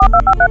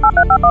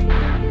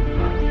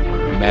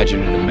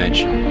Imagine a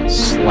dimension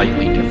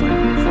slightly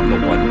different from the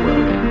one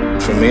we're in.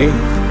 For me,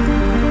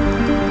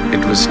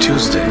 it was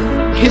Tuesday.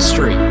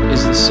 History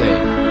is the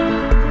same,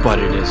 but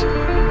it isn't.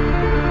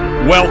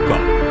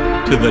 Welcome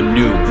to the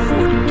new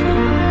 42.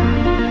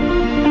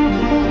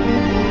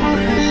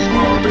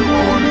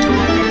 On to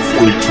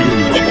 42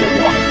 level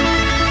 1.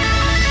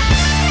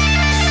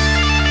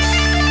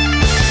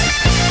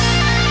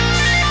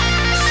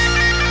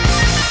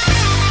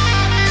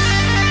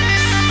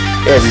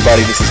 Hey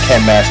everybody, this is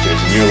Ken Masters,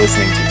 and you're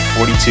listening to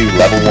 42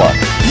 Level 1.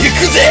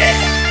 Yakuza!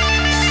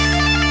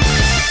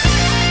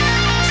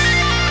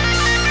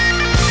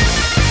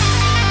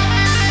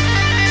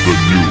 The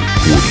new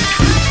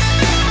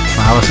 42.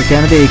 Maar was een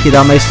Kennedy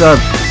dan meestal.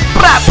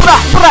 Bra bra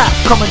bra,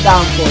 coming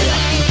down for you.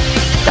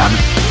 Damn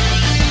it.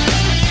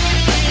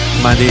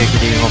 My day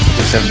getting off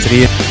the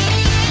 73.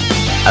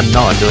 I'm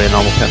not really a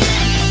normal person.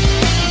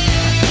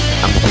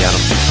 I'm a piano.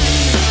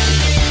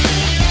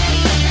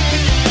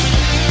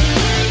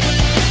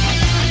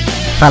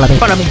 Follow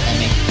me.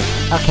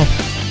 Okay.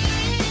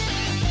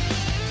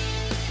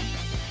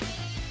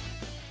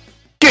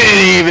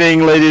 Good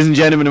evening, ladies and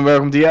gentlemen, and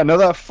welcome to yet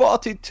another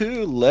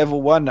 42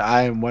 Level 1.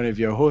 I am one of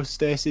your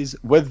hostesses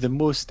with the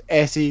most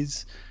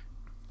S's.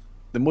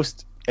 The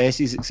most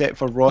S's except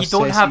for Ross. You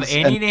don't have S's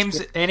any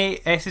names, any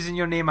S's in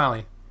your name,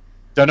 Ali.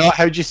 Don't know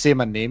how do you say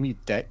my name, you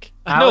dick?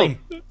 Ali.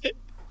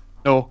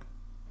 No.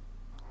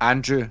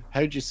 Andrew.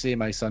 How do you say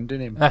my Sunday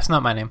name? That's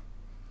not my name.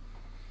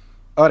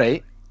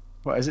 Alright.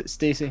 What is it,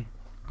 Stacey?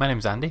 My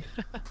name's Andy.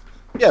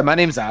 Yeah, my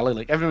name's Ali.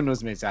 Like, everyone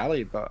knows me as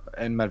Ali, but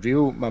in my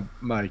real,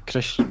 my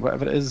Christian,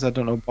 whatever it is, I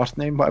don't know, birth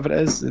name, whatever it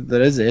is,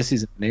 there is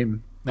S's in the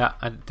name. Yeah,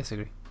 I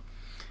disagree.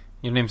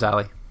 Your name's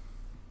Ali.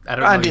 I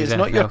don't Andy, know it's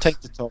not your time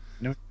to talk.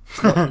 No,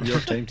 it's not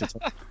your time to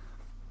talk.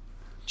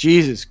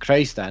 Jesus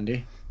Christ,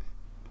 Andy.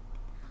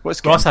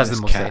 What's Ross has the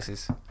most cat?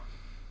 S's.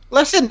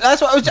 Listen,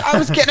 that's what I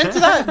was getting into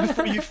that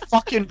before you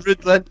fucking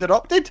rudely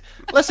interrupted.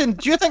 Listen,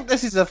 do you think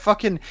this is a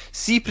fucking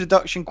C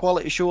production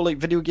quality show like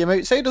Video Game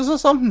Outsiders or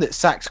something that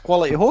sacks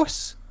quality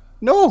hosts?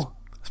 No.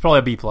 It's probably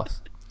a B plus.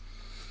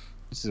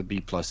 This is a B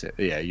plus.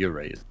 Yeah, you're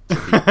right. It's a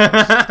B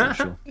plus for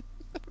sure.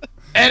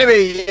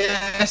 Anyway,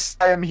 yes,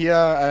 I am here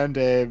and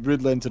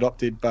rudely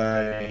interrupted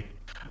by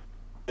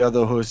the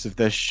other host of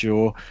this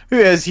show, who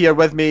is here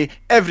with me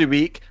every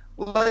week.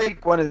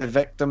 Like one of the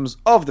victims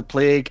of the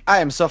plague, I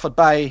am suffered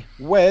by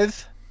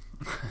with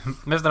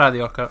Mr.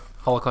 Adioka,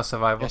 Holocaust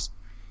survivor. Yes.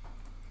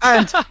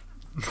 And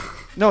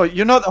no,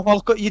 you're not the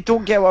Holocaust. You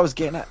don't get what I was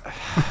getting at,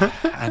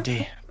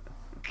 Andy.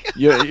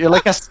 You're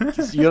like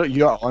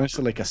you're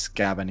honestly like a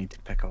scab I need to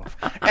pick off.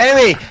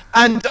 Anyway,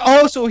 and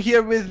also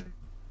here with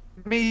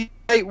me,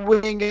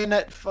 weighing in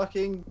at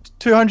fucking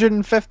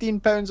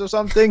 215 pounds or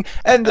something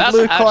in the That's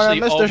blue corner,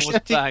 Mr. almost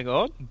Shitty. bang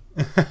on.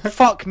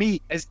 Fuck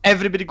me! Is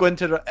everybody going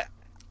to?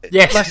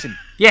 Yes. Listen.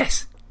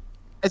 Yes.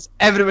 Is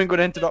everyone going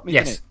to interrupt me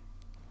Yes. tonight?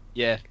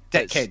 Yeah.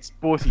 Dickheads,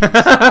 both of you.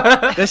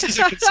 This is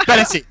a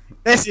conspiracy.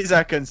 This is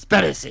a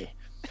conspiracy.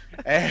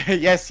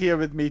 Yes, here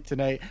with me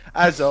tonight,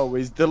 as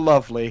always, the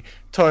lovely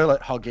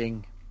toilet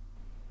hugging.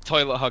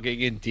 Toilet hugging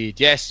indeed.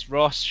 Yes,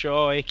 Ross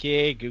Shaw,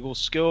 aka Google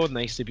School.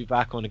 Nice to be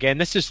back on again.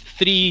 This is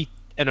 3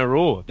 in a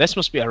row. This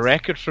must be a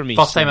record for me.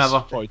 First time since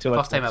ever. 42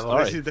 First time ever.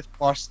 started. This is the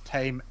first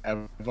time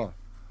ever.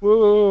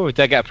 Whoa, did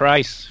I get a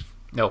prize?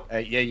 No. Yeah,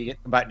 you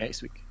get them back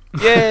next week.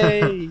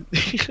 Yay!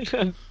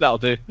 That'll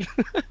do.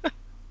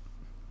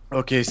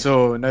 Okay,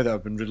 so now that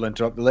I've been rudely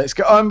interrupted, let's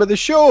get on with the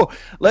show.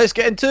 Let's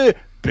get into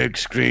Big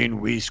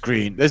Screen, Wee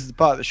Screen. This is the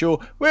part of the show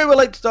where we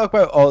like to talk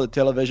about all the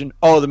television,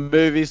 all the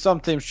movies,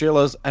 sometimes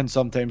trailers, and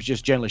sometimes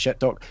just generally shit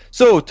talk.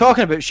 So,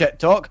 talking about shit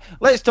talk,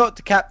 let's talk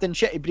to Captain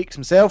Shitty Breeks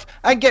himself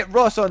and get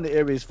Ross on the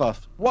airways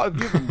first. What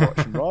have you been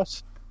watching,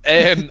 Ross?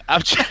 I've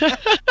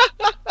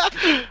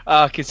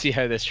I can see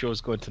how this show's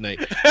going tonight.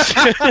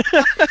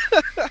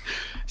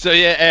 So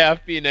yeah,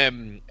 I've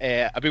been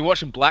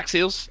watching Black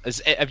Sails.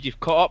 Have you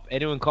caught up?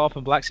 Anyone caught up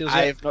on Black Sails yet?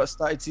 I have not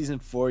started season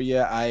 4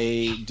 yet.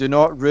 I do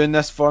not ruin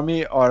this for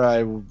me, or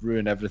I will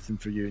ruin everything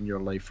for you in your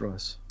life,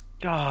 Ross.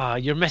 Ah,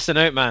 you're missing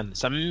out, man.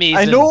 It's amazing.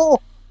 I know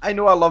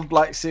I love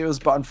Black Sails,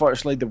 but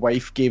unfortunately the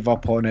wife gave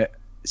up on it.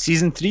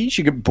 Season 3,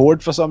 she got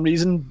bored for some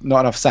reason.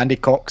 Not enough Sandy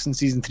Cox in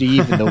season 3,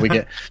 even though we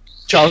get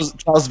Charles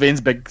Vane's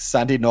big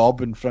Sandy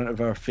knob in front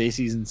of our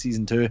faces in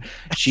season 2.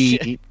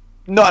 She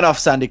not enough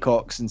Sandy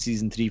Cox in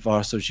season 3 for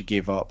her, so she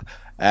gave up.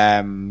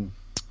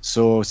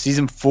 So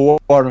season 4,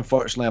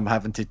 unfortunately, I'm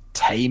having to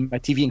time my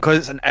TV, and because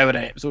it's an hour an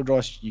episode,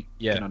 Ross.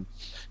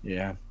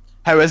 Yeah.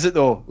 How is it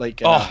though?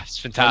 Like, it's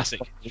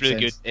fantastic. It's really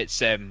good.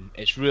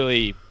 It's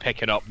really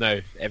picking up now.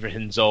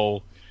 Everything's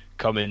all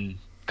coming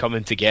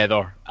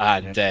together,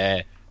 and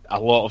a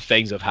lot of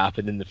things have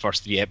happened in the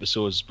first 3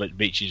 episodes, but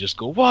makes you just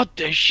go, "What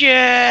the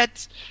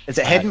shit?" Is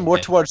it heading more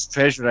towards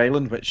Treasure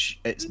Island, which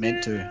it's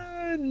meant to?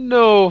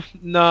 No,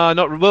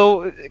 not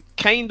well.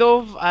 Kind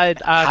of.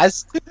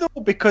 Has to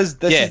though, because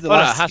this is the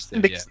last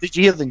season. Because did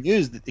you hear the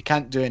news that they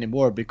can't do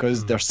anymore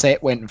because their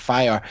set went on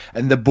fire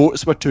and the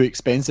boats were too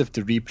expensive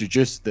to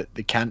reproduce, that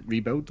they can't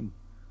rebuild them?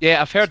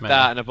 Yeah, I've heard Smelly.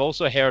 that, and I've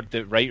also heard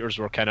that writers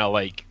were kind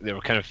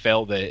of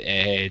felt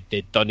that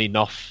they'd done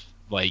enough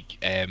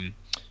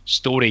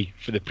story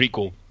for the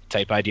prequel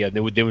type idea.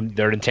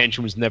 Their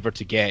intention was never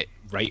to get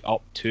right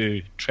up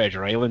to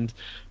Treasure Island,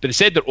 but they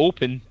said they're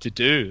open to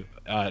do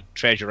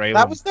Treasure Island.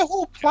 That was the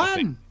whole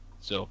plan.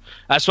 So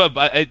that's what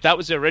that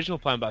was the original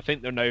plan, but I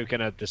think they're now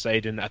kind of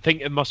deciding. I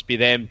think it must be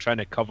them trying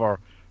to cover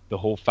the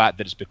whole fact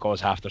that it's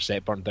because half their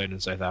set burned down in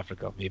South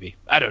Africa. Maybe,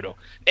 I don't know.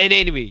 And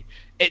anyway,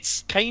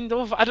 it's kind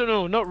of, I don't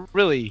know, not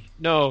really.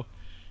 No,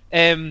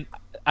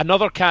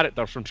 another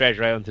character from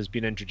Treasure Island has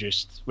been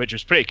introduced, which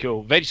was pretty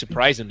cool. Very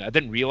surprising. I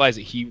didn't realize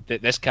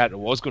that this character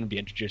was going to be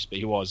introduced, but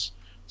he was.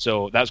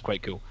 So that's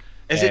quite cool.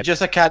 Is it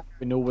just a character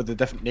we know with a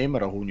different name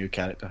or a whole new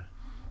character?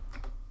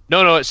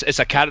 No, it's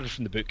a character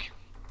from the book.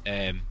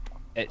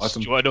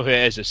 Awesome. Do you want to know who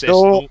it is?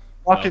 No,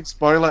 fucking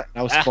spoil it,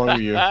 and I'll spoil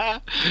you.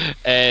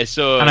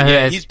 So I know who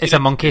yeah, it is. It's a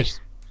monkey.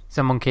 It's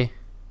a monkey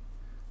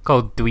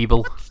called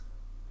Dweeble.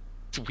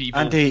 Dweeble.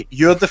 Andy,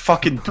 you're the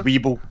fucking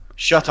dweeble.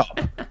 Shut up.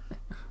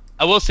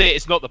 I will say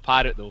it's not the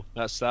parrot though.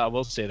 I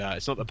will say that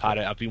it's not the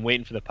parrot. I've been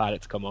waiting for the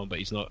parrot to come on, but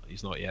he's not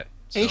yet.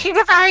 So. He's in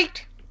the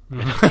fight.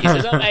 But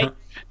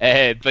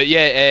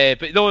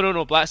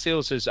no. Black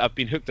Sails is. I've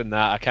been hooked on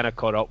that. I kind of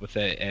caught up with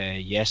it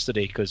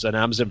yesterday because on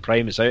Amazon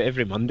Prime it's out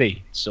every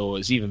Monday, so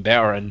it's even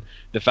better. And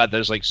the fact that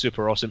there's like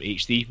super awesome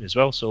HD as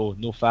well, so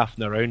no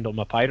faffing around on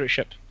my pirate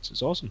ship. So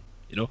it's awesome,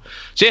 you know.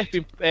 So yeah,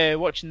 been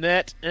watching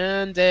that,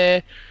 and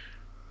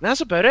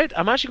that's about it.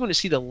 I'm actually going to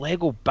see the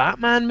Lego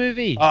Batman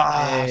movie.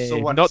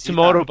 Not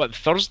tomorrow, but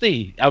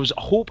Thursday. I was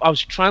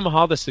trying my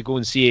hardest to go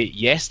and see it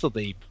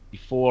yesterday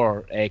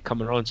before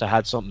coming on, so I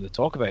had something to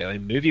talk about, like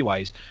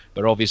movie-wise.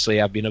 But obviously,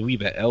 I've been a wee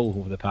bit ill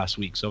over the past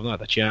week, so I've not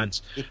had a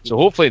chance. So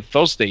hopefully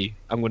Thursday,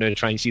 I'm going to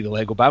try and see the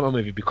Lego Batman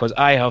movie because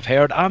I have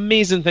heard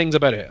amazing things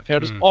about it. I've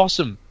heard it's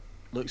awesome.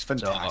 Looks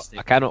fantastic. So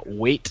I cannot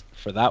wait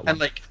for that one. And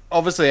like,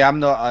 obviously, I'm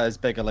not as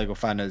big a Lego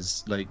fan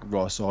as like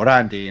Ross or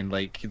Andy, and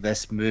like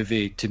this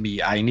movie, to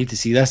me, I need to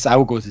see this. I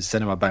will go to the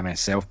cinema by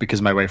myself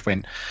because my wife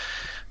went,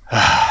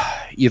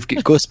 "You've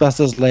got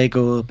Ghostbusters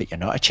Lego, but you're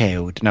not a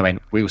child." And I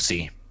went, "We'll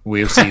see.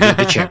 We'll see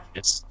the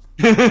changes."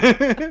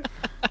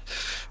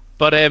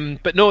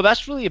 But no,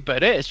 that's really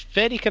about it. It's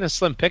very kind of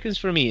slim pickings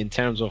for me in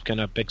terms of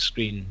kind of big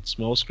screen,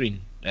 small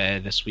screen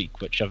this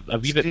week, which I've a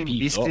wee bit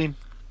peeved off.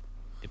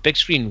 Big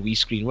screen, wee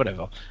screen,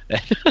 whatever.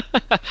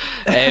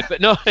 But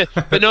no,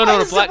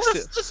 Black.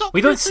 We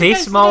don't say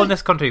small in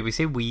this country. We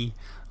say wee.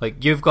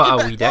 Like you've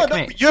got a wee dick,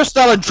 mate. You're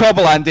still in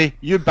trouble, Andy.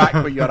 You back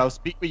where you are. I'll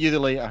speak with you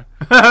later.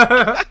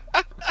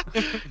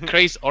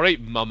 Christ, all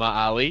right, Mama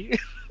Ali.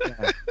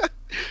 Yeah.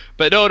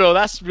 But no,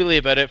 that's really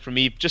about it for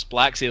me. Just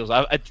Black Sails.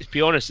 I to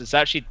be honest, it's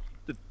actually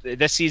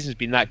this season's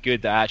been that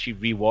good that I actually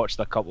rewatched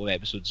a couple of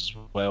episodes as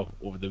well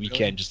over the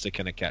weekend just to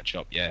kind of catch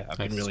up. Yeah, I've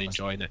been really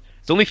enjoying it.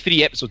 It's only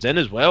 3 episodes in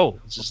as well.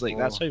 It's just like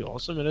that's how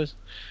awesome it is.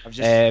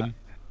 I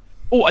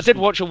did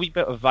watch a wee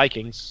bit of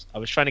Vikings. I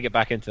was trying to get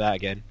back into that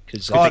again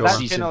because that's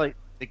kind of like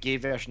the gay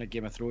version of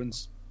Game of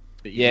Thrones.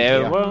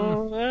 Yeah,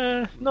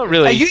 well, not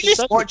really. Are you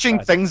just watching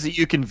things that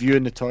you can view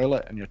in the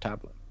toilet on your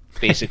tablet?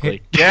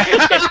 Basically.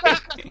 Yeah.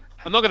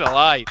 I'm not gonna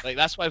lie, like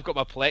that's why I've got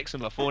my Plex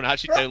on my phone. I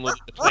actually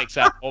downloaded the Plex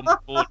app on my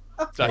phone,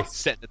 so I can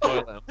sit in the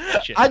toilet and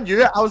watch it. I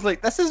knew it. I was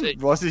like, this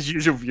isn't Ross's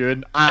usual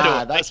viewing.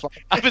 That's why.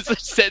 I was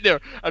just sitting there.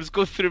 I was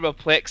going through my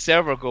Plex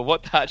server, going,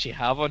 what do I actually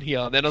have on here?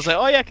 And then I was like,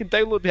 oh yeah, I can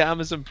download the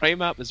Amazon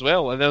Prime app as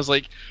well. And then I was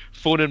like,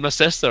 phoning my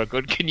sister,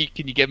 going, can you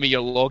give me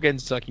your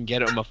login so I can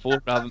get it on my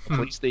phone rather than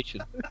the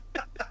PlayStation?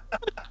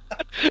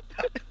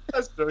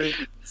 That's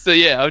brilliant. So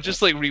yeah, I was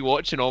just like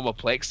rewatching all my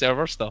Plex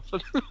server stuff.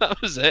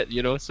 That was it,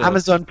 you know. So,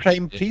 Amazon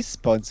Prime, please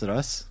sponsor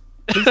us.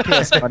 Please pay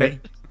us money.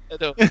 I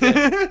know,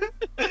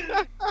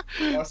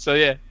 yeah. So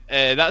yeah,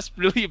 that's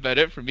really about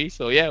it for me.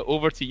 So yeah,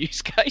 over to you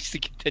guys to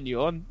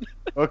continue on.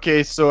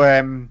 Okay, so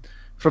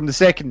from the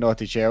second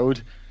naughty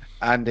child,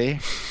 Andy,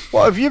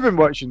 what have you been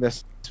watching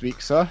this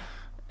week, sir?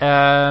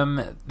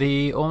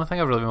 The only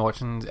thing I've really been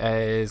watching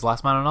is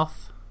Last Man on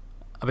Earth.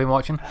 I've been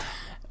watching.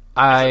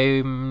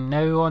 I'm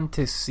now on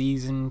to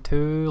season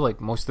 2,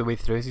 like most of the way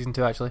through season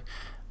 2 actually.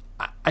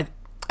 I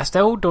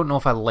still don't know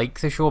if I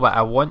like the show, but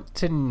I want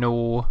to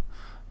know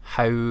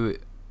how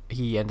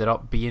he ended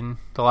up being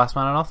the last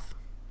man on Earth.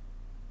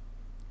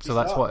 So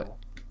that's what...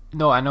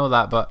 No, I know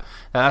that, but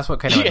that's what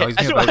kind of annoys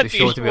me about the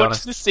show, to be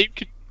honest.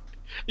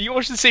 You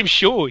watch the same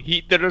show.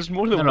 There's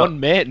more than one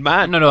man.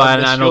 No,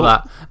 I know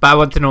that, but I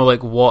want to know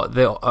like what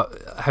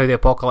how the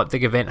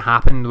apocalyptic event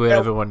happened where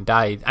everyone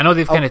died. I know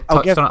they've kind of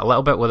touched on it a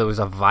little bit, where there was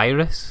a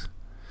virus.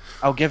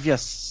 I'll give you a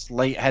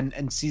slight hint.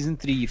 In season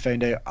 3, you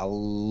found out a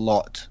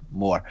lot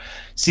more.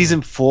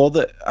 Season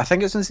 4, I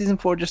think it's in season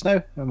 4 just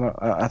now.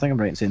 I think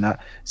I'm right in saying that.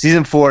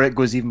 Season 4, it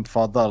goes even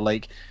further.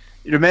 Like,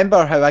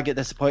 remember how I get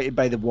disappointed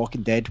by The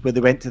Walking Dead, where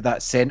they went to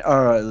that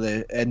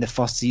centre in the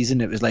first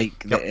season? It was like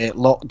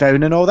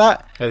lockdown and all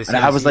that. And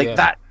I was like,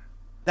 that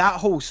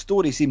whole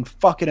story seemed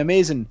fucking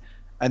amazing.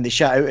 And they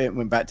shut out it and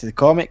went back to the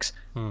comics.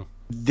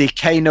 They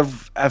kind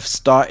of have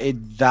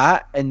started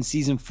that in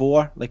season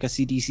 4, like a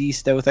CDC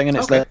still thing, and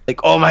it's like,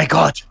 oh my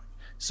god.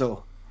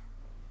 So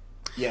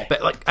Yeah.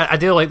 But like, I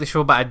do like the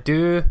show, but I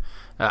do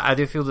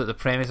feel that the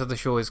premise of the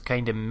show is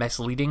kind of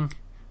misleading,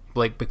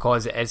 like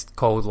because it is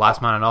called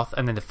Last Man on Earth,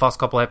 and then the first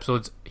couple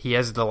episodes he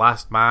is the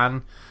last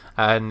man,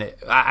 and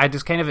I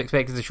just kind of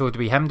expected the show to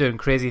be him doing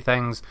crazy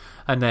things,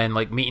 and then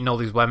like meeting all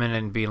these women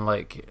and being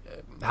like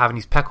having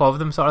his pick of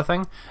them sort of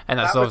thing, and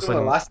that's obviously.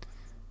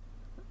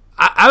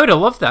 I would have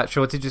loved that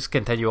show to just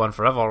continue on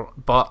forever,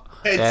 but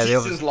 10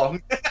 seasons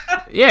long.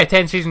 Yeah,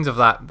 10 seasons of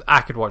that.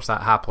 I could watch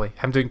that happily.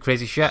 Him doing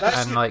crazy shit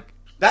and like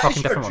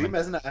fucking different dream,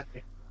 women. isn't it?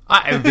 Andy?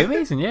 It would be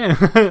amazing, yeah.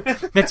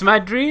 It's my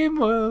dream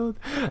world.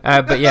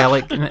 But yeah,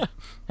 like how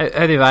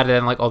they've added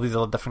in like all these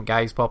other different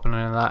guys popping in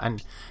and that,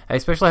 and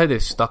especially how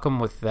they've stuck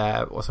him with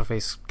what's her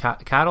face,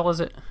 Carol,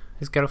 is it?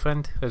 His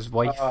girlfriend, his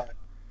wife.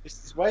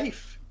 It's his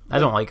wife. I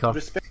don't like her.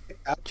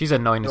 She's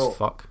annoying as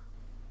fuck.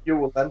 You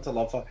will learn to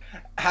love her.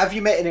 Have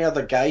you met any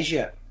other guys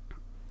yet?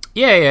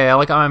 Yeah.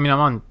 Like I'm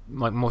on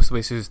like most of the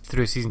way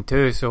through season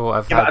 2, so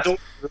I've had.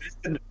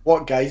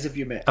 What guys have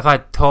you met? I've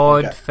had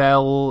Todd,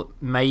 Phil,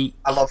 Mike.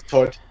 I love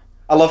Todd.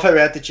 I love how he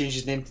had to change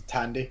his name to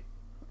Tandy.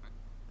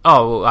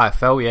 Oh,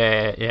 Phil,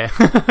 yeah.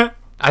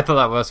 I thought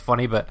that was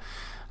funny, but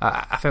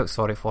I felt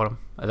sorry for him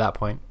at that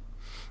point.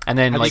 And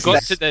then have like you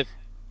got to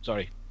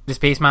the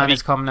spaceman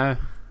has come now.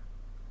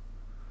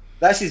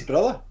 That's his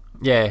brother.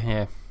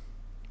 Yeah.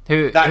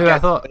 Who I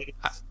thought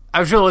I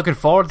was really looking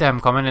forward to him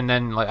coming, and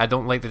then like I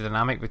don't like the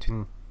dynamic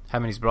between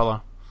him and his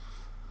brother.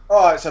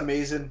 Oh, it's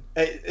amazing.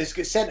 It's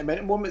got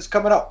sentimental moments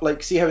coming up.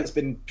 Like, see how it's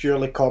been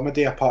purely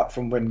comedy apart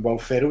from when Will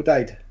Ferrell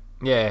died.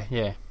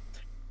 Yeah.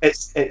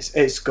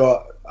 It's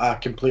got a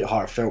complete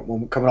heartfelt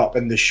moment coming up,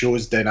 and the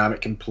show's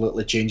dynamic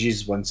completely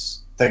changes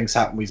once things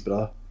happen with his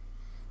brother.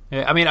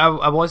 Yeah, I mean,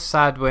 I was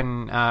sad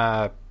when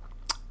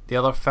the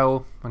other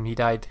Phil, when he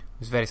died. I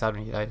was very sad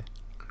when he died.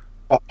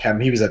 Fuck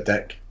him, he was a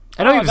dick.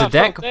 I know he was a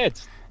dick.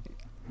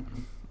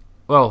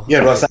 Well, yeah,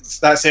 Ross,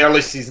 that's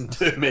early season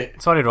 2,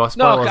 mate. Sorry, Ross.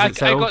 No, I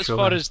got as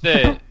far as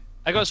the.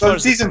 I got as far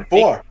as season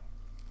 4.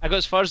 I got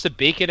as far as the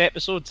bacon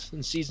episode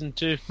in season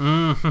 2.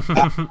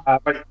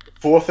 Like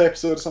 4th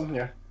episode or something,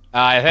 yeah.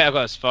 I think I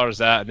got as far as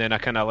that, and then I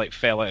kind of like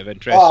fell out of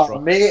interest.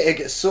 Mate, it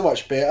gets so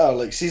much better.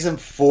 Like season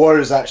 4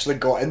 has actually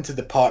got into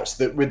the parts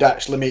that would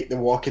actually make The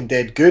Walking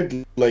Dead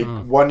good. Like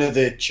one of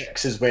the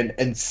chicks has went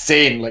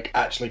insane, like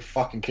actually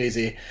fucking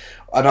crazy.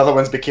 Another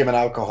one's became an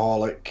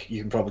alcoholic.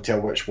 You can probably tell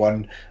which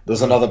one.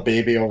 There's another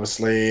baby,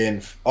 obviously,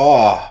 and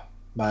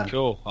man,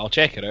 cool. I'll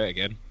check it out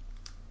again.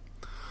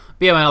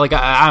 But yeah, man, like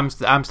I'm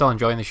still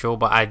enjoying the show,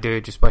 but I do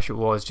just wish it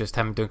was just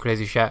him doing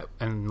crazy shit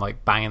and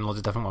like banging loads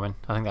of different women.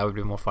 I think that would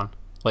be more fun.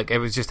 Like it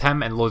was just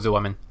him and loads of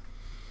women.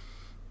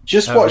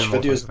 Just watch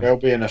videos of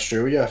Melby in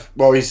Australia.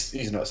 Well,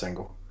 he's not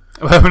single.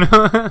 Well,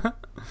 no.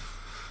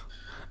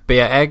 But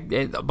yeah,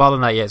 other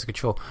than that, yeah, it's a good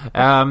show. The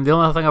only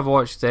other thing I've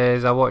watched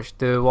is I watched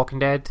The Walking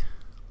Dead,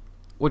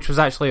 which was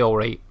actually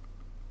alright.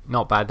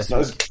 Not bad this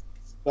week.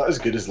 Not as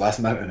good as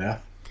Last Man on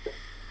Earth.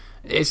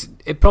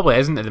 It probably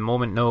isn't at the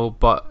moment, no,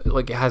 but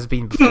like it has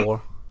been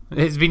before.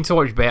 It's been so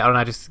much better, and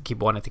I just keep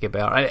wanting to get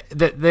better.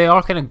 They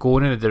are kind of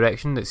going in a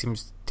direction that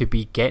seems to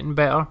be getting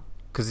better,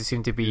 because they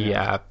seem to be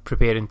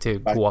preparing to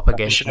go up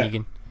against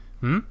Negan.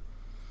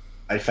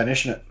 Are you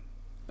finishing it?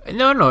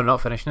 No,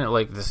 not finishing it.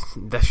 Like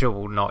this show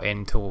will not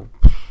end till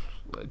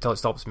it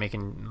stops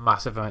making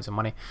massive amounts of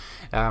money.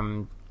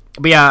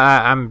 But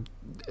yeah,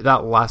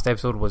 that last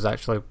episode was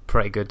actually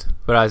pretty good,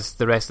 whereas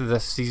the rest of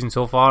this season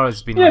so far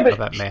has been a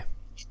bit meh.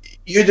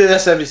 You do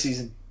this every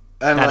season,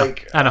 and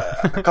I know.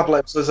 a couple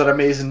episodes are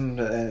amazing.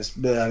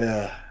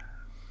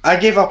 I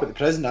gave up at the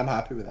prison. I'm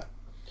happy with that.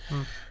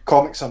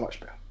 Comics are much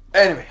better.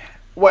 Anyway,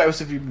 what else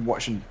have you been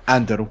watching,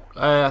 Andrew?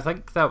 I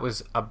think that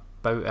was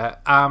about it.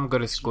 I'm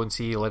going to go and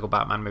see Lego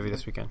Batman movie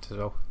this weekend as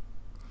well.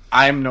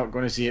 I'm not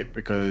going to see it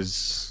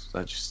because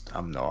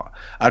I'm not.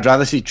 I'd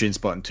rather see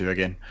Trainspotting 2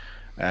 again.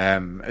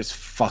 It's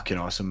fucking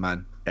awesome,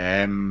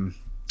 man.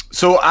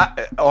 So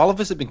all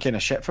of us have been kind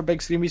of shit for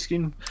big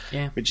screen,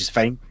 yeah, which is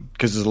fine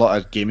because there's a lot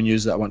of gaming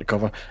news that I want to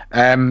cover.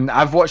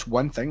 I've watched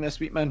one thing this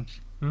week, man,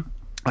 and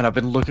I've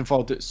been looking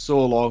forward to it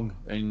so long.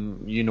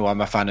 And you know,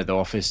 I'm a fan of The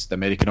Office, the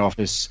American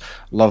Office.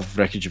 Love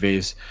Ricky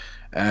Gervais.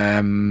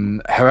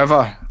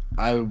 However,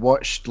 I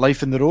watched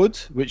Life in the Road,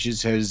 which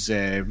is his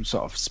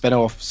sort of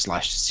spin-off /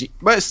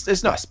 well,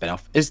 it's not a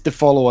spin-off. It's the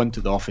follow-on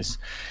to The Office.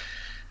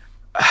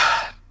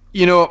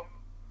 You know.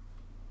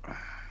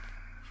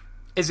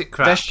 Is it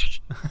crap?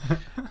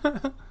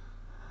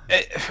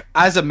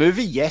 As a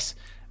movie, yes,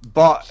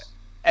 but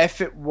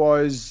if it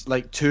was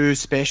like 2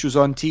 specials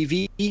on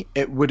TV,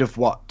 it would have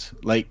worked.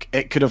 Like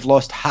it could have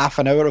lost half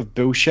an hour of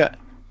bullshit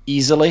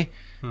easily.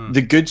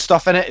 The good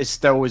stuff in it is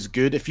still as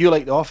good. If you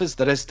like The Office,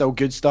 there is still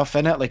good stuff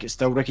in it. Like it's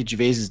still Ricky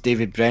Gervais as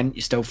David Brent.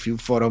 You still feel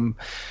for him.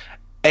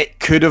 It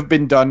could have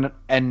been done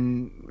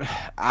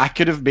I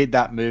could have made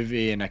that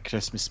movie in a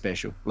Christmas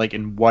special, like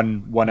in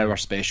one hour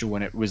special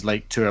when it was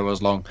like 2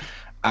 hours long.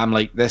 I'm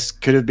like, this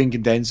could have been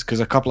condensed because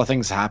a couple of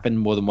things happened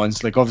more than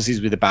once. Like obviously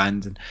it's with the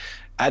band, and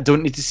I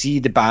don't need to see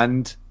the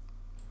band.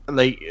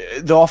 Like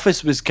The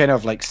Office was kind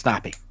of like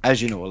snappy, as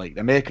you know. Like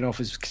the American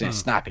Office was kind of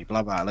snappy,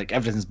 blah blah. Like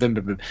everything's boom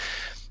boom boom.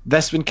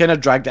 This one kind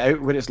of dragged it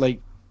out, where it's like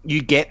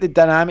you get the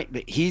dynamic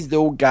that he's the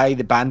old guy,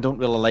 the band don't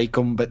really like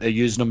him, but they're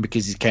using him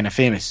because he's kind of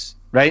famous,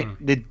 right?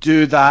 They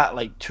do that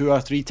like 2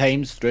 or 3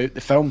 times throughout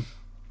the film,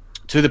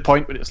 to the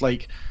point where it's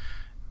like,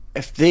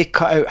 if they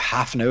cut out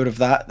half an hour of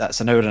that,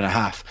 that's an hour and a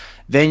half.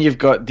 Then you've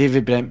got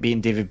David Brent being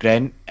David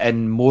Brent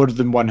in more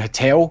than one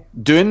hotel,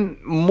 doing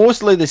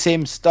mostly the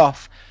same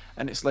stuff.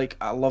 And it's like,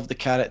 I love the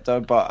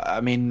character, but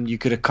I mean, you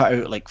could have cut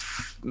out like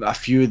a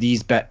few of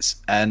these bits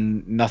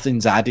and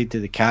nothing's added to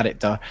the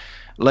character.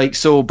 Like,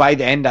 so by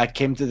the end, I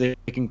came to the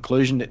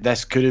conclusion that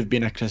this could have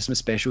been a Christmas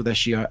special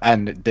this year,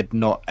 and it did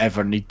not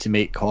ever need to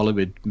make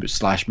Hollywood /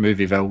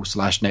 Movieville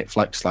 /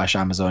 Netflix /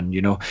 Amazon.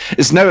 You know,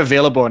 it's now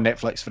available on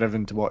Netflix for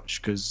everyone to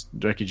watch because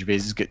Ricky Gervais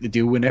has got the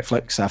deal with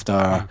Netflix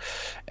after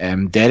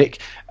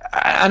Derek.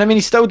 And I mean,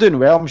 he's still doing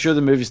well. I'm sure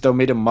the movie still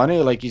made him money.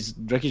 Like,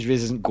 Ricky Gervais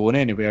isn't going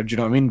anywhere. Do you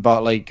know what I mean?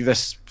 But like,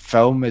 this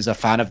film, as a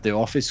fan of The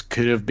Office,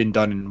 could have been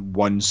done in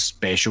one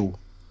special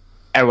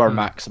hour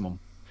maximum.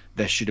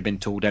 This should have been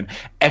told in.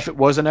 If it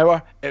was an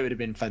hour, it would have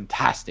been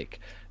fantastic.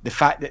 The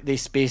fact that they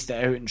spaced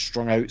it out and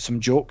strung out some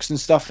jokes and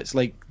stuff, it's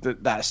like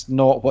that's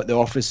not what The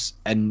Office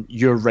and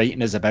your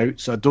writing is about.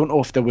 So I don't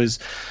know if there was,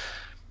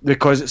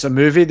 because it's a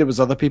movie, there was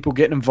other people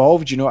getting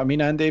involved. You know what I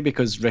mean, Andy?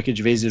 Because Ricky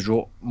Gervais has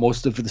wrote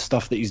most of the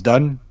stuff that he's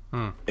done.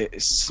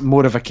 It's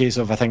more of a case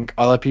of, I think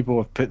other people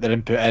have put their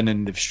input in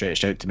and they've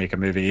stretched out to make a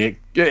movie.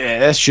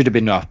 This should have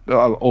been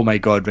oh my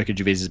god, Ricky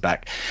Gervais is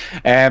back.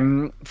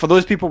 For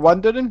those people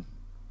wondering,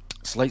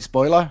 slight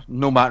spoiler,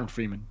 no Martin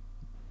Freeman,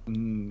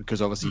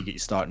 because obviously you get your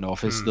start in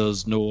Office.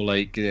 There's no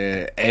like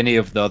any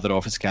of the other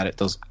Office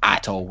characters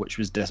at all, which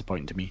was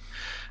disappointing to me.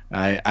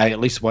 I at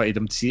least wanted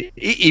him to see.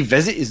 He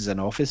visits an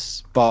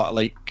Office, but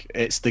like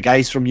it's the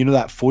guys from, you know,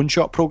 that Phone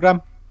Shop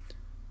program.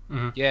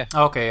 Yeah.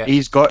 Okay. Yeah.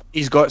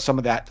 He's got some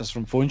of the actors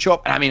from Phone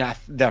Shop, and I mean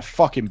they're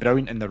fucking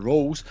brilliant in their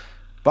roles,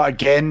 but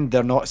again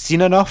they're not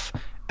seen enough.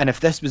 And if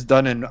this was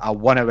done in a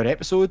 1 hour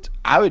episode,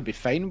 I would be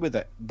fine with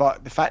it.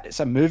 But the fact it's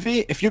a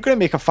movie, if you're going to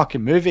make a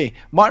fucking movie,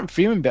 Martin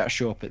Freeman better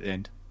show up at the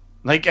end.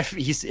 Like, if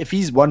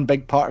he's one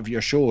big part of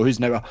your show,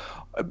 who's now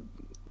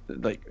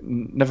like,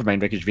 never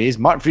mind Ricky Gervais.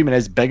 Martin Freeman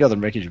is bigger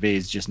than Ricky Gervais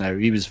just now.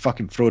 He was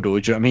fucking Frodo. Do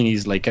you know what I mean?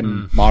 He's like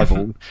in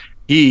Marvel.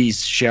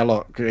 He's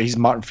Sherlock. He's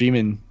Martin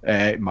Freeman.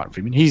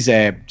 He's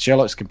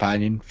Sherlock's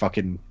companion.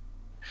 Fucking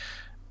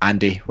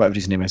Andy, whatever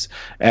his name is.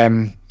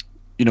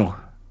 You know,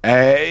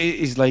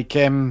 he's like.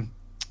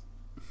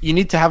 You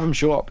need to have him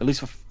show up at least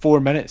for 4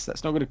 minutes.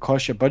 That's not going to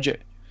cost you a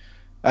budget.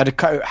 I'd have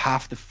cut out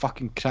half the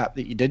fucking crap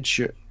that you did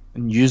shoot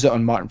and use it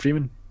on Martin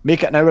Freeman.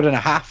 Make it an hour and a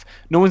half.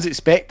 No one's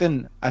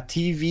expecting a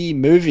TV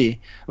movie,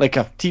 like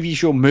a TV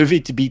show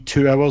movie, to be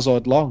 2 hours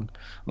odd long.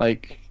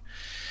 Like,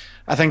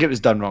 I think it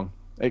was done wrong.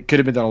 It could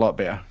have been done a lot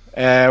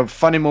better.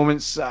 Funny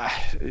moments,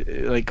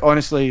 like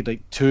honestly,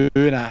 like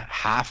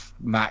 2.5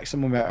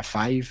 maximum out of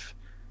 5.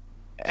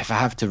 If I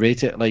have to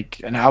rate it,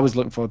 like, and I was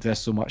looking forward to this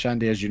so much,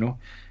 Andy, as you know.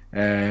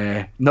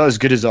 Not as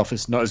good as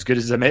Office, not as good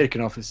as American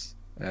Office.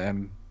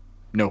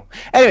 No.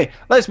 Anyway,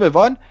 let's move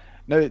on.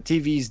 Now that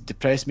TV's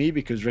depressed me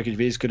because Ricky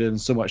Gervais could have done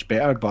so much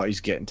better, but he's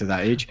getting to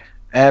that age.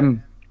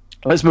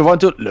 Let's move on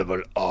to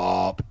Level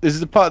Up. This is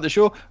the part of the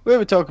show where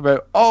we talk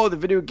about all the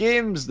video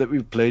games that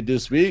we've played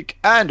this week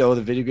and all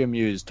the video game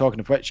news.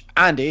 Talking of which,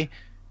 Andy,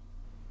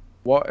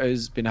 what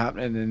has been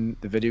happening in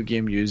the video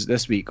game news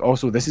this week?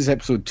 Also, this is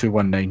episode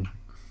 219.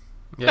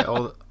 Yeah,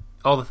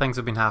 all the things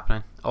have been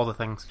happening. All the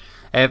things.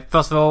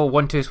 First of all,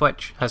 1-2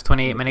 Switch has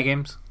 28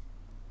 minigames.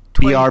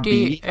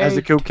 BRB, as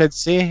the cool kids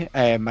say.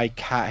 My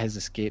cat has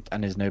escaped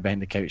and is now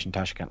behind the couch and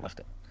Tasha can't lift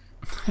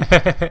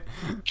it.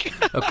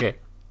 Okay.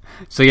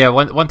 So yeah,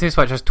 1-2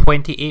 Switch has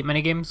 28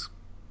 minigames.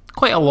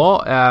 Quite a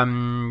lot.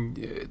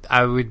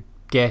 I would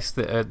guess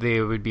that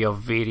they would be of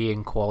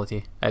varying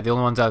quality. The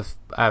only ones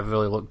I've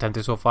really looked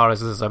into so far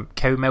is there's a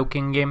cow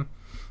milking game.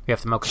 You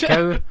have to milk a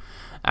cow.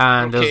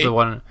 And Okay.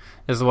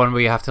 there's the one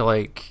where you have to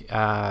like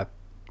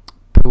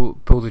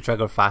pull the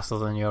trigger faster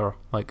than your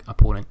like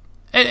opponent.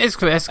 It's Is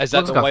that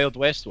looks the like a- Wild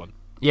West one?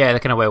 Yeah, the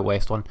kind of Wild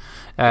West one.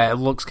 It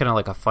looks kind of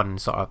like a fun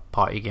sort of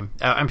party game.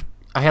 I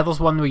heard there's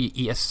one where you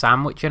eat a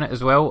sandwich in it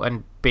as well,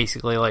 and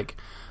basically like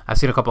I've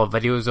seen a couple of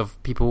videos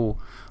of people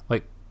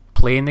like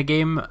playing the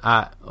game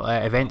at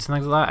events and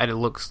things like that, and it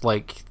looks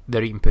like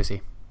they're eating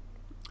pussy,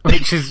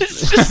 which is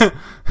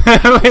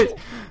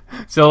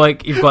so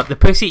like you've got the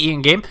pussy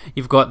eating game,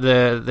 you've got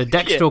the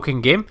dick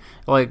stroking game.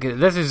 Like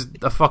this is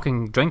a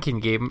fucking drinking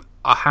game,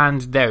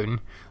 hands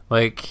down.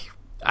 Like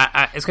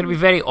it's going to be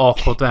very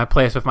awkward when I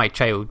play this with my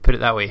child. Put it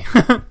that way.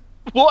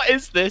 What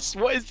is this?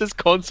 What is this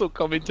console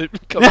coming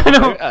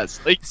out as?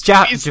 Like,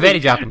 It's very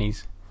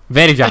Japanese.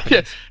 Very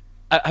Japanese.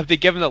 Have they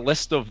given a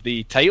list of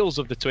the titles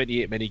of the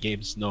 28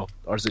 minigames? No,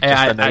 or is it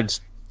just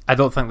announced? I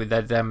don't think they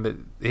did them, but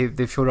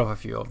they've showed off a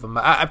few of them.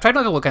 I've tried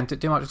not to look into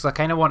it too much because I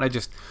kind of want to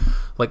just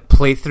like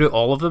play through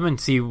all of them and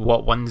see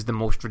what one's the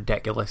most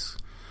ridiculous.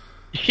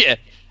 Yeah,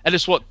 and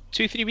it's what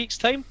 2-3 weeks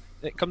time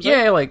it comes out.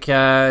 Yeah, like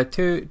about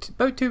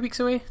 2 weeks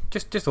away,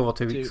 just over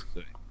 2 weeks.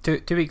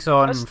 2 weeks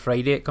on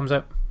Friday it comes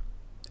out.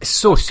 It's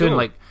so soon. Cool.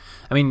 Like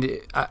I mean,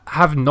 I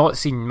have not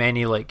seen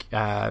many like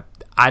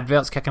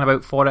adverts kicking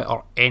about for it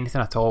or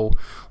anything at all.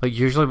 Like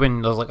usually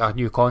when there's like a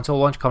new console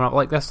launch coming up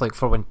like this, like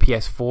for when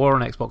PS4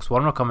 and Xbox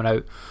One were coming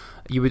out,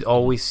 you would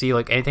always see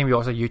like anytime you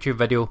watch a YouTube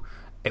video,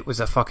 it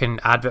was a fucking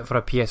advert for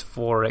a PS4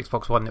 or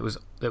Xbox One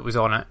that was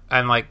on it,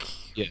 and like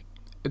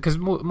because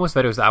most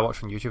videos that I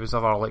watch on YouTube and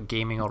stuff are like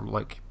gaming or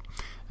like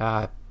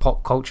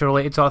pop culture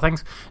related sort of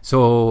things,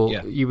 so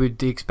you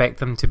would expect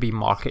them to be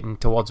marketing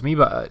towards me.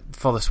 But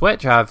for the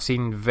Switch, I've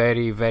seen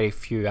very, very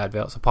few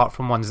adverts, apart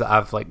from ones that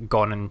I've like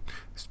gone and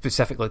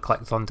specifically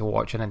clicked on to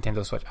watch a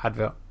Nintendo Switch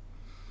advert.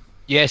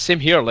 Yeah, same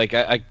here. Like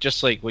I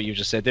just like what you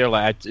just said there.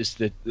 Like it's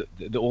the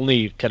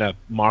only kind of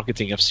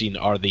marketing I've seen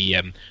are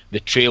the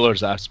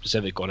trailers that I've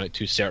specifically gone out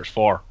to search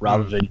for,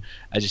 rather than,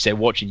 as you said,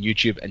 watching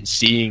YouTube and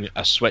seeing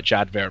a Switch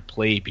advert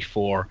play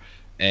before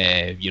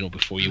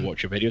before you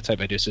watch your video type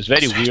idea. So it's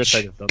very weird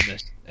how they've done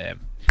this.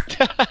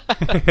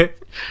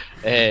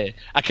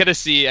 I can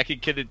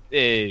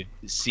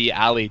see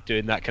Ali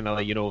doing that kind of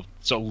like,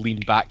 sort of lean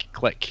back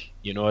click,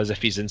 as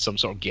if he's in some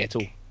sort of ghetto.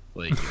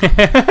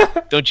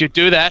 Like, don't you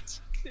do that?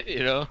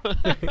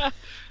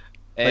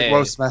 Like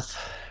Will Smith.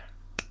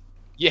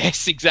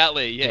 Yes,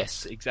 exactly.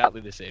 Yes, exactly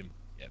the same.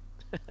 Yeah.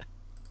 But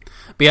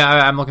yeah,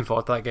 I'm looking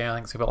forward to that game. I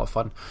think it's gonna be a lot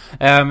of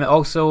fun.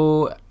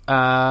 Also,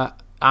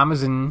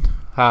 Amazon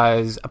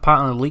has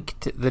apparently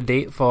leaked the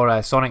date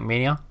for Sonic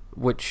Mania,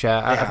 which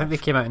I think they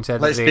came out and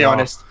said. Let's be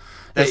honest.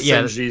 This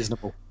sounds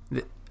reasonable.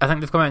 I think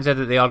they've come out and said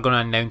that they are going to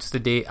announce the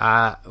date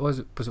at was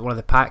it one of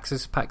the PAX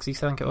East,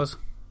 I think it was.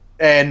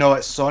 No,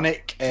 it's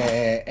Sonic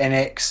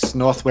NX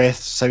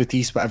Northwest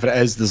Southeast, whatever it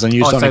is. There's a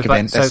new Sonic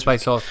event. South by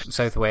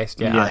Southwest,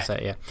 that's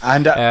it. Yeah,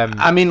 and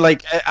I mean,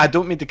 like, I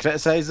don't mean to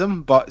criticize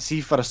them, but see,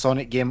 for a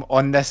Sonic game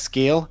on this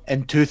scale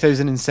in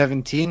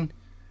 2017,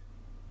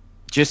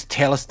 just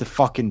tell us the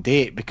fucking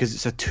date, because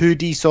it's a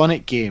 2D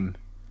Sonic game.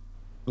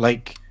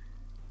 Like,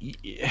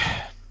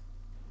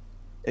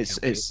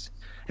 it's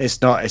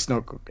not.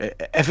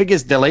 If it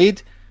gets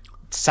delayed,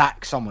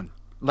 sack someone.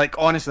 Like,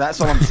 honestly,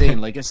 that's all I'm saying.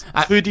 Like, it's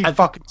a 2D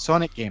fucking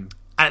Sonic game.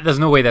 There's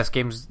no way this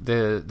game's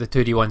the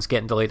 2D one's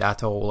getting delayed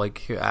at all.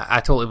 Like, I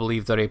totally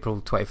believe their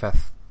April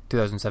 25th,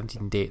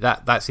 2017 date.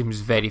 That seems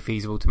very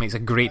feasible to me. It's a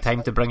great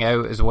time to bring it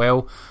out as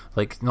well.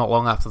 Like, not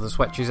long after the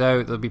Switch is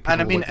out, there'll be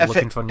people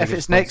looking for new. If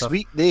it's next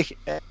week,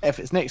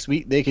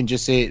 they can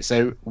just say it's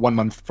out 1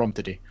 month from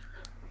today.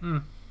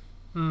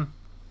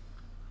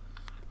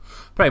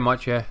 Pretty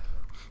much, yeah.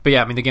 But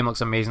yeah, I mean, the game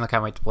looks amazing. I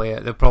can't wait to play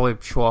it. They'll probably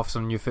show off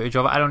some new footage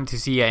of it. I don't need to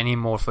see any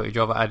more footage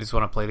of it. I just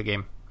want to play the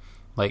game.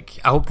 Like,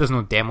 I hope there's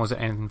no demos or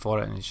anything for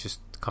it, and it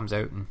just comes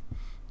out and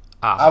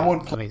I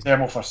won't play the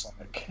demo for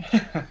Sonic.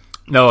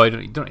 No,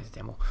 you don't need a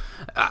demo.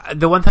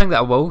 The one thing that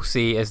I will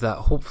say is that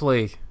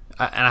hopefully,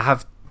 and I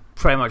have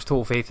pretty much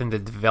total faith in the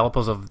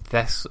developers of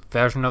this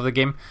version of the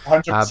game.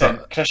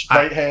 100%. Christian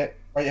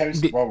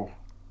Whitehouse. Whoa.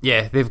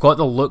 Yeah, they've got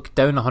the look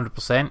down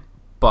 100%.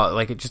 But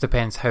like, it just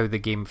depends how the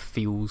game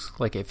feels.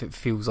 Like, if it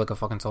feels like a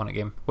fucking Sonic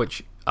game,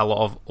 which a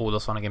lot of older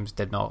Sonic games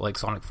did not, like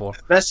Sonic 4.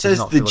 This is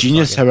the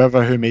genius,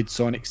 however, who made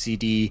Sonic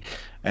CD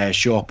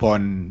show up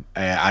on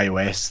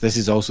iOS. This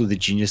is also the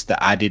genius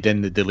that added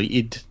in the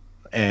deleted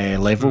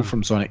level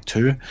from Sonic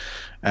 2.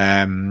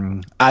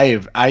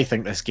 I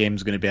think this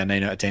game's going to be a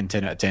 9 out of 10,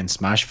 10 out of 10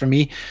 smash for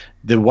me.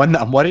 The one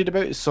that I'm worried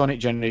about is Sonic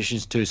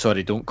Generations 2.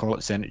 Sorry, don't call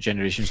it Sonic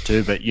Generations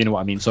 2, but you know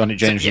what I mean. Sonic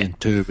Generations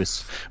 2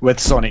 was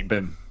with Sonic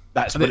Boom.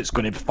 That's what it's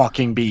going to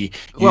fucking be.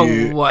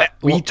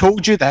 We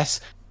told you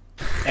this.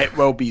 It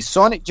will be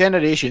Sonic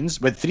Generations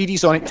with 3D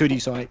Sonic,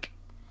 2D Sonic.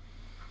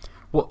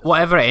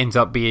 Whatever it ends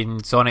up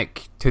being,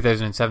 Sonic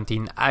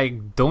 2017, I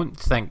don't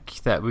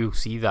think that we'll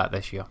see that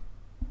this year.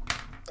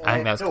 I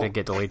think that's going to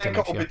get delayed to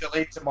next year. It will be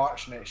delayed to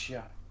March next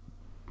year.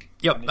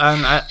 Yep,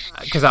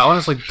 because I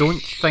honestly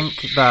don't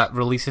think that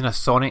releasing a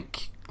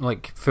Sonic,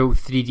 like, full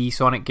 3D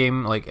Sonic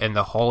game, like, in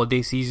the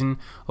holiday season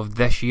of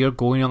this year,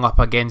 going up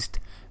against...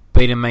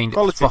 Bear in mind,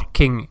 who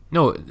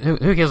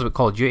cares about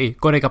Call of Duty?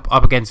 Going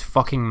up against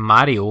fucking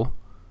Mario,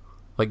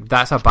 like,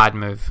 that's a bad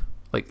move.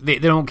 Like, they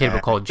don't care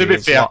about Call of Duty. To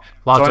be fair,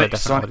 largely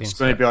Sonic's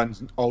going to be on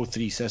all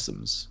three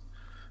systems.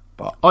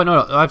 But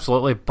no,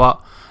 absolutely.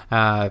 But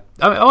I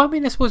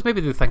mean, I suppose maybe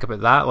they'll think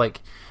about that,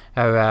 like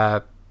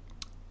how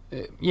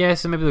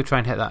so maybe they'll try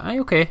and hit that.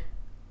 Okay,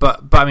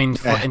 but I mean,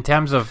 in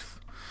terms of,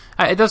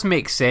 it does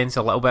make sense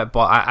a little bit,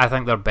 but I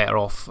think they're better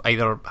off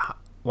either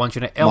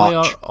launching it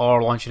earlier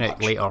or launching it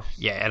later.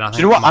 Yeah, and I think,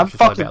 do you know what I'm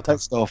fucking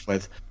pissed off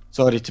with?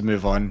 Sorry to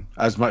move on,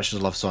 as much as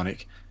I love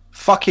Sonic.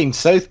 Fucking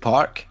South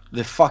Park,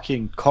 the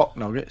fucking cock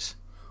nuggets.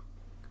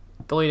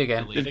 Delayed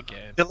again.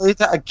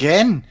 Delayed it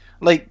again.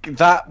 Like,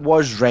 that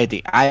was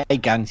ready. I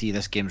guarantee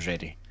this game's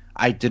ready.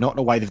 I do not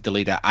know why they've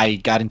delayed it. I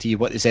guarantee you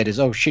what they said is,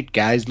 oh shit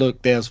guys,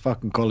 look, there's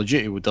fucking Call of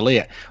Duty, we'll delay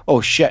it.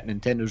 Oh shit,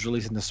 Nintendo's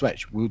releasing the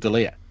Switch, we'll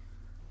delay it.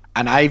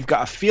 And I've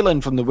got a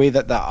feeling from the way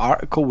that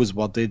article was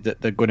worded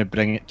that they're going to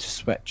bring it to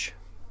Switch.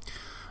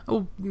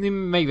 Oh, they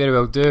might very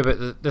well do,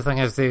 but the thing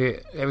is,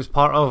 it was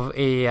part of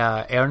a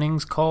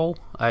earnings call.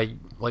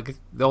 Like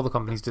all the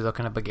companies do their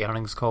kind of big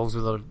earnings calls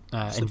with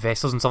their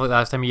investors and stuff like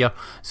that this time of year.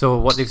 So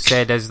what they've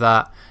said is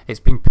that it's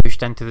been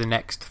pushed into the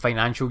next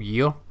financial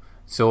year.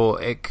 So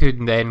it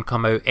could then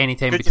come out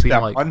anytime between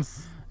like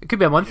month. It could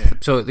be a month. Yeah.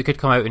 So they could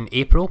come out in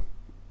April,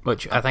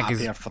 which I think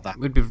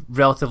would be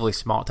relatively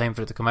smart time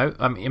for it to come out.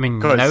 I mean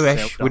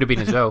nowish would have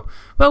been as well.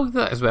 Well,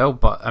 that as well,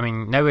 but I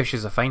mean nowish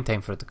is a fine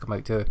time for it to come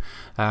out too.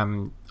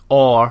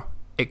 Or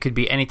it could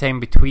be any time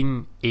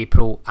between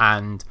April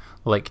and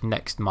like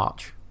next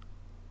March.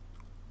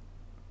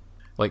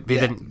 Like they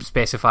didn't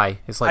specify.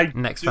 It's like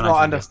next financial year. I do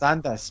not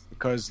understand this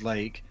because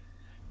like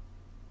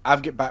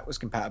I've got backwards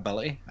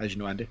compatibility, as you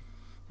know, Andy.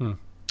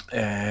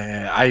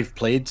 I've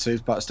played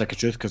South Park Stick of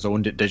Truth because I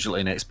owned it digitally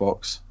in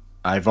Xbox.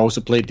 I've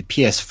also played the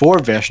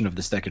PS4 version of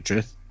the Stick of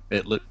Truth.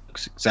 It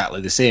looks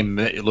exactly the same.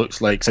 It looks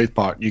like South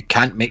Park. You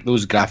can't make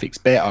those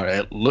graphics better.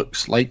 It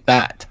looks like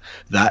that.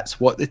 That's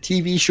what the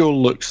TV show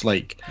looks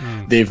like.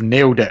 They've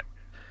nailed it.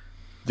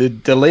 The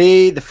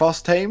delay the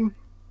first time,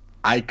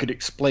 I could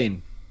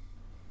explain.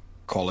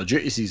 Call of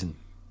Duty season.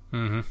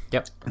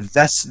 Yep.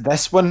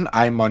 This one,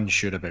 I'm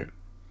unsure about.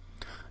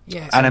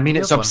 Yeah, and I mean,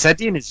 it's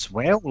Obsidian as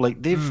well.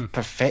 Like, they've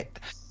perfect.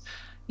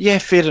 Yeah,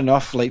 fair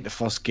enough. Like the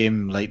first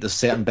game, like there's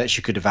certain bits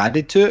you could have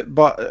added to it,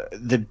 but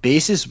the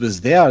basis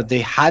was there. They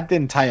had the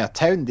entire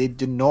town. They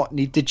did not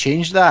need to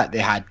change that. They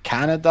had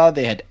Canada.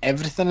 They had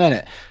everything in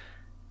it.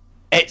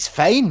 It's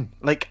fine.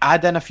 Like,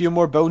 add in a few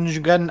more buildings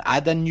again,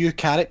 add in new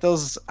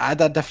characters, add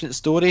a different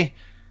story.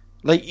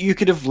 Like, you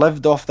could have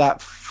lived off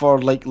that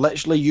for, like,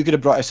 literally, you could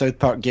have brought a South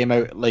Park game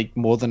out, like,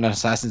 more than an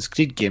Assassin's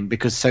Creed game,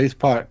 because South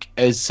Park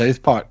is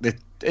South Park.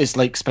 It's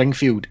like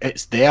Springfield.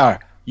 It's there.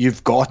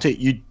 You've got it.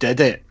 You did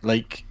it.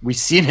 Like, we've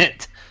seen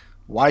it.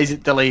 Why is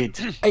it delayed?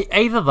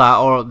 Either that,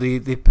 or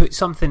they put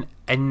something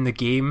in the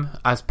game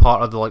as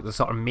part of the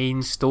sort of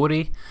main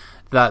story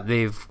that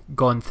they've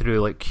gone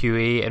through, like,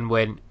 QA and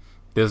went,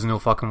 there's no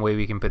fucking way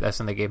we can put this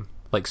in the game.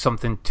 Like,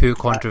 something too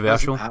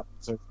controversial.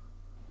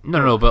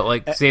 No, but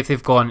like, say if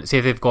they've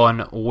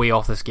gone way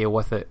off the scale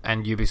with it,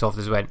 and Ubisoft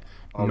has went,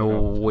 no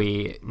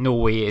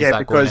way is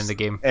that going in the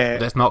game.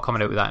 That's not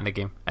coming out with that in the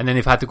game, and then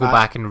they've had to go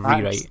back and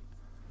rewrite.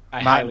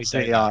 I highly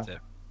doubt it.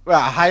 Well,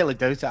 I highly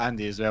doubt it,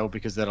 Andy, as well,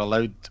 because they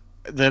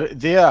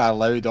are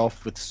allowed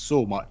off with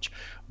so much,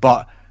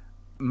 but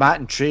Matt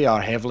and Trey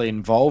are heavily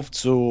involved,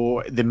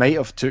 so they might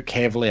have took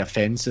heavily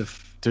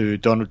offensive to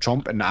Donald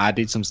Trump and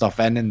added some stuff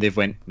in, and they've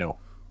went no.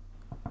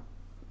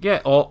 Yeah,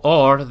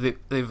 or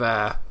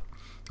they've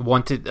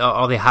wanted,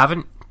 or they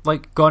haven't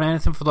like got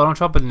anything for Donald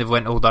Trump, and they've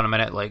went, hold on a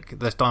minute, like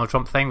this Donald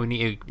Trump thing, we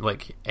need to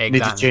like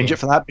change it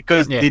for that,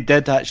 because they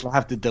did actually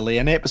have to delay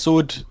an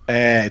episode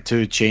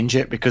to change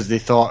it, because they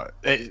thought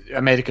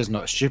America's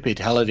not stupid,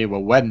 Hillary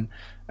will win,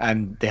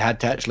 and they had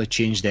to actually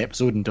change the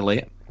episode and delay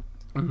it.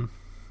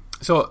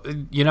 So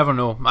you never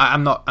know.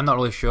 I'm not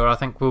really sure. I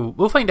think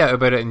we'll find out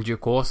about it in due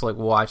course, like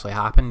what actually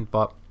happened.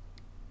 But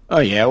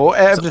well,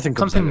 everything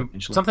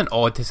something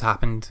odd has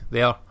happened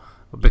there.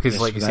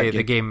 Because, like you say,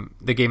 the game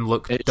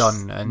looked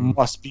done and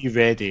must be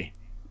ready.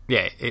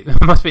 Yeah, it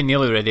must be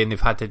nearly ready, and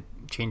they've had to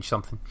change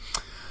something.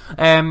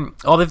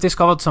 They've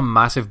discovered some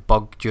massive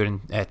bug during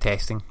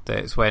testing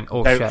that's went,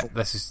 shit,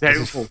 this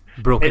is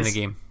broken the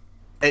game.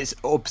 It's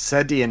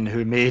Obsidian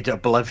who made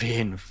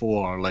Oblivion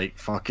 4. Like,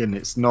 fucking,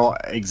 it's not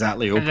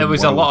exactly open. And there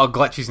was world. A lot of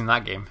glitches in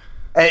that game.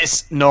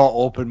 It's not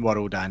open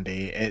world,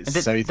 Andy. It's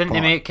South Park.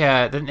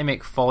 Didn't they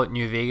make Fallout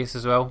New Vegas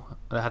as well?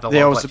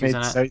 They also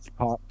made South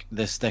Park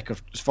the stick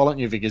of Fallout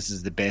New Vegas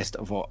is the best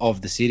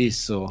of the series.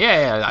 So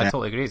I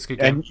totally agree. It's a good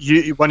game.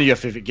 And one of your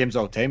favorite games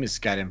of all time is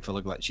Skyrim, full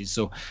of glitches.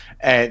 So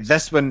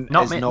this one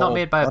not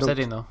made by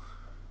Obsidian though.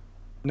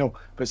 No,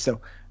 but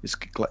still, it's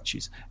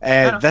glitches.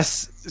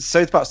 This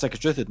South Park Stick of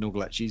Truth had no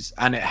glitches,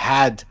 and it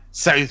had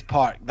South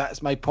Park.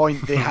 That's my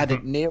point. They had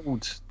it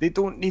nailed. They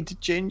don't need to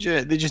change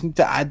it. They just need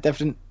to add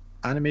different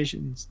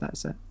animations.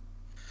 That's it.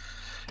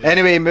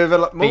 Anyway, move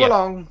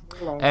along.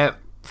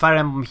 Fire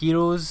Emblem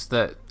Heroes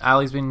that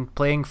Ali's been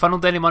playing.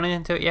 Funneled any money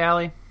into it,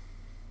 Ali?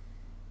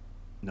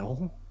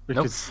 No,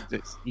 because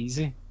it's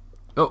easy.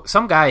 Oh,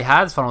 some guy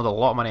has funneled a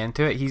lot of money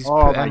into it. He's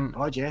put in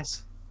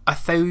yes,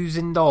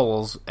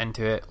 $1,000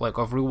 into it, like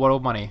of real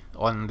world money,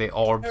 on the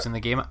orbs in the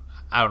game.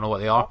 I don't know what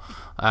they are,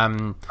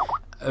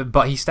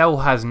 but he still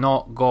has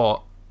not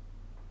got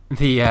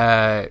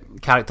the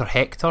character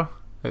Hector,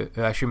 who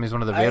I assume is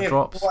one of the rare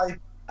drops.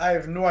 I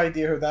have no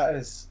idea who that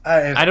is.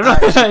 I don't know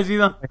who that is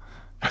either.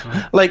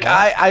 Like,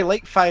 I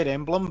like Fire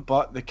Emblem,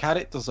 but the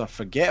characters are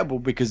forgettable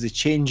because they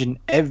change in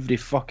every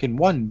fucking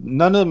one.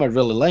 None of them are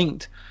really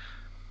linked.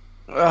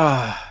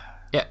 Yeah,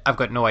 I've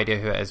got no idea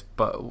who it is,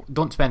 but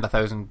don't spend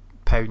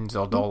 £1,000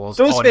 or dollars.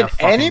 Don't on spend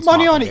any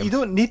money on it. Game. You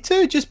don't need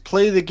to. Just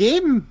play the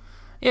game.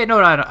 Yeah, no,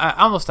 I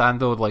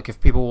understand though. Like,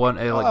 if people want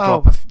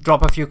to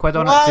drop a few quid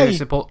on it to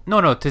support,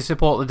 to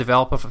support the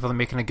developer for them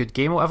making a good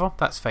game or whatever,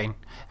 that's fine.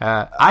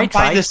 I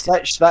tried the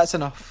Switch. That's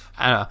enough.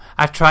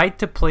 I tried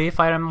to play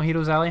Fire Emblem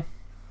Heroes, Ali.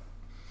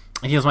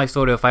 Here's my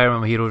story of Fire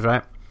Emblem Heroes,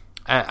 right?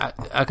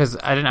 Because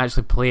I didn't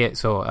actually play it,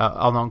 so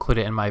I'll not include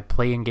it in my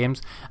playing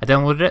games. I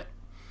downloaded it.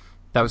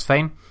 That was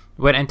fine.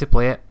 Went in to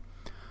play it.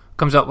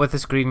 Comes up with the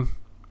screen.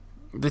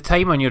 The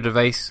time on your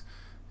device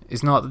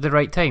is not the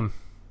right time.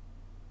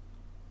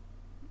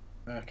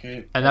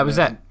 Okay. And that was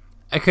it.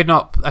 I could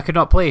not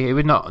play. It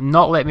would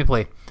not let me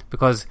play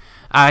because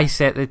I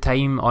set the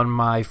time on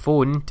my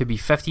phone to be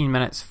 15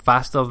 minutes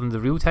faster than the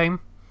real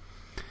time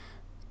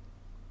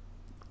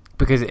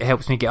because it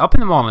helps me get up in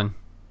the morning.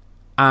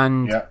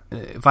 And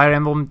Fire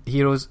Emblem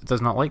Heroes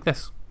does not like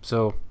this,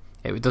 so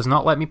it does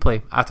not let me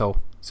play at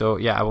all. So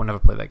yeah, I will never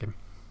play that game.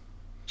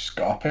 Just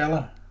got up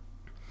early.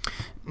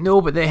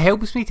 No, but it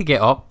helps me to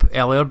get up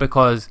earlier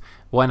because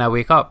when I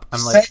wake up,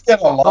 I'm like, set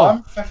your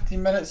alarm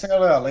 15 minutes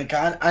earlier. Like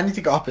I need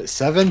to get up at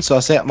 7, so I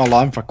set my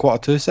alarm for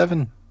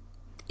 7:15.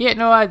 Yeah,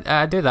 no,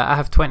 I do that. I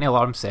have 20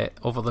 alarms set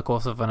over the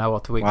course of an hour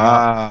to wake me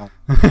up.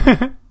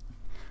 Wow.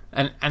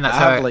 and that's I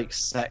how have like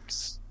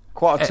 6,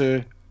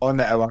 2:15 on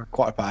the hour,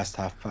 1:15,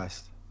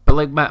 1:30. But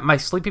like my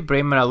sleepy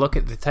brain, when I look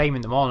at the time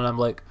in the morning, I'm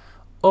like,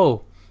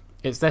 oh,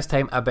 it's this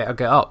time. I better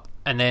get up.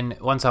 And then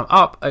once I'm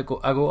up, I go.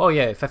 Oh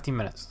yeah, 15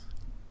 minutes.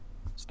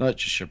 It's not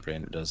just your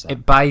brain that does that.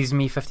 It buys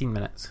me 15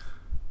 minutes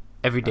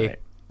every day, Right.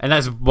 and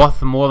that's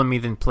worth more than me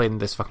than playing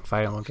this fucking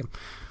Fire Emblem game.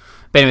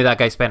 But anyway, that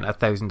guy spent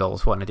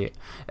 $1,000. What an idiot.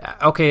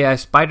 Okay,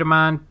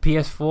 Spider-Man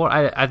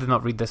PS4. I did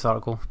not read this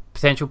article.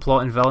 Potential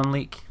plot and villain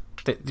leak.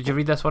 Did you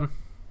read this one?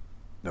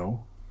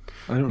 No,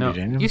 I don't No, read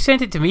any of them. you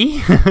sent it to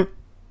me.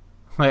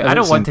 Like I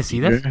don't want to see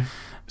this.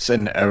 It's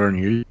in our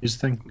news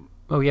thing.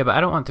 Oh yeah, but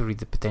I don't want to read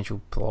the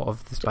potential plot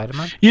of the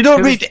Spider-Man. You don't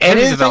Who's- read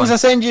any who's of the the things villain? I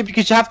send you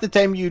because half the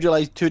time you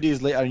realise 2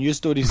 days later news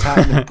stories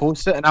happen and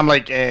post it, and I'm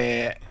like,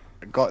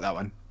 got that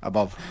one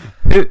above.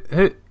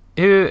 Who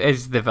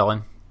is the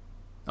villain?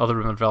 Or the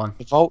rumoured villain?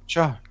 The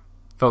Vulture.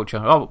 Vulture.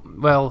 Oh,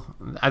 well,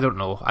 I don't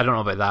know. I don't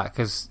know about that,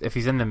 because if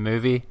he's in the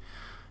movie,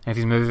 and if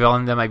he's movie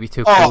villain, that might be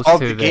too close of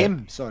to the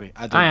game. Sorry,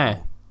 I don't Aye.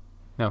 know.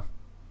 No.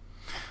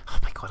 Oh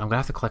my god, I'm going to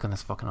have to click on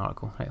this fucking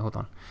article. Right, hold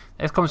on.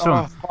 This comes Oh,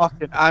 from...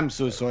 fucking, I'm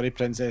so sorry,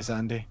 Princess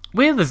Andy.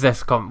 Where does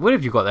this come... Where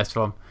have you got this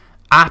from?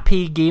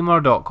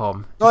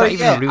 appygamer.com. Is that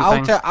even a real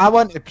thing? I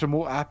want to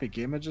promote Happy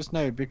Gamer just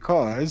now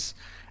because,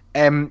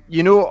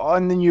 you know,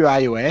 on the new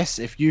iOS,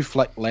 if you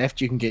flick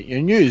left, you can get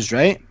your news,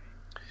 right?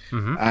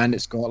 Mm-hmm. And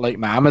it's got like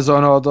my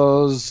Amazon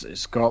orders,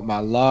 it's got my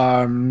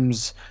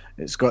alarms,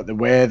 it's got the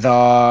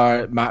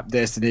weather, map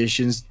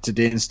destinations,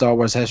 today in Star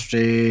Wars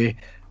history,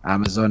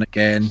 Amazon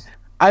again.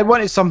 I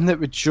wanted something that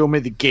would show me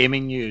the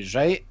gaming news,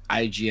 right?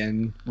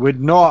 IGN would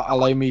not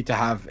allow me to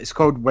have. It's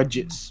called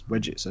widgets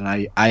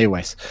on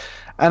iOS,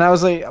 and I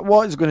was like,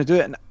 "What is going to do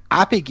it?" And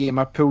Appy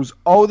Gamer pulls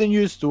all the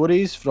news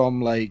stories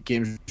from like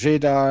Games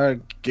Radar,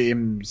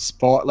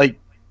 GameSpot, like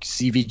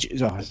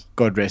CVG. Oh,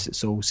 God rest its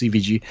soul,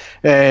 CVG.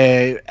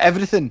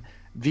 Everything,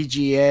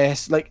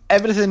 VGS, like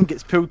everything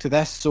gets pulled to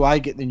this, so I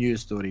get the news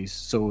stories.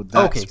 So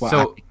that's Okay, what.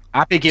 so-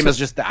 Appy Gamer is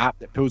just the app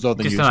that pulls all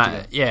the news.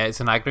 Together. Yeah, it's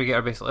an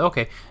aggregator basically.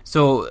 Okay,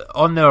 so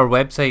on their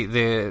website,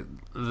 the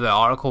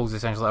articles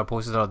essentially that are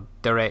posted are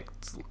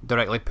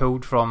directly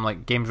pulled from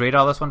like Games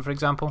Radar. This one, for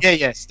example.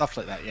 Yeah, stuff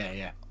like that.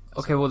 Yeah.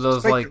 Okay, well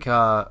there's quite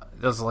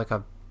like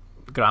a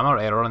grammar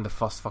error in the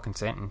first fucking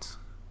sentence.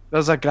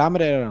 There's a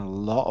grammar error in a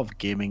lot of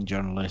gaming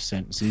journalist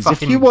sentences.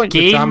 Fucking if you want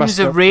your grammar Games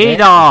spelled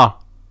Radar.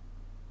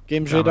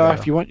 Games Grammar Radar, error.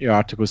 if you want your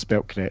article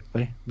spelled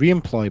correctly,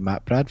 re-employ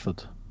Matt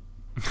Bradford.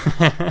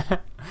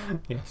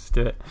 Yes,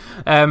 do it.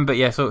 But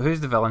yeah, so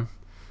who's the villain?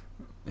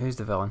 Who's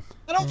the villain?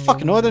 I don't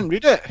fucking know, I didn't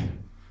read it.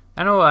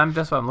 I know,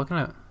 that's what I'm looking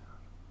at. Do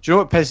you know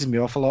what pisses me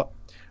off a lot?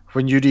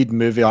 When you read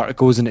movie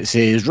articles and it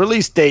says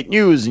release date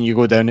news and you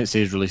go down and it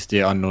says release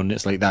date unknown,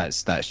 it's like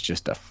that's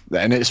just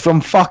and it's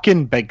from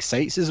fucking big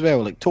sites as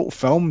well, like Total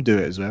Film do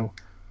it as well.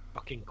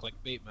 Fucking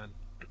clickbait, man.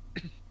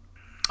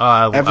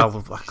 Oh,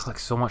 I click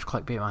so much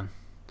clickbait, man.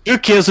 Who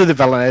cares who the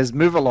villain is?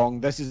 Move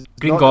along. This is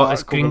Green not an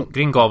It's article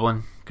Green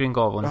Goblin. Green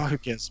Goblin. Oh, who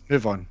cares?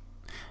 Move on.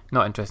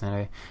 Not interesting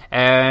anyway.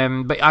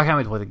 But I can't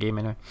wait to play the game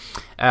anyway.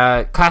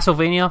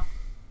 Castlevania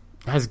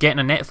is getting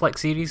a Netflix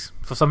series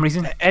for some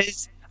reason. It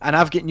is, and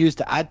I've got news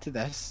to add to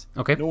this.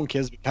 Okay. No one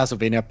cares about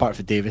Castlevania apart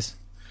from Davis.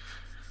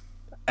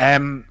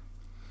 The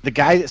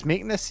guy that's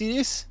making this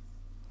series.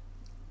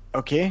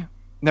 Okay.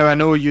 Now I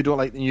know you don't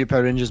like the new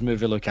Power Rangers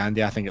movie, Look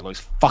Andy. I think it looks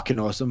fucking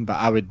awesome, but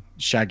I would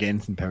shag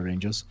anything Power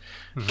Rangers.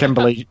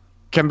 Kimberly,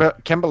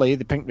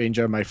 the Pink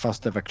Ranger, my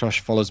first ever crush,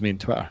 follows me on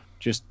Twitter.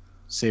 Just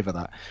savor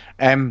that.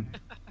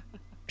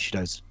 She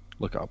does.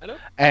 Look it up.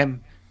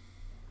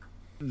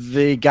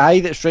 The guy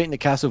that's writing the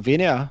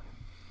Castlevania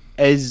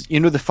is, you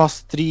know, the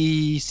first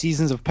 3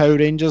 seasons of Power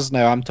Rangers.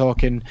 Now I'm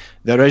talking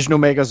the original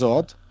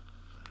Megazord,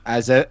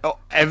 as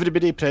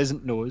everybody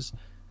present knows.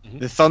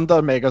 The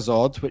Thunder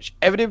Megazord, which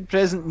everybody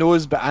present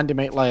knows, but Andy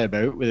might lie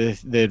about,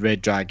 with the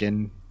Red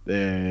Dragon,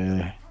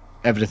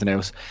 everything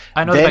else.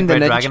 I know Then the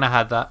Big Red Ninja- Dragon, I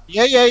had that.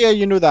 Yeah,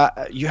 you know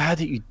that. You had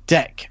it, you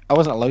dick. I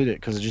wasn't allowed it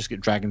because I just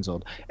got Dragon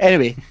Zord.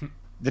 Anyway,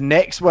 the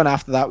next one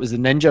after that was the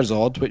Ninja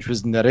Zord, which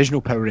was in the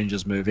original Power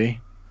Rangers movie.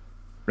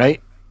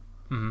 Right?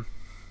 Mhm.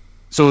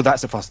 So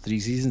that's the first 3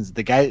 seasons.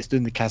 The guy that's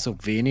doing the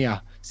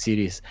Castlevania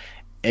series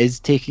is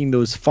taking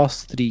those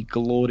first 3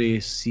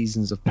 glorious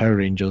seasons of Power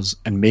Rangers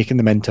and making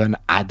them into an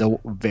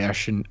adult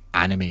version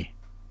anime.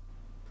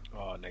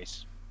 Oh,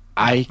 nice.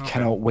 I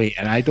cannot wait,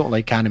 and I don't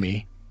like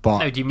anime. But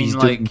Now, do you mean he's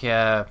like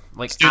doing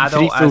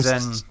adult as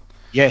in?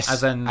 yes,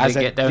 As in they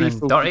get down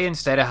and dirty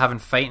instead of having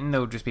fighting,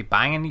 they'll just be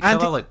banging each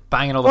Andy, other, like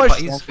banging all the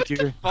what's wrong putties. with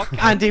you?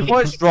 Andy,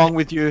 what's wrong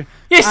with you?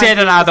 You said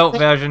Andy, an adult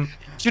version.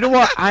 Do you know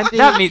what, Andy?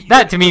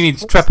 That to me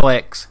means triple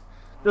X.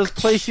 There's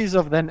places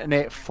of the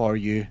internet for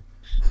you.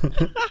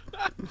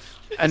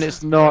 And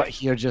it's not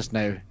here just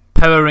now.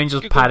 Power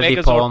Rangers Google parody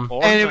Megazord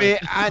porn. Anyway,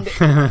 Andy,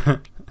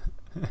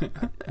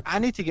 I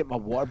need to get my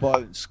water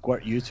bottle and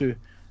squirt you two.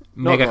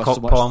 Not Mega Ross cock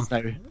so much porn.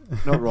 now.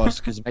 Not Ross,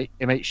 because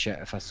he might shit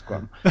if I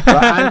squirt him.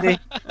 But Andy,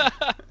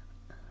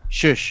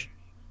 shush.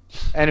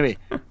 Anyway,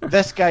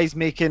 this guy's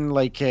making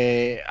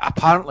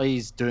apparently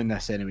he's doing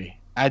this anyway.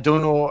 I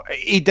don't know.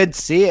 He did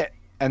say it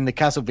in the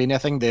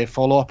Castlevania thing, the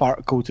follow-up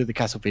article to the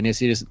Castlevania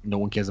series. No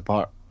one cares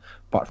apart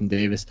from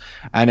Davis.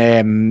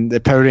 And the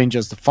Power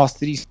Rangers, the first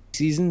 3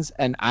 seasons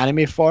in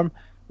anime form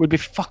would be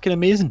fucking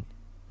amazing.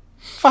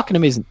 Fucking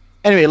amazing.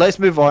 Anyway, let's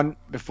move on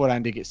before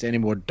Andy gets any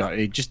more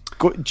dirty. Just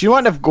go. Do you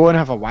want to go and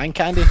have a wank,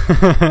 Andy?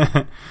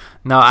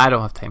 No, I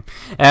don't have time.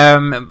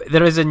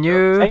 There is a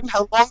new.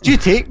 How long do you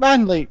take,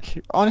 man?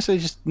 Like, honestly,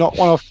 just not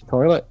one off the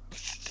toilet.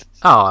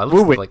 Oh, at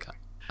least wait. like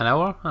an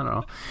hour. I don't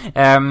know.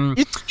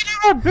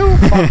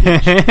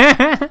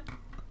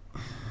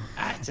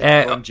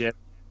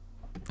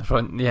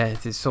 Yeah,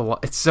 it's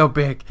so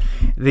big.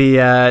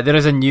 There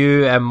is a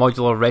new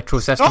modular retro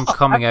system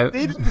coming out.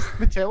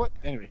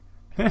 Anyway.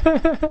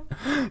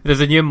 There's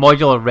a new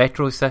modular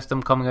retro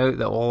system coming out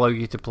that will allow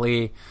you to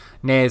play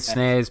NES,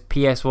 SNES,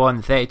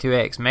 PS1,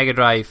 32X, Mega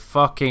Drive,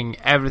 fucking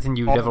everything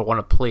you'd ever want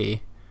to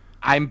play.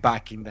 I'm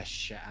backing this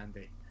shit,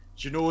 Andy.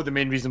 Do you know the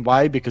main reason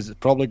why? Because it's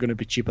probably going to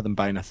be cheaper than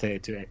buying a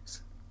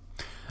 32X.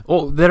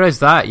 Oh, there is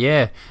that,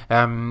 yeah.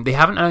 They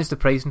haven't announced the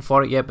pricing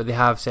for it yet, but they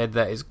have said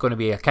that it's going to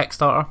be a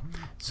Kickstarter.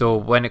 So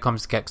when it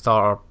comes to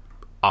Kickstarter,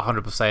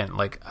 100%.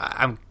 Like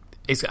I'm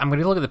going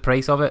to look at the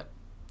price of it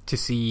to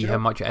see how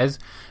much it is.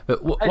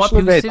 But what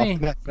appeals to me,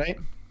 right?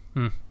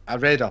 I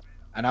read up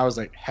and I was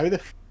like, how the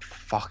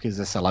fuck is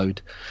this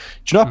allowed?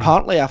 Do you know,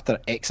 apparently after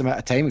X amount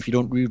of time, if you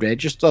don't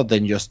re-register,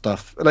 then your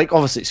stuff, like,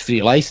 obviously it's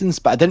free license,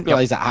 but I didn't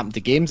realise that happened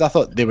to games. I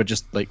thought they were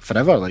just like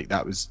forever, like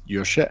that was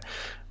your shit.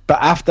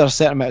 But after a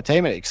certain amount of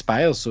time it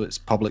expires, so it's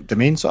public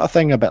domain sort of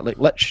thing, a bit like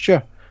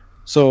literature.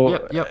 So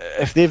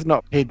if they've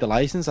not paid the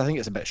license, I think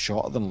it's a bit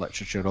shorter than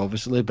literature,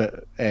 obviously,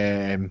 but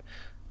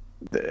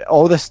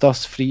all this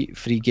stuff's free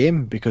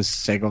game because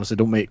Sega obviously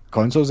don't make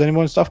consoles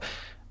anymore and stuff.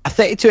 A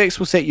 32X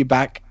will set you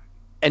back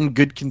in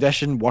good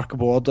condition,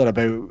 workable order,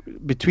 about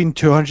between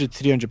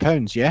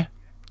 £200-300, yeah?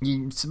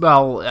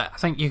 Well, I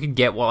think you could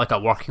get a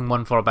working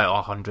one for about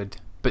 100,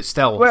 but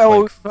still,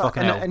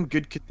 fucking hell. In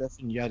good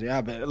condition,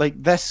 yeah, but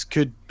like this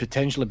could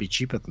potentially be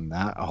cheaper than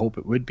that. I hope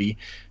it would be.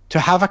 To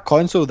have a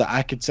console that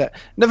I could sit,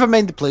 never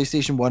mind the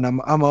PlayStation 1,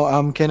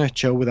 I'm kind of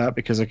chill with that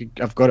because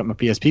I've got it on my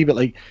PSP, but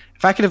like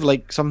if I could have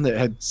like something that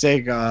had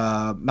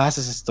Sega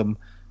Master System,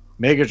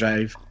 Mega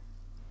Drive,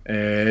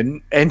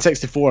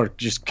 N64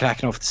 just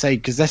cracking off the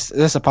side, because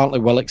this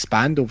apparently will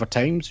expand over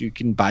time, so you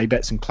can buy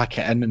bits and click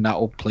it in and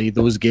that'll play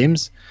those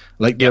games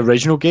like the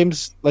original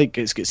games, like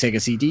it's got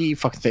Sega CD,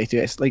 fucking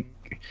 32S, like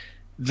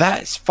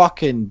that's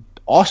fucking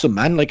awesome,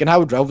 man. Like, and I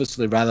would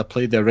obviously rather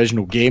play the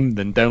original game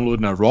than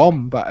downloading a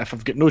ROM, but if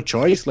I've got no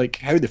choice, like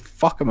how the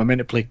fuck am I meant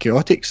to play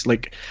Chaotix?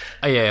 Like,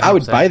 I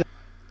would buy that.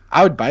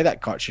 I would buy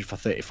that cartridge for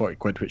 30-40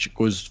 quid, which it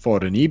goes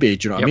for on eBay,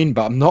 do you know what I mean?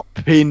 But I'm not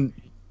paying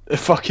a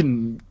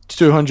fucking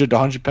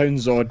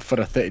 £200-100 odd for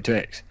a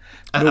 32X.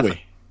 No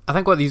way. I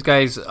think what these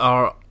guys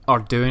are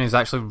doing is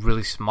actually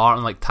really smart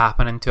and like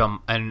tapping into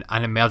an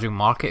emerging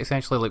market,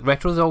 essentially. Like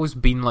retro's always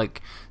been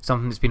like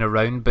something that's been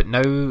around, but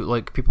now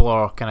like people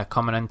are kind of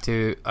coming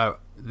into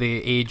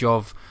the age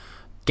of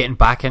getting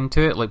back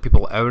into it. Like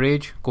people our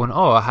age going,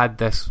 oh, I had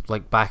this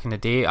like back in the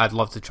day, I'd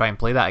love to try and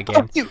play that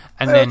again.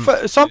 And then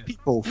for some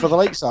people, for the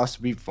likes of us,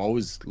 we've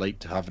always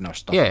liked having our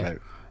stuff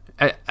out.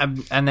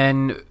 And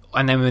then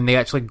when they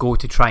actually go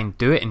to try and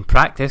do it in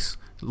practice,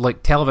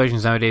 like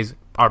televisions nowadays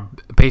are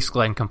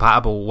basically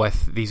incompatible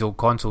with these old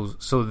consoles.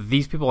 So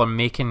these people are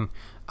making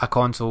a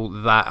console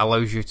that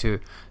allows you to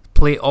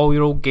play all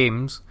your old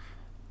games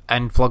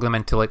and plug them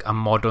into like a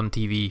modern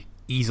TV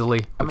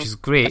easily, which is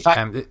great.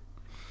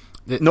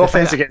 No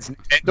offense against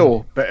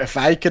Nintendo, but if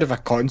I could have a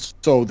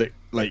console that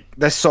like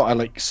this sort of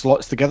like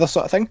slots together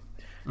sort of thing,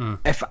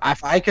 if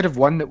I could have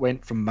one that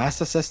went from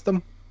Master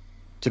System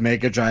to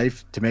Mega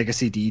Drive to Mega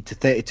CD to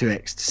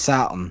 32X to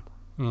Saturn,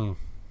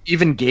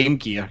 even Game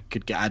Gear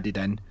could get added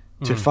in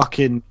to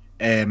fucking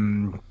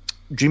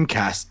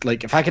Dreamcast.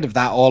 Like if I could have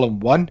that all in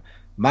one,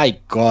 my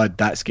god,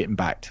 that's getting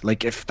backed.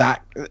 Like if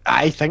that,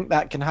 I think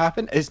that can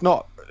happen. It's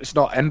not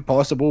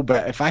impossible,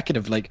 but if I could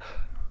have like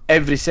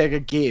every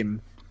Sega game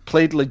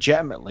played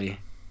legitimately,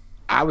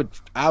 I would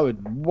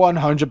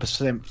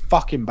 100%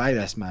 fucking buy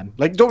this, man.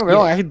 Like don't get me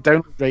wrong, I could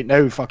download right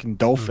now fucking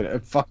Dolphin,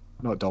 fucking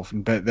not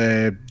Dolphin, but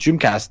the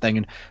Dreamcast thing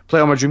and play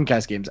all my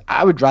Dreamcast games,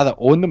 I would rather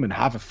own them and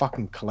have a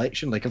fucking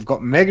collection. Like, I've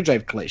got Mega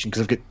Drive collection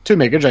because I've got 2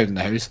 Mega Drives in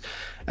the house,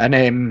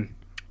 and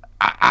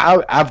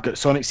I've got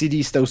Sonic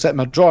CDs still sitting in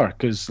my drawer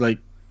because, like,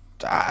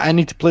 I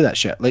need to play that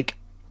shit. Like,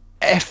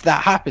 if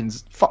that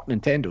happens, fuck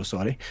Nintendo,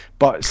 sorry,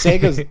 but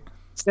Sega's,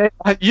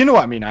 you know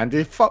what I mean,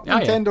 Andy? Fuck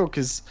Nintendo,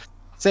 because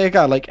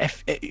Sega, like,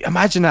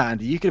 imagine that,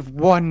 Andy. You could have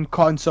one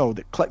console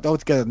that clicked all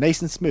together,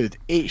 nice and smooth,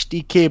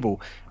 HD cable,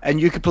 and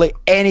you could play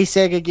any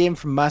Sega game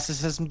from Master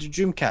System to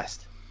Dreamcast.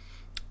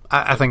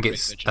 I think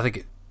it's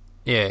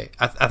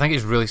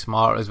really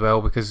smart as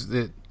well, because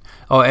the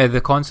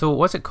console,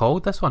 what's it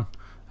called? This one,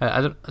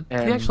 I don't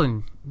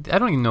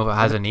even know if it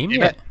has a name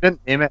yet.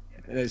 Didn't name it.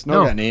 It's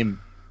not got a name.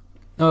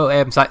 No,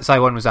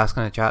 Sai1 was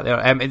asking in the chat there.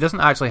 It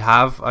doesn't actually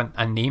have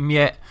a name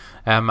yet.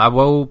 I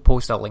will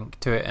post a link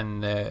to it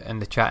in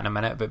the chat in a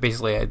minute. But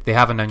basically, they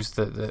have announced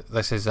that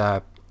this is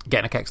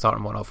getting a Kickstarter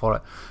and whatnot for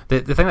it.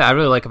 The thing that I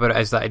really like about it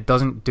is that it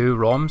doesn't do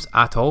ROMs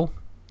at all.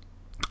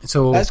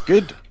 So that's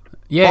good.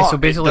 Yeah. But so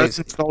basically, it does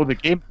install the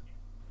game.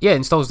 Yeah, it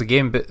installs the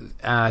game,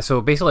 but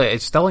so basically,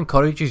 it still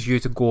encourages you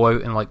to go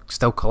out and like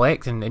still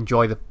collect and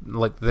enjoy the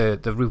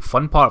real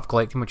fun part of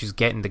collecting, which is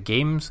getting the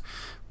games.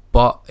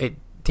 But it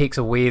takes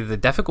away the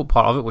difficult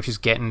part of it, which is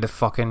getting the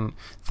fucking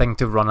thing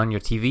to run on your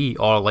TV,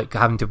 or like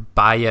having to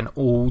buy an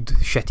old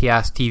shitty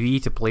ass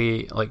TV to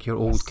play like your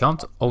old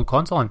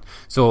console on.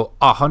 So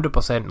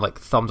 100% like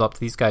thumbs up to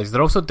these guys.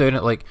 They're also doing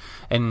it like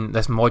in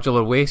this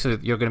modular way, so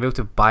you're going to be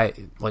able to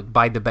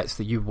buy the bits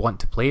that you want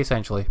to play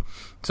essentially.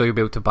 So you'll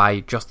be able to buy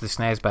just the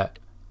SNES bit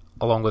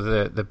along with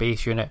the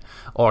base unit,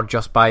 or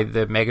just buy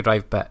the Mega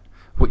Drive bit,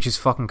 which is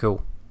fucking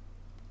cool.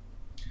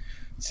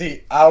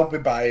 See, I'll be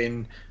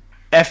buying,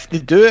 if they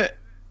do it,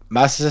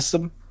 Master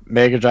System,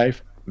 Mega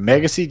Drive,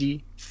 Mega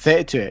CD,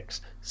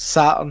 32X,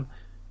 Saturn,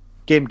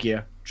 Game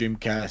Gear,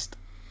 Dreamcast.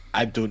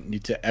 I don't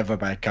need to ever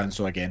buy a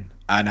console again,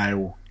 and I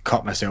will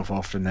cut myself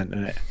off from the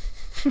internet.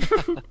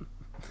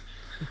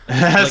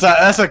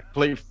 That's a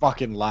complete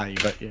fucking lie,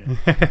 but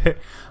yeah.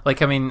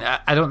 Like, I mean,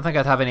 I don't think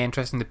I'd have any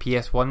interest in the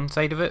PS1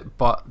 side of it,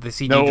 but the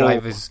CD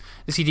drive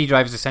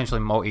is essentially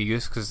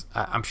multi-use, because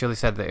I'm sure they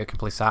said that it can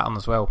play Saturn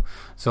as well.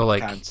 So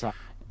like.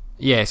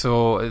 Yeah,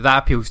 so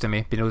that appeals to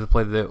me, being able to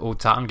play the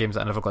old Saturn games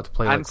that I never got to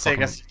play. And like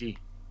Sega CD.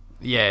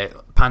 Yeah,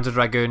 Panzer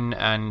Dragoon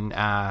and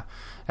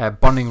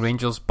Burning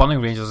Rangers. Burning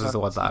Rangers is the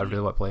one that I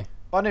really want to play.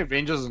 Burning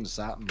Rangers on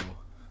Saturn,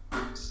 though.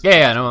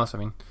 Yeah, I know, that's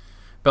what I mean.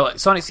 But like,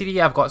 Sonic CD,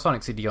 I've got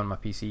Sonic CD on my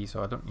PC,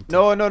 so I don't need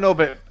to... No,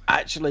 but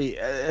actually,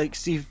 like,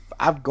 see,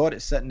 I've got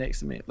it sitting next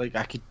to me. Like,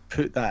 I could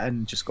put that in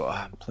and just go,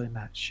 I'm playing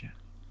that shit.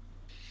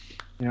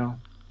 You know?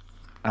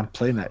 I'm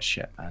playing that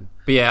shit, man.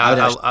 But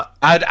yeah,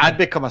 I'd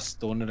become a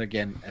stoner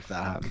again if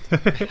that happened.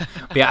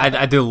 But yeah,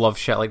 I do love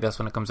shit like this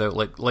when it comes out.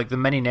 Like the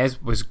Mini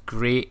NES was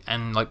great,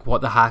 and like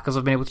what the hackers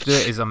have been able to do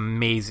is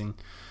amazing.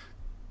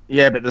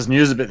 Yeah, but there's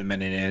news about the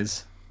Mini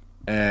NES.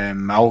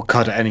 I'll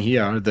cut it in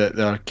here that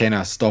they're kind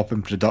of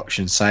stopping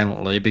production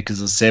silently because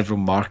there's several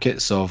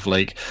markets of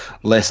like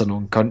lesser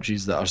known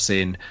countries that are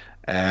saying,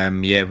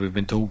 yeah, we've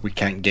been told we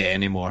can't get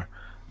any more.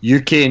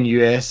 UK and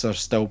US are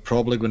still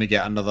probably going to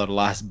get another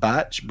last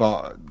batch,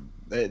 but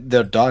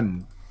they're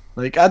done.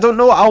 Like, I don't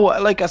know.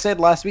 Like I said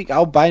last week,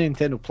 I'll buy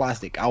Nintendo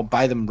plastic. I'll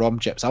buy them ROM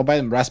chips. I'll buy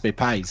them Raspberry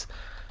Pis.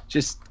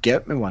 Just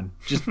get me one.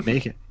 Just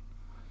make it.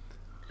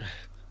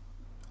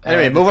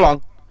 Anyway, move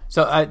along.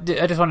 So I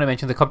just want to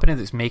mention the company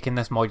that's making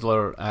this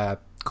modular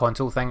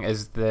console thing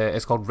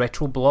it's called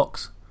Retro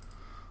Blocks.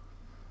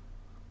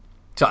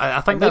 So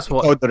I think that's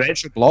what the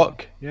Retro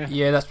Block.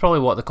 Yeah, that's probably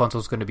what the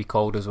console's going to be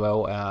called as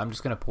well. I'm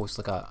just going to post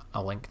like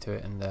a link to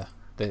it in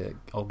the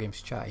All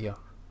Games chat here.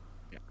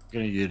 Yeah,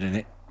 going to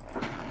urinate.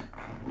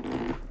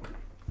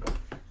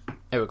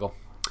 There we go.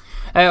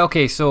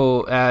 Okay,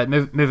 so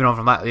moving on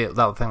from that,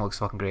 that thing looks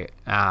fucking great.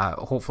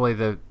 Hopefully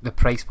the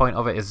price point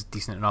of it is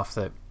decent enough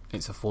that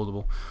it's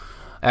affordable.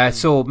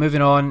 So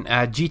moving on,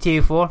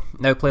 GTA 4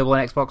 now playable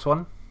on Xbox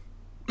One,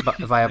 but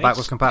via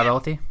backwards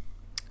compatibility.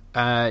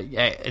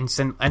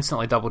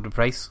 Instantly doubled the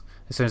price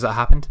as soon as that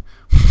happened.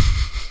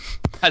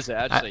 Has it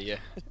actually? Yeah.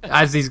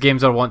 As these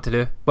games are wont to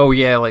do. Well,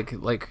 yeah, like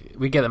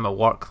we get them at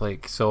work.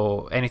 Like,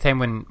 so anytime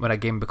when a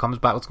game becomes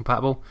backwards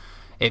compatible,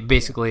 it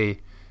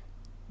basically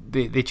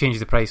they change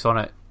the price on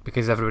it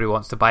because everybody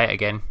wants to buy it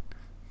again.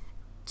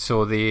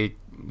 So the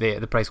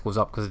price goes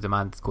up because the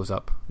demand goes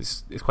up.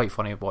 It's quite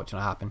funny watching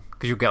it happen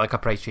because you'll get like a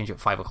price change at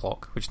 5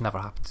 o'clock, which never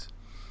happens.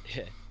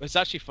 Yeah, it's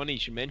actually funny you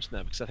should mention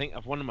that because I think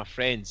of one of my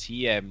friends.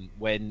 He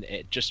when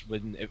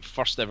it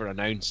first ever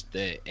announced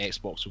that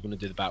Xbox were going to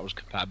do the backwards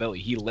compatibility,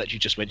 he literally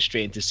just went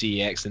straight into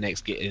CEX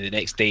the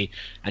next day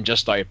and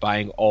just started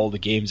buying all the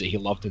games that he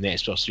loved in the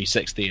Xbox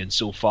 360. And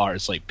so far,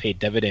 it's like paid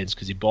dividends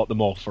because he bought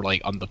them all for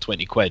like under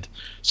 £20.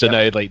 So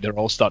now like they're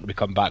all starting to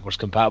become backwards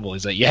compatible.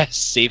 He's like, yes,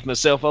 saved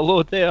myself a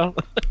load there.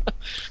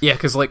 Yeah,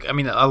 because like I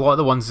mean, a lot of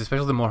the ones,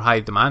 especially the more high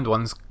demand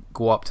ones,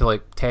 go up to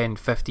like £10,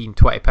 £15,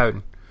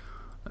 £20.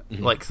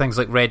 Mm-hmm. Like things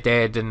like Red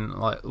Dead and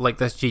like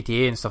this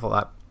GTA and stuff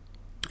like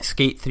that.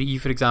 Skate 3,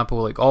 for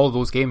example, like all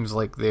those games,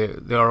 like they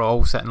are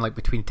all sitting like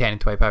between £10 and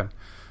 £20.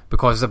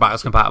 because they're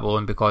backwards compatible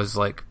and because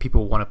like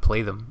people want to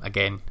play them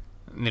again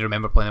and they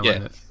remember playing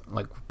them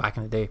like back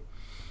in the day.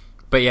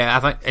 But yeah, I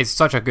think it's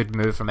such a good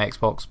move from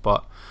Xbox.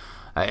 But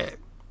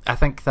I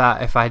think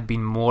that if I had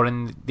been more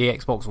in the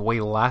Xbox way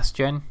last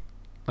gen,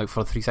 like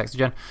for 360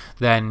 gen,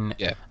 then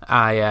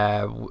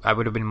I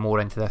would have been more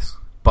into this.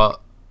 But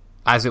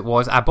as it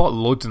was, I bought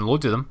loads and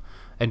loads of them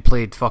and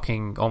played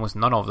fucking almost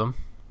none of them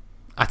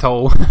at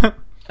all.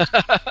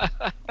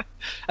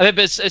 I mean,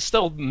 but it's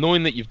still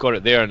knowing that you've got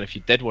it there, and if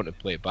you did want to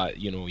play it back,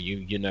 you know,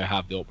 you now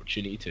have the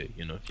opportunity to.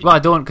 You know, well, I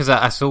don't, because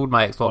I sold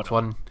my Xbox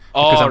One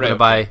because I'm going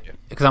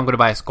to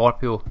buy a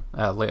Scorpio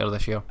later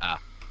this year.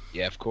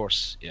 Yeah, of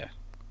course, yeah.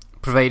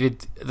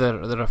 Provided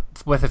there are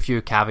with a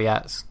few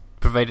caveats.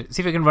 Provided,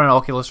 see if you can run an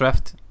Oculus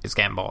Rift, it's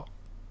getting bought.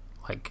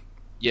 Like,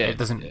 it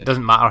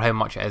doesn't matter how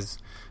much it is,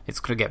 it's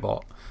going to get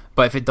bought.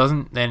 But if it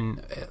doesn't,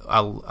 then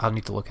I'll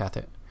need to look at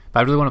it. But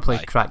I really want to play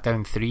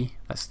Crackdown 3.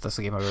 That's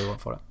the game I really want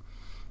for it.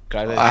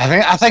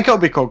 I think it'll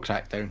be called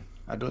Crackdown.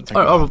 I don't think.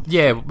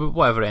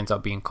 Whatever it ends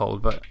up being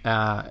called. But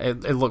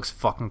it looks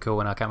fucking cool,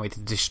 and I can't wait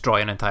to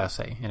destroy an entire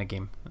city in a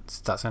game.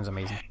 That sounds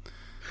amazing.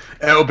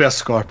 It'll be a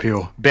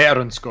Scorpio, better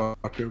than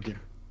Scorpio game.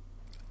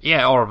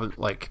 Yeah, or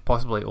like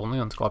possibly only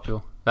on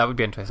Scorpio. That would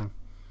be interesting.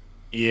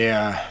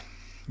 Yeah.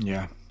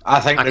 I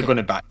think they're going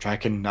to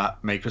backtrack in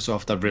that,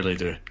 Microsoft. I really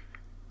do.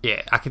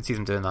 Yeah, I can see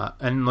them doing that,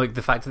 and like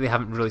the fact that they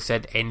haven't really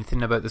said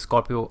anything about the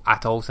Scorpio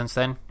at all since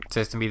then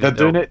says to me that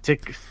they're doing it to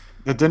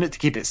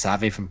keep it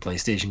savvy from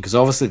PlayStation, because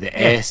obviously the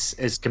S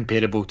is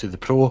comparable to the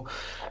Pro.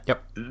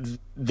 Yep,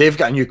 they've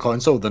got a new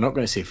console. They're not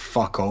going to say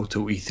fuck all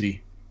till E3.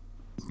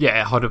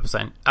 Yeah,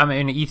 100%. I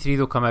mean, in E3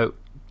 they'll come out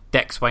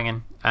dick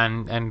swinging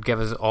and give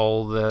us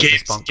all the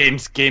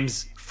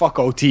games. Fuck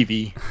all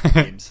TV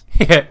games.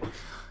 Yeah,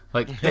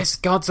 like this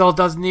console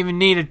doesn't even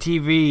need a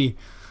TV.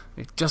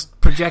 It just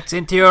projects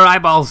into your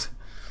eyeballs.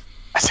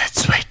 I said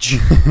Switch.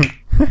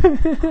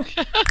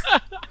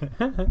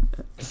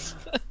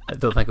 I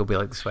don't think it'll be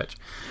like the Switch.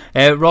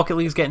 Rocket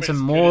League's getting some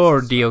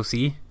more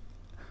DLC.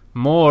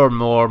 More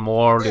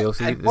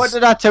DLC. What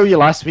did I tell you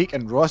last week?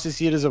 And Ross is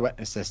here as a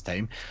witness this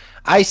time.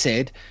 I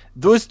said,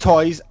 those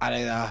toys are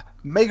either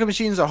Micro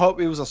Machines or Hot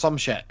Wheels or some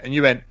shit. And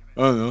you went,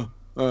 I don't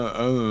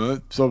know.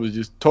 It's probably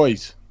just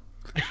toys.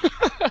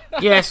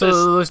 Yeah, so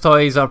those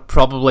toys are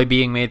probably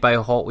being made by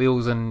Hot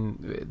Wheels,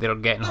 and they're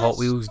getting Hot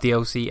Wheels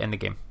DLC in the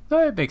game.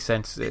 So it makes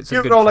sense. It's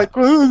a good all like,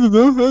 I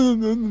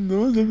don't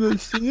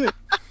know.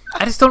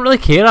 I just don't really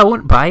care. I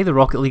won't buy the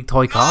Rocket League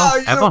toy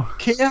cars ever. Don't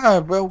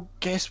care. Well,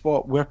 guess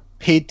what? We're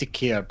paid to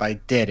care by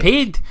Derek.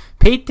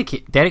 Paid to care.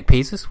 Derek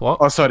pays us what?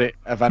 Oh, sorry,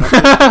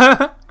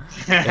 Ivana.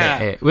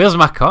 Where's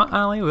my cut,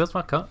 Ali? Where's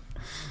my cut?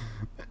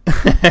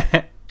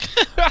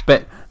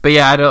 but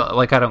yeah, I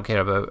don't care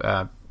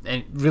about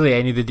really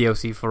any of the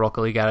DLC for Rocket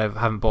League. I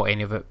haven't bought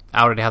any of it.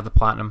 I already have the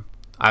Platinum.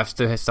 I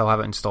still have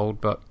it installed,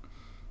 but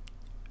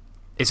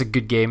it's a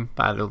good game.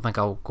 But I don't think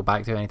I'll go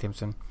back to it anytime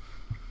soon.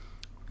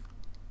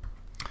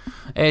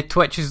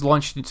 Twitch has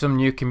launched some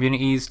new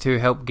communities to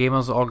help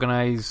gamers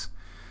organise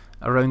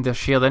around their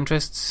shared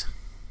interests.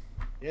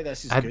 Yeah,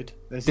 this is good.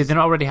 Did they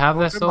not already have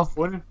this though?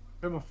 Put my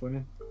phone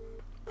in.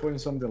 Phoning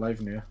somebody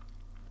live now.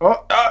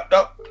 Oh,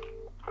 no.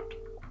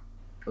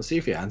 I'll see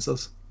if he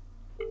answers.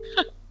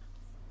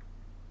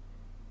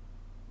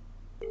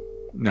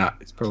 Nah,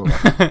 it's probably.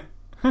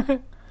 Who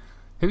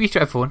are you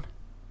trying to phone?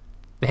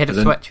 The head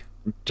of Twitch?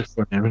 Just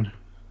phone Evan.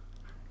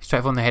 He's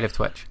trying to phone the head of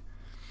Twitch.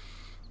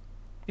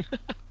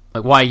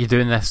 Like, why are you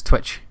doing this,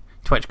 Twitch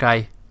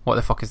guy? What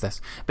the fuck is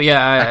this? But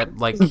yeah,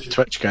 like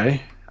Twitch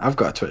guy. I've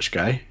got a Twitch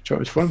guy. Do you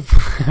want me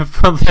to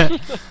phone?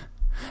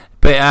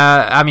 But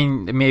I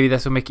mean, maybe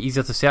this will make it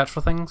easier to search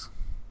for things.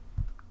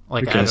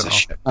 Like, I don't know.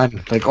 Shit,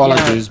 man. Like, all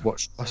I do is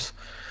watch Ross.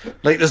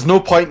 Like, there's no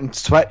point in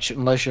Twitch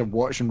unless you're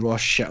watching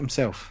Ross shit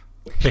himself.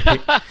 do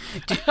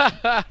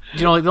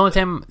you know, like the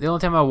only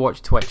time I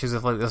watch Twitch is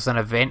if like there's an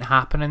event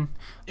happening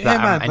that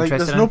I'm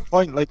interested there's no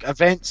point. Like,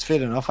 events,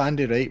 fair enough,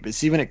 Andy, right? But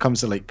see, when it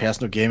comes to like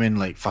personal gaming,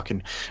 like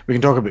fucking, we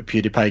can talk about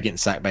PewDiePie getting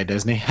sacked by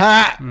Disney.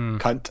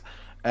 Cunt.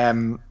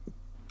 I'm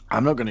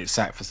not going to get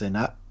sacked for saying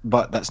that,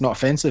 but that's not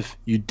offensive.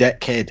 You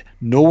dickhead.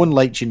 No one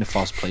liked you in the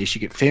first place.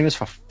 You get famous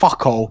for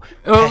fuck all.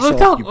 We'll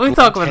talk about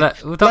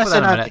that. We'll talk about that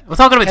in a minute. We're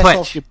talking about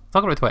Twitch.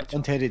 Talking about Twitch.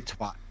 Untethered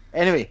twat.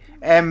 Anyway,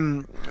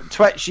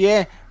 Twitch,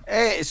 yeah.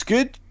 It's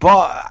good,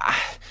 but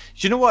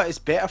do you know what it's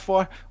better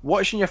for?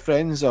 Watching your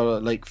friends, or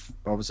like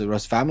obviously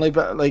Russ family,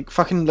 but like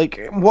fucking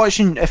like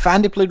watching. If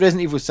Andy played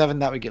Resident Evil 7,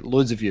 that would get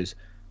loads of views,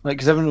 like,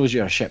 because everyone knows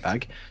you're a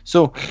shitbag.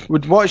 So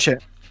would watch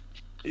it.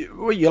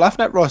 What are you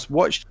laughing at, Ross?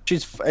 Watch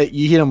his.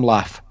 You hear him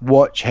laugh.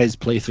 Watch his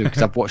playthrough,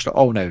 because I've watched it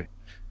all now.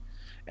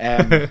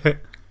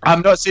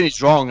 I'm not saying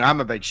it's wrong.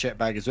 I'm a big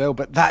shitbag as well,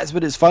 but that's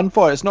what it's fun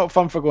for. It's not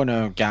fun for going,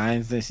 oh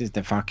guys, this is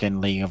the fucking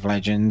League of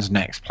Legends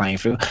next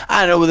playthrough.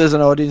 I know there's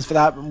an audience for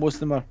that, but most of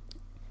them are.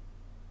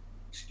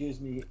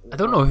 Excuse me. I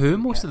don't know who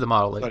most of them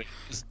are. Like, sorry,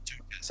 there's 2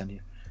 cats in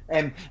here.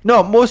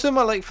 No, most of them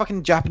are like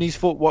fucking Japanese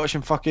folk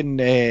watching fucking,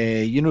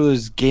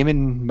 those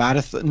gaming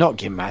not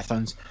game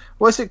marathons.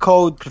 What's it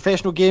called?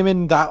 Professional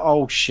gaming? That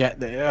shit.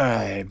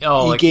 E-games.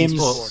 Like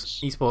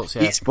esports,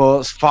 yeah.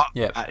 Esports, fuck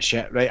that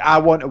shit, right? I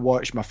want to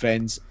watch my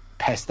friends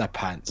piss their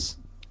pants.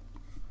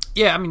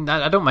 Yeah, I mean,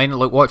 I don't mind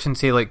like watching,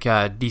 say, like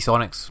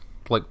D-Sonics,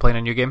 like playing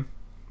a new game.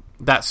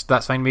 That's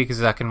fine with me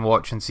because I can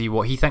watch and see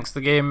what he thinks of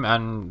the game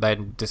and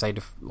then decide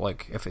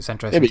if it's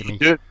interesting to me.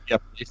 Do it on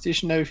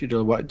PlayStation now if you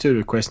really want to,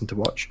 requesting to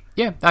watch.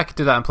 Yeah, I could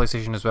do that on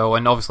PlayStation as well,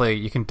 and obviously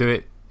you can do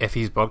it if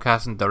he's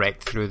broadcasting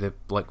direct through the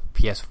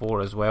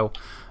PS4 as well.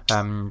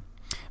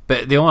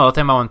 But the only other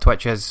time I'm on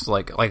Twitch is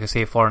like I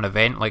say for an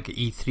event like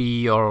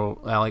E3 or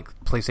like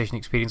PlayStation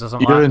Experience or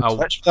something. You're on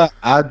Twitch for that?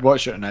 I'd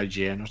watch it on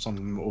IGN or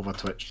something over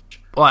Twitch.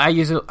 Well, I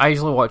usually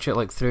watch it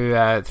like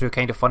through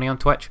Kind of Funny on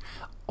Twitch,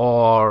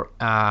 or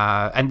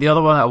and the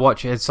other one I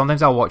watch is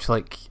sometimes I'll watch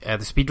like the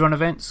speedrun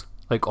events,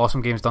 like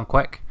Awesome Games Done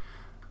Quick,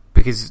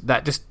 because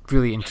that just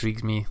really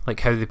intrigues me, like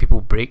how the people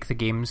break the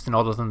games in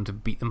order for them to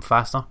beat them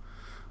faster.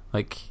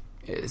 Like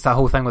it's that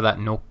whole thing with that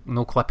no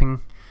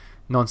clipping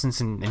nonsense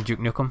in Duke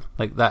Nukem,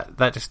 like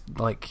that just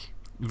like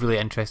really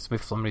interests me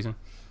for some reason.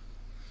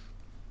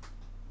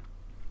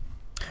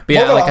 But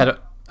yeah, like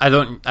I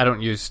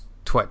don't use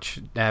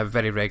Twitch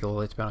very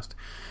regularly, to be honest.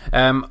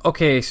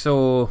 Okay,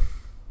 so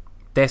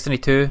Destiny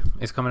 2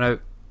 is coming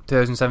out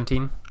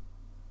 2017.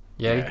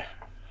 Yeah.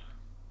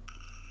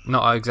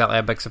 Not exactly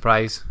a big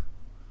surprise.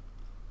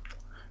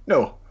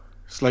 No,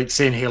 it's like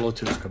saying Halo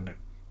 2 is coming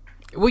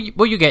out. Will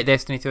you get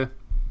Destiny 2?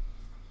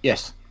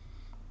 Yes.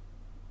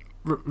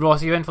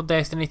 Ross, are you in for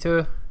Destiny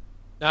 2?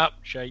 Nah,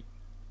 shite.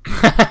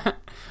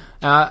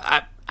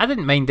 I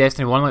didn't mind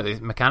Destiny 1, like the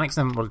mechanics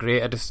in them were great.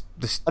 The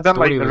I don't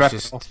like story the was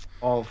just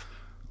of.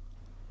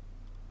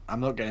 I'm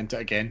not getting into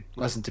it again.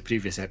 Listen to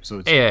previous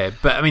episodes. Yeah,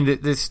 but I mean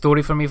the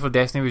story for me for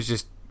Destiny was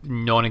just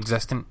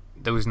non-existent.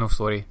 There was no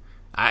story.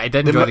 I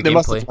did enjoy the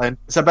gameplay.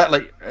 It's a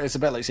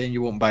bit like saying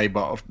you won't buy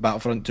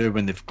Battlefront 2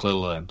 when they've clearly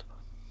learned.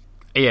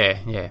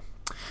 Yeah.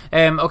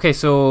 Okay,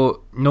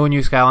 so no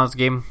new Skylanders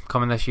game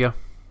coming this year,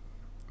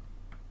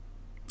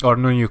 or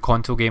no new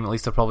console game. At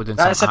least they're probably doing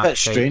something. That's a bit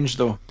strange,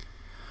 though.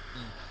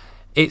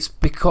 It's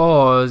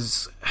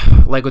because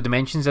Lego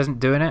Dimensions isn't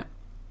doing it.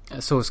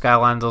 So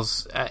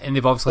Skylanders, and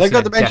they've obviously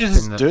Lego Dimensions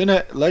is doing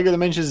it. Lego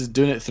Dimensions is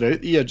doing it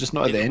throughout the year, just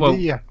not at the end of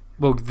the year.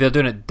 Well, they're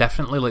doing it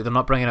differently. Like they're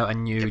not bringing out a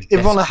new.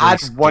 They've only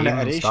had one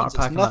iteration. It's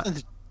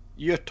nothing.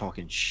 You're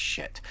talking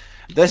shit.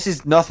 This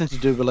is nothing to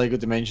do with Lego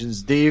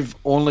Dimensions. They've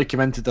only come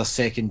into their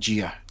second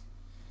year.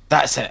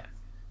 That's it.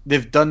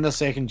 They've done their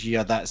second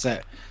year. That's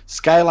it.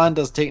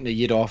 Skylanders taking a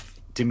year off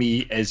to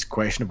me is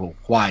questionable.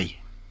 Why?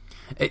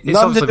 It's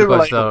obviously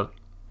because they're.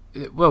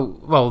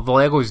 Well, the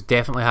Lego's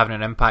definitely having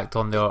an impact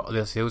on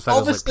their sales figures.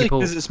 Obviously,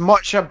 because it's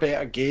much a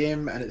better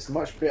game, and it's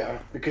much better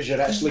because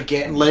you're actually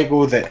getting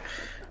Lego that.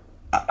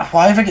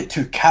 Why have I got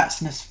two cats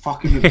in this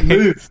fucking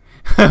move?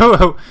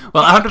 well,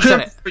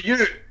 100%. For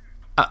you.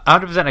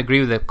 100% agree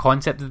with the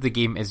concept of the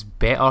game is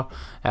better.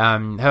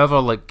 However,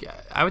 like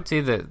I would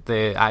say that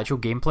the actual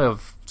gameplay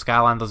of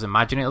Skylanders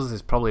Imaginators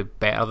is probably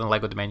better than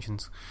Lego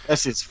Dimensions.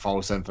 This is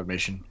false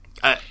information.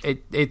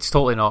 It's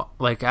totally not.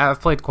 Like I've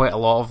played quite a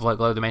lot of like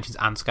Lego Dimensions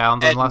and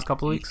Skylanders in the last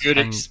couple of weeks. Good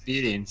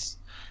experience.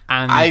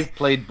 And I've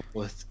played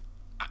both.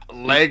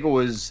 Lego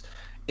is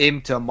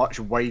aimed to a much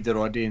wider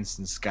audience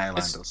than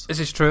Skylanders. This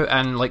is true,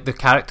 and like the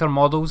character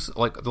models,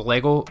 like the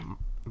Lego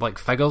like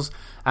figures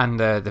and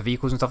the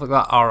vehicles and stuff like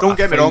that are. Don't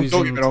get me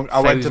wrong.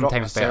 I went to knock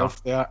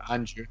myself there,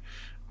 and you.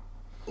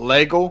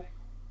 Lego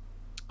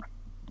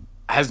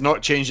has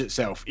not changed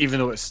itself, even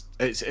though it's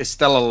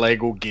still a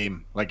Lego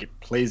game. Like it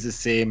plays the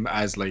same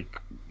as like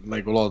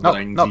Lego Lord of the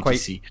Rings,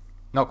 etc.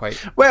 Not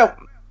quite. Well,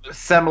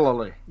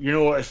 similarly,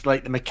 it's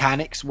like the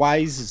mechanics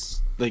wise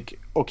is like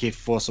okay,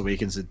 Force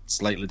Awakens are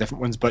slightly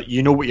different ones, but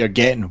you know what you're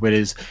getting.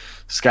 Whereas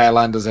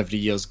Skylanders every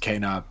year's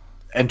kind of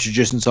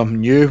introducing something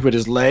new.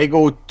 Whereas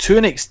Lego, to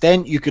an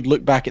extent, you could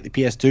look back at the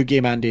PS2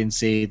 game, Andy, and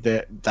say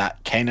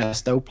that kind of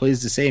still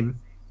plays the same.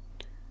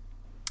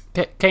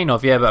 Kind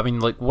of, yeah, but I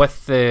mean, like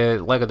with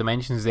the Lego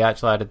Dimensions, they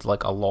actually added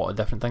like a lot of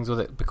different things with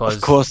it because,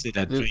 of course, they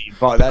did.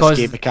 But that's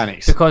game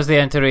mechanics. Because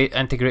they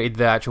integrated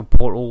the actual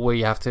portal where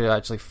you have to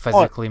actually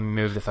physically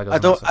move the figures.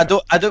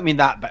 I don't mean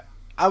that, but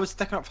I was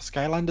sticking up for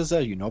Skylanders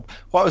there, you know.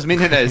 What I was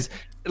meaning is,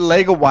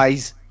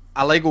 Lego-wise,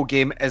 a Lego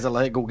game is a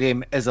Lego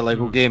game is a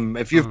Lego game.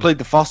 If you've played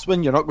the first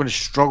one, you're not going to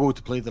struggle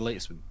to play the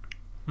latest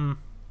one.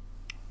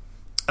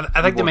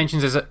 I think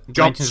Dimensions is a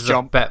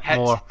bit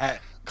more.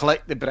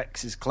 Collect the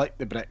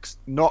bricks.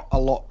 Not a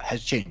lot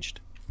has changed.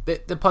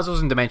 The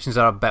puzzles and Dimensions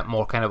are a bit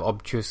more kind of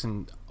obtuse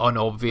and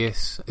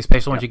unobvious,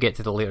 especially once you get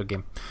to the later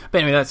game.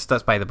 But anyway,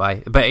 that's by the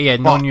by. But yeah,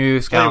 no new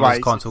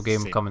Skylanders console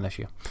game coming this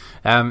year.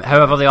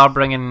 However, they are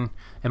bringing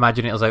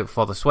Imaginators out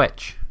for the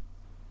Switch.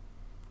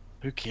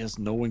 Who cares?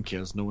 No one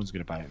cares. No one's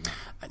going to buy it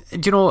now.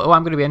 Do you know what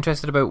I'm going to be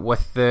interested about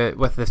with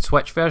the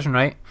Switch version,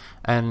 right?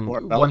 And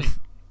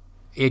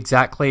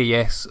exactly,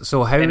 yes.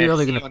 So how are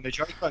they going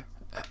to?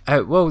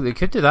 Well, they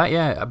could do that,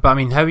 yeah. But I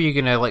mean, how are you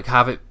gonna like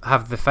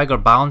have the figure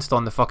balanced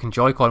on the fucking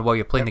Joy-Con while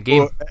you're playing the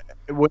game?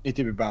 It won't need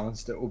to be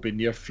balanced. It will be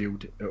near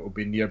field. It will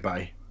be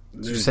nearby.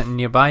 Just sitting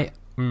nearby.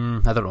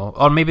 I don't know.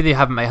 Or maybe they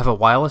might have a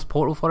wireless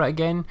portal for it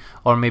again,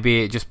 or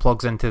maybe it just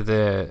plugs into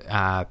the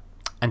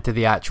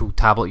actual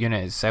tablet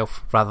unit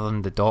itself rather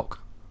than the dock.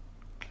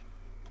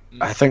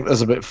 I think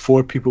there's about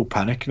 4 people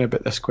panicking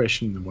about this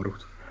question in the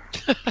world.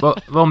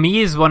 well,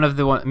 me is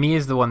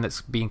the one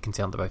that's being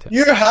concerned about it.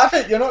 You have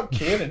it. You're not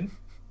caring.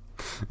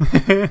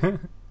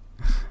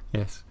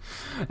 Yes.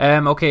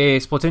 Okay,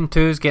 Splatoon 2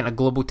 is getting a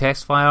global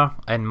test fire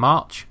in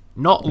March.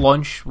 Not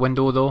launch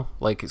window though.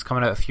 Like it's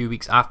coming out a few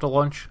weeks after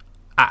launch.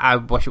 I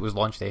wish it was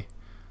launch day.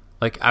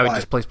 Like I would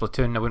just play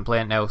Splatoon. I wouldn't play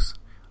anything else.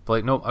 But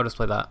like, nope, I'll just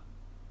play that.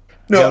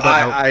 No,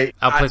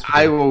 I'll play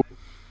Splatoon.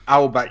 I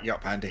will back you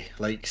up, Andy.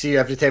 Like, see,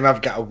 every time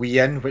I've got a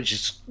Wii in, which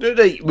is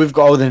right, we've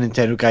got all the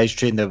Nintendo guys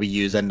trained their Wii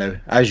U's in now.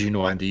 As you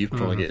know, Andy, you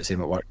probably get the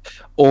same at work.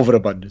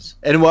 Overabundance.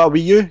 And what a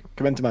Wii U?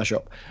 Come into my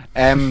shop.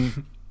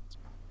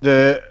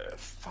 The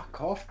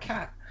fuck off,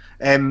 cat.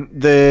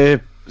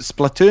 The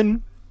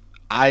Splatoon,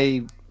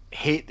 I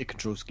hate the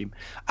control scheme.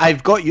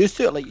 I've got used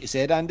to it, like you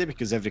said, Andy,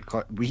 because every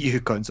Wii U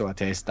console I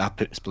test, I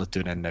put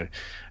Splatoon in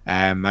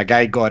now. My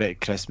guy got it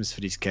at Christmas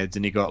for his kids,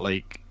 and he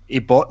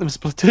bought them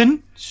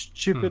Splatoon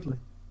stupidly.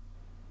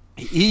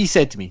 He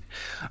said to me,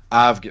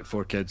 I've got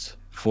 4 kids,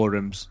 4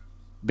 rooms,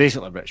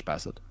 basically a rich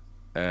bastard.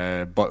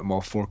 Bought them all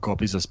 4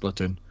 copies of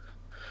Splatoon.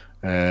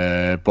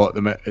 Bought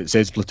them, it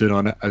said Splatoon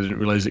on it. I didn't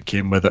realise it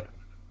came with it.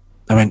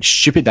 I went,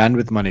 stupid Dan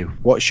with money,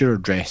 what's your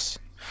address?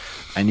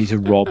 I need to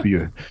rob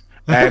you.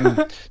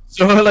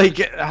 So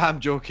like, I'm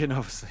joking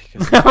obviously.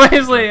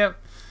 Obviously,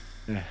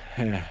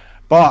 yeah.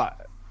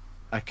 But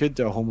I could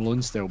do a Home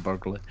Alone style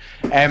burglary.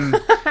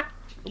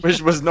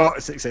 Which was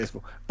not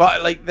successful.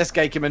 But like, this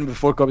guy came in with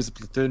 4 copies of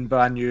Platoon,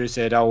 brand new,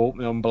 said I'll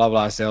open them, blah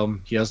blah, sell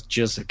them,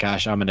 cheers the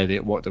cash, I'm an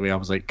idiot, walked away. I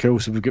was like, cool,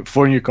 so we've got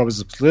 4 new copies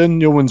of Platoon,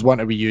 no one's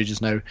wanting a Wii U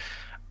just now.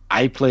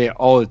 I play it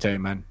all the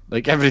time, man,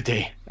 like every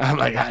day. I'm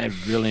like, I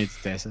really need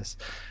to test this.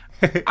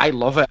 I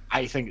love it.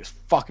 I think it's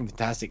fucking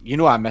fantastic. You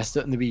know, I missed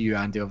it in the Wii U,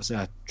 Andy. Obviously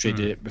I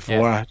traded it before.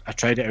 Yeah. I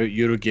tried it out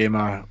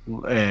Eurogamer,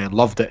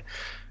 loved it.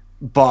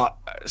 But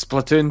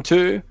Splatoon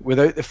 2,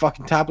 without the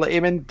fucking tablet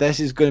aiming,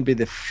 this is going to be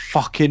the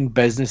fucking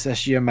business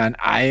this year, man.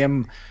 I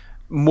am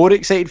more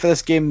excited for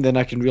this game than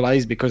I can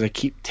realise because I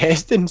keep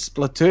testing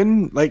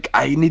Splatoon. Like,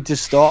 I need to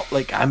stop.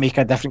 Like, I make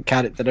a different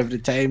character every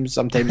time.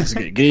 Sometimes it's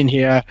got green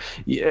hair,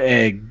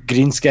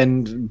 green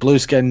skin, blue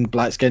skin,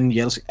 black skin,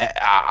 yellow skin.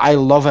 I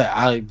love it.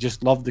 I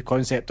just love the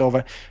concept of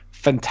it.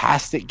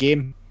 Fantastic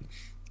game.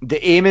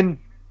 The aiming,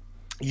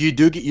 you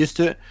do get used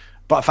to it.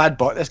 But if I'd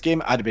bought this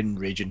game, I'd have been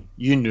raging.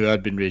 You knew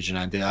I'd been raging,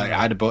 Andy.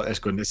 I'd have bought this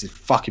going, this is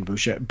fucking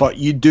bullshit. But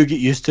you do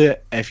get used to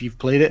it if you've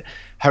played it.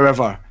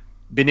 However,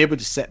 being able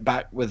to sit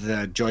back with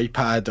a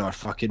joypad or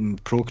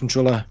fucking Pro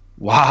Controller,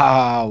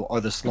 wow,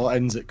 or the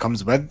slot-ins that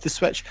comes with the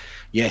Switch,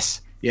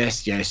 yes.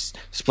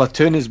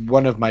 Splatoon is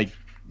one of my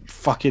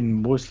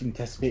fucking most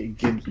anticipated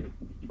games.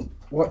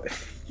 What the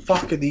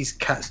fuck are these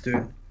cats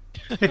doing?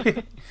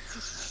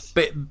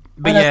 But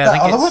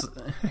yeah,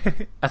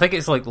 I think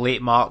it's like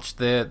late March.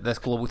 This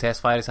global test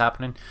fire is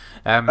happening.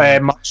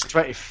 March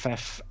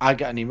 25th. I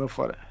got an email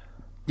for it.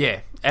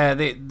 Yeah.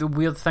 The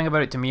weird thing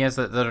about it to me is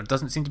that there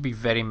doesn't seem to be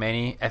very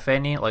many, if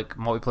any, like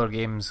multiplayer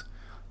games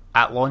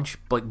at launch.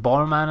 Like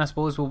Bomberman, I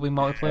suppose, will be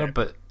multiplayer,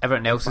 but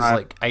everything else is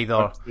like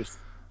either.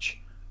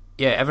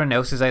 Yeah, everyone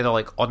else is either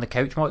like on the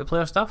couch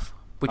multiplayer stuff,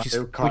 which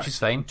is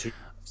fine.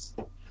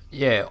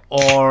 Yeah,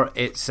 or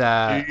it's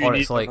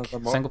like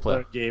single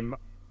player game.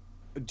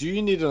 Do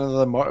you need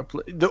another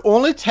multiplayer? The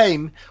only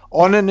time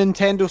on a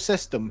Nintendo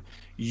system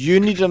you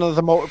need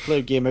another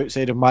multiplayer game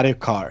outside of Mario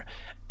Kart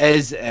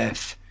is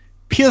if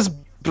Pierce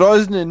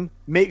Brosnan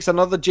makes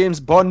another James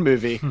Bond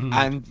movie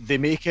and they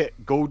make it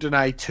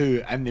GoldenEye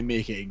 2 and they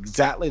make it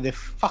exactly the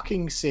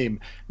fucking same.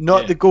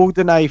 Not the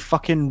GoldenEye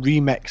fucking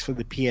remix for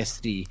the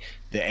PS3,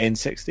 the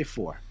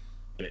N64.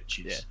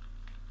 Bitches. Yeah,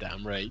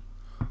 damn right.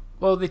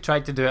 Well, they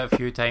tried to do it a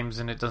few times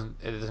and it doesn't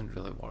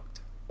really work.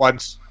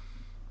 Once.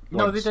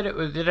 No, they did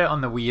it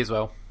on the Wii as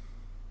well.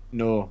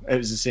 No, it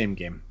was the same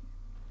game.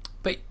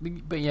 But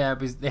yeah,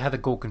 they had a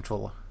Go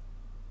controller.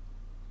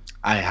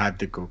 I had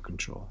the Go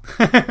controller.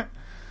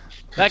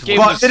 That game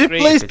but was they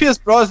replaced great. Pierce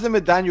Brosnan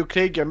with Daniel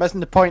Craig. You're missing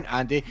the point,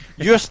 Andy.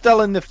 You're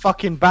still in the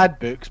fucking bad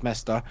books,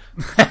 mister.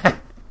 Right,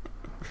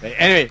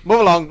 anyway,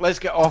 move along. Let's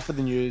get off with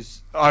the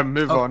news. Or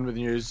move on with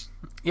the news.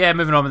 Yeah,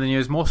 moving on with the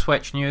news. More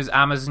Switch news.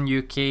 Amazon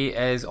UK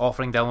is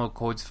offering download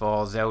codes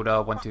for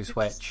Zelda 1-2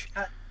 Switch.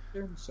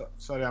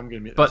 Sorry, I'm going to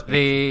mute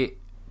this.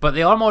 But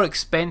they are more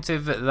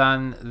expensive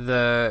than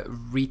the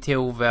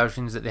retail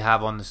versions that they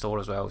have on the store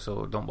as well.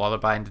 So don't bother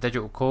buying the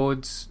digital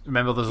codes.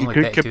 Remember, there's only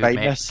 32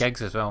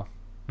 gigs as well.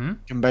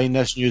 Combine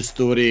this news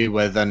story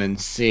with an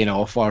insane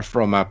offer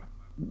from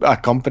a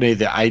company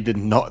that I did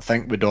not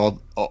think would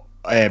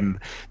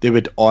they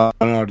would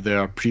honour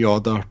their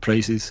pre-order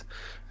prices.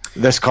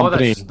 This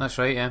company, that's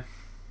right, yeah.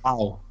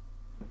 Wow,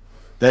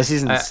 this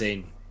is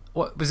insane.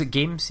 What was it?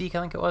 GameSeek,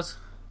 I think it was.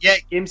 Yeah,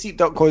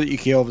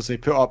 GameSeat.co.uk obviously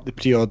put up the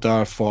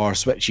pre-order for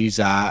Switches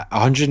at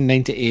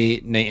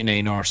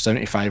 198.99 or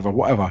 75 or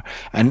whatever,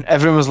 and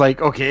everyone was like,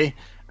 okay,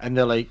 and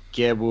they're like,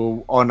 yeah,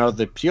 we'll honour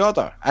the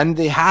pre-order, and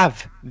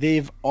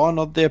they've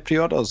honoured their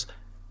pre-orders.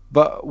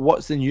 But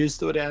what's the news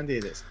story, Andy?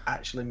 That's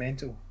actually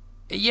mental.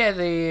 Yeah,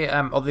 they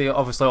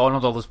obviously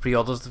honoured all those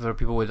pre-orders for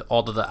people who had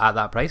ordered it at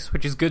that price,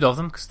 which is good of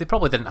them because they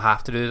probably didn't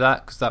have to do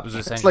that because that was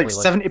essentially it's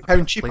like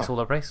 £70 cheaper,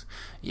 placeholder price.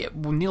 Yeah,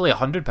 well, nearly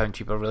 £100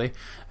 cheaper, really.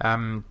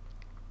 And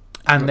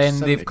then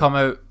they've come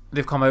out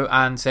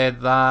and said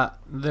that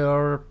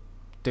they're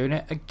doing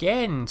it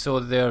again.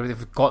 So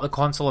they've got the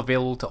console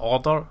available to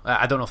order.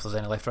 I don't know if there's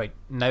any left right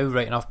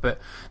enough,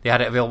 but they had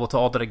it available to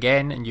order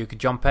again, and you could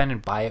jump in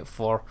and buy it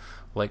for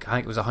like I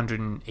think it was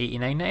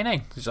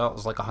 $189.99. So it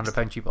was like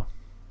 £100 cheaper.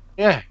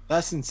 Yeah,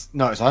 it's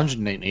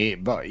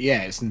 198, but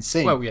yeah, it's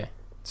insane. Well, yeah,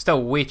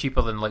 still way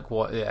cheaper than like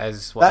what the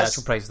actual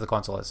price of the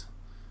console is.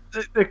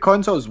 The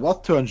console is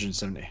worth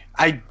 $270.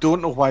 I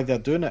don't know why they're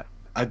doing it.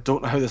 I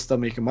don't know how they're still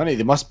making money.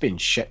 They must be in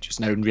shit just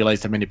now and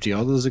realised how many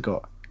pre-orders they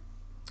got.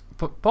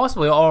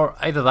 Possibly, or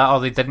either that, or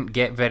they didn't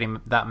get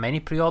that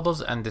many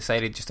pre-orders and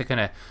decided just to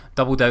kind of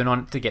double down on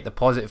it to get the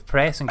positive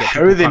press and get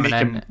how people are they coming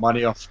making in.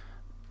 money off?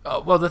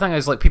 Well, the thing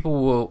is, like,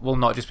 people will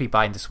not just be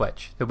buying the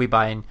Switch. They'll be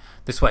buying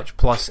the Switch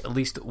plus at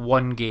least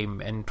one game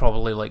and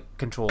probably like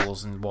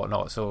controllers and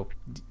whatnot. So,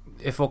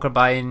 if folk are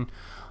buying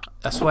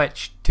a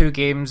Switch, 2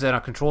 games and a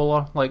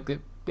controller, like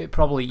it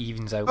probably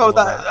evens out. Oh,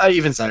 that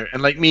evens out.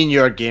 And like me and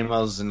you are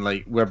gamers, and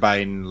like we're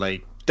buying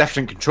like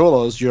different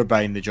controllers. You're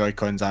buying the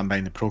Joy-Cons, I'm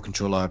buying the Pro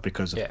Controller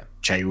because of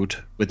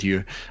child with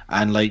you,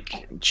 and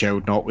like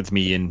child not with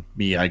me, and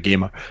me a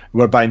gamer.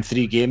 We're buying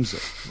 3 games,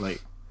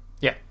 like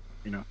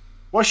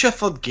What's your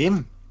third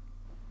game?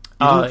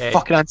 You didn't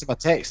fucking answer my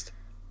text.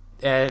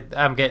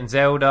 I'm getting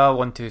Zelda,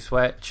 1, 2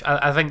 Switch.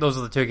 I think those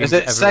are the 2 games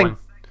that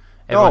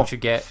everyone should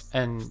get,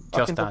 and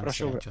Just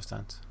Dance. Just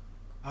Dance.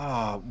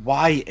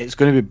 Why? It's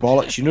going to be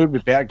bollocks. You know it'd be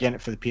better getting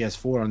it for the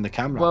PS4 on the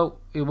camera. Well,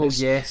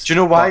 yes. Do you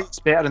know why it's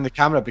better in the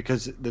camera?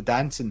 Because the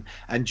dancing,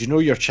 and do you know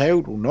your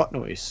child will not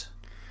notice.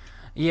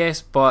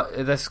 Yes,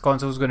 but this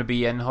console's going to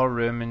be in her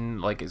room, and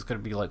like it's going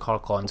to be like her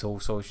console,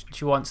 so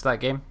she wants that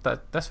game.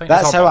 That's fine.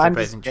 That's how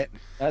Andy's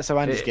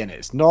getting it.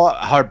 It's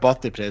not her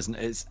birthday present.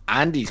 It's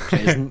Andy's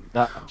present.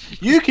 That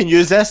you can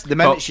use this the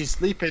minute she's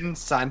sleeping.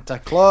 Santa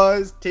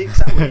Claus takes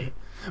it away.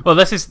 Well,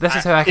 this is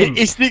how I can.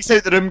 He sneaks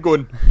out the room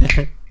going.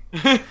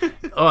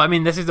 Oh, I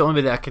mean, this is the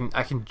only way that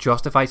I can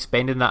justify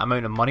spending that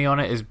amount of money on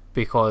it is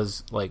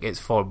because like it's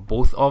for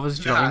both of us.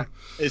 Do you know what I mean?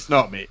 It's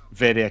not, mate.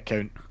 Very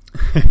account.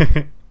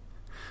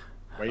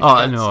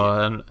 Oh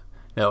no,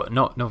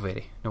 not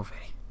very, not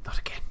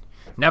again,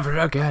 never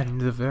again.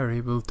 The very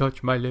will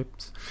touch my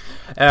lips.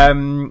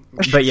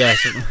 But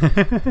yes,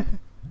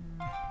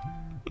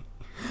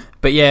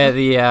 but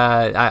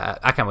yeah,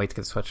 I can't wait to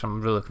get the Switch. I'm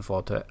really looking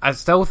forward to it. I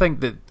still think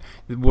that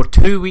we're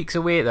 2 weeks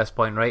away at this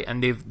point, right?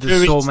 And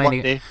there's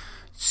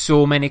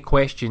so many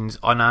questions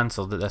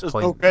unanswered at this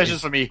point. No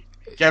questions for me.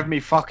 Give me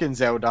fucking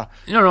Zelda.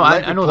 No,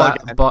 I know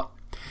that,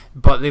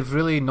 but they've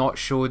really not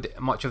showed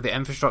much of the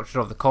infrastructure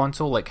of the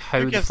console, like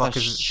how's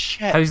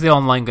the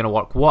online going to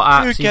work? What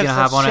apps are you going to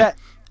have on it?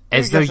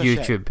 Is there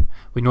YouTube?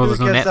 We know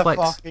there's no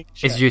Netflix.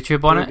 Is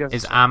YouTube on it?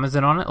 Is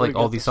Amazon on it? Like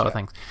all these sort of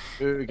things.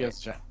 Who gives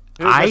a shit?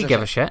 I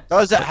give a shit.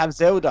 Does it have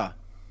Zelda?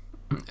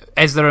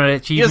 Is there an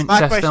achievement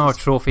system or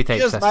trophy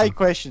type system? Here's my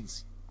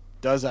questions.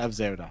 Does it have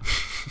Zelda?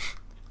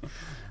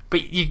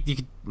 But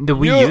the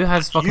Wii U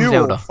has fucking Zelda.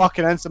 You will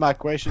fucking answer my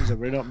questions and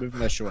we're not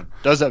moving this show on.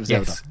 Does it have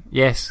Zelda?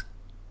 Yes.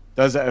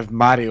 Does it have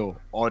Mario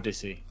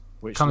Odyssey?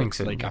 Which coming looks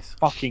soon, like yes. a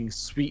fucking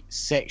sweet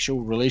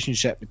sexual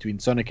relationship between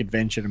Sonic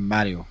Adventure and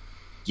Mario.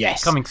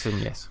 Yes. Coming soon,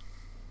 yes.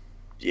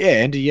 Yeah,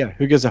 end of year.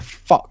 Who gives a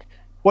fuck?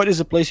 What does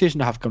the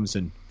PlayStation have come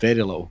soon?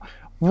 Very little.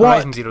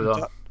 Horizon Zero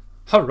Dawn.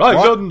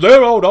 Horizon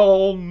Zero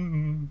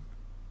Dawn!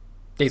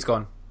 Days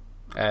Gone.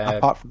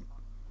 Apart from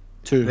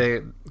 2.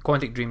 The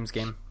Quantic Dreams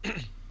game.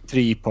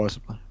 3,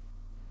 possibly.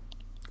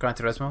 Gran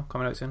Turismo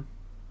coming out soon.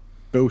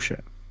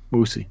 Bullshit.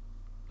 We'll see.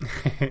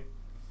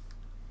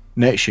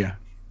 Next year.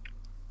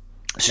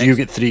 So you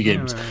get 3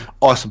 games. Yeah.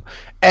 Awesome.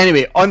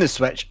 Anyway, on the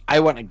Switch, I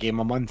want a game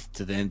a month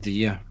to the end of the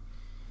year.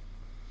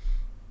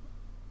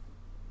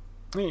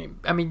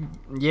 I mean,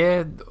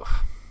 yeah.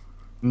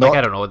 Like,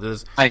 I don't know.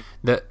 There's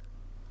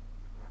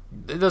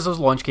those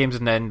launch games,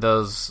 and then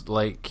there's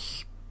like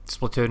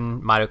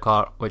Splatoon, Mario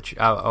Kart, which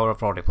I've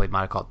already played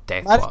Mario Kart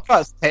Death. Mario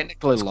Kart's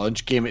technically a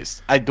launch game.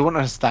 I don't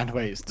understand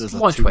why there's a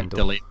launch 2 week window.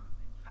 delay.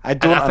 I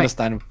don't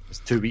understand why there's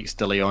 2 weeks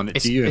delay on it.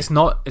 Do you? It's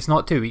not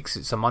 2 weeks.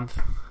 It's a month.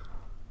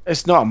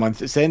 It's not a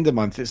month. It's the end of the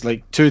month. It's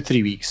like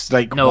 2-3 weeks.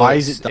 Like, no, why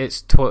is it?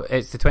 It's the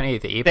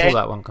 28th of April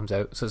that one comes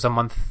out. So it's a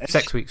month.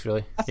 6 weeks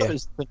really. I thought it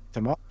was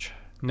too much.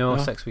 No,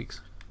 6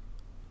 weeks.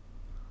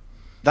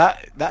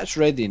 That's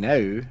ready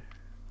now.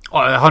 Oh,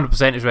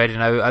 100% is ready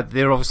now.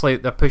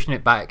 They're pushing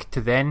it back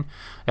to then,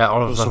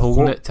 or they're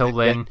holding it till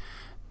then,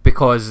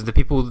 because the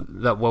people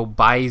that will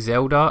buy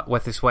Zelda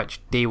with the Switch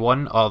day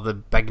one are the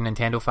big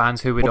Nintendo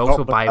fans who would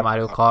also buy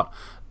Mario Kart,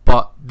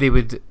 but they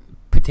would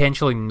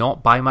potentially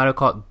not buy Mario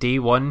Kart day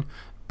one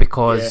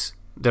because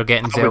they're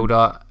getting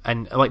Zelda,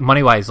 and like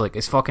money wise, like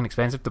it's fucking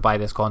expensive to buy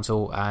this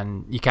console,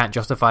 and you can't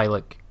justify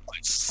like,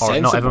 or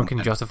not everyone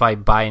can justify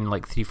buying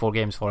like 3-4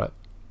 games for it.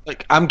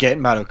 Like, I'm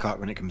getting Mario Kart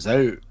when it comes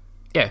out.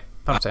 Yeah,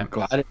 100%. I'm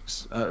glad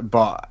it's,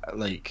 but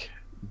like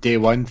day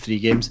one, 3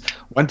 games.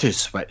 1 to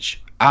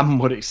Switch. I'm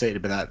more excited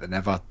about that than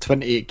ever.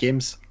 28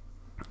 games.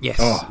 Yes.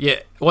 Yeah.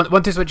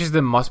 One to Switch is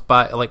the must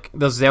buy. Like,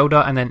 there's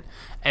Zelda, and then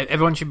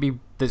everyone should be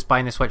that's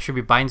buying the Switch should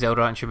be buying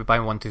Zelda and should be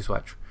buying 1 to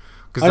Switch,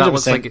 because that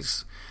looks like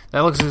it's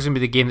going to be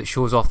the game that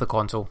shows off the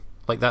console.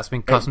 Like, that's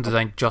been custom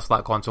designed just for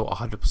that console,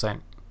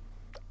 100%.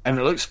 And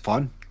it looks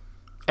fun.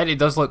 And it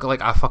does look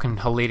like a fucking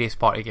hilarious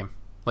party game.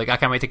 Like, I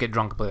can't wait to get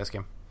drunk and play this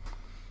game.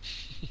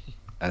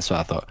 That's what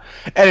I thought.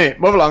 Anyway,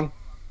 move along.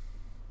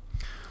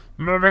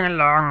 Moving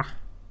along.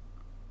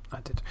 I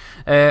did.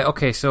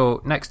 Okay,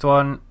 so next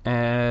one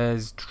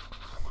is...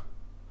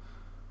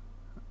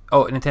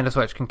 Oh, Nintendo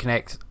Switch can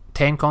connect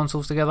 10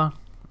 consoles together,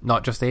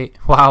 not just 8.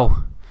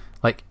 Wow.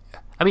 Like,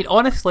 I mean,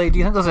 honestly, do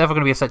you think there's ever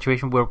going to be a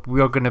situation where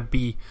we're going to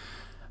be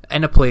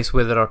in a place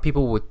where there are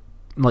people with,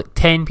 like,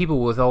 10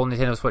 people with all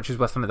Nintendo Switches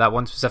with them at that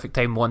one specific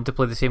time wanting to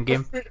play the same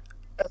game?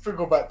 If we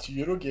go back to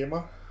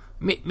Eurogamer...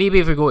 Maybe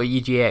if we go to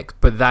EGX,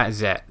 but that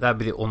is it. That'd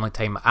be the only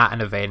time at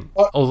an event.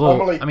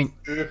 Although, I mean...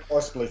 2,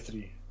 possibly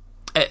 3.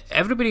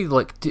 Everybody,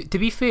 like, to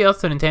be fair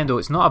to Nintendo,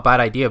 it's not a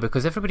bad idea,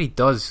 because everybody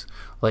does,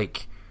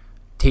 like,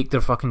 take their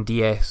fucking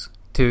DS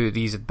to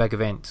these big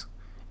events,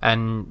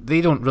 and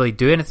they don't really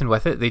do anything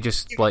with it. They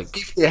just, like,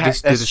 just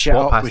do the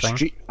Swap Pass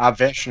thing. A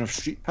version of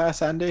Street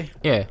Pass, Andy.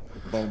 Yeah.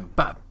 Boom.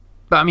 But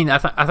I mean, I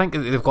think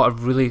they've got a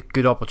really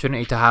good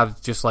opportunity to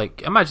have just,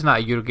 like, imagine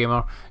that at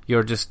Eurogamer,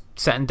 you're just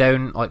sitting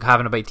down, like,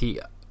 having a bite to eat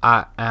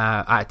at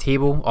a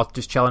table or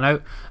just chilling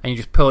out, and you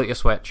just pull out your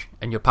Switch,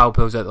 and your pal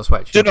pulls out the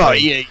Switch. Do not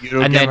eat at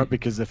Eurogamer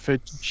because the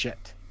food's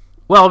shit.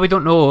 Well, we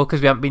don't know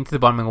because we haven't been to the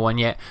Birmingham one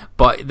yet.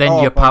 But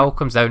then your pal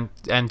comes down,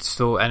 and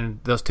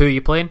there's 2 of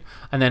you playing,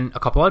 and then a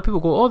couple other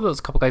people go, oh, there's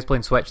a couple guys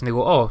playing Switch, and they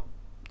go, oh,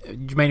 do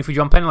you mind if we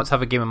jump in? Let's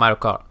have a game of Mario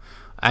Kart.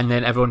 And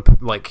then everyone,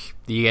 like,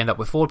 you end up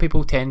with 4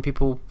 people, 10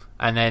 people,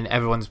 and then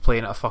everyone's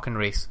playing at a fucking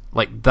race.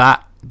 Like,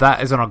 that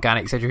is an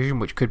organic situation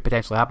which could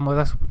potentially happen with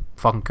this.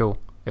 Fucking cool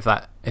if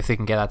they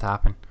can get that to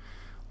happen.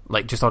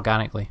 Like, just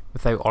organically,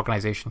 without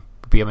organisation,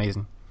 would be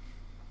amazing.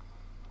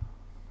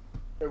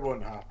 It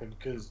won't happen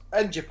because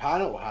in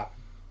Japan it will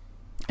happen.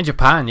 In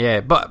Japan,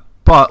 yeah, but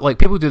like,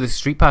 people do the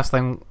Street Pass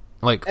thing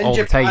like in all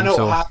Japan, the time. It'll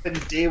so happen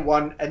day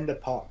one in the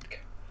park.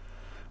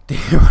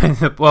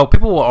 Well,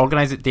 people will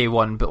organise it day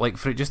one, but like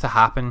for it just to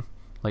happen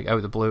like out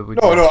of the blue.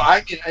 No,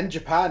 I mean in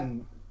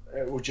Japan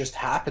it will just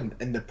happen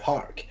in the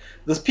park.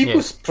 There's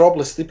people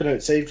probably sleeping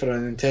outside for a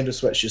Nintendo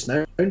Switch just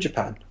now in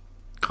Japan.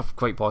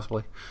 Quite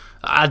possibly.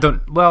 I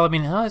don't. Well, I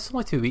mean, it's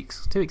only 2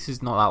 weeks. 2 weeks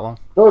is not that long.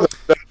 No,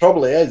 there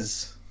probably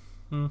is.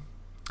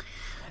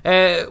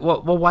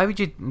 Well, why would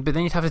you? But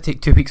then you'd have to take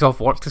 2 weeks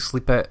off work to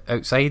sleep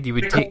outside. You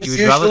would because take. You would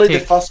usually rather take.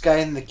 The first guy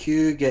in the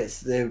queue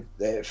gets the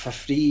for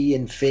free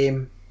and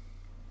fame.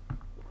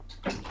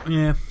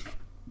 Yeah,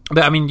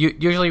 but I mean,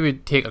 usually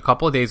we'd take a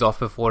couple of days off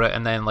before it,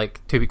 and then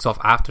like 2 weeks off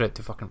after it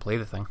to fucking play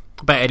the thing.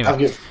 But anyway, I'll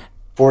get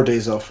 4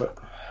 days off it.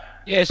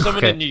 Yeah,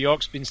 someone in New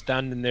York's been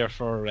standing there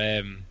for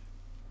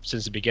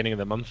since the beginning of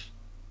the month.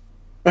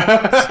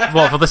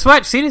 What, for the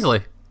Switch?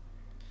 Seriously?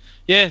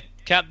 Yeah,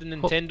 Captain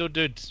Nintendo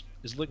dude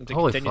is looking to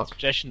Holy continue fuck. the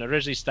tradition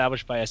originally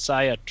established by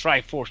Isaiah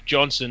Triforce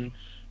Johnson,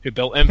 who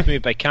built infamy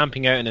by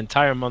camping out an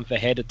entire month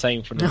ahead of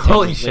time for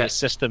Holy Nintendo's shit. latest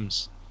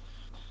systems.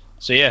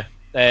 So yeah,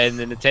 and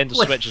the Nintendo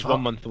Holy Switch is fuck.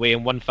 1 month away,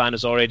 and one fan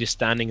is already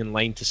standing in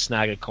line to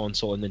snag a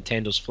console in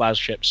Nintendo's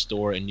flagship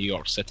store in New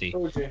York City.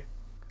 Okay.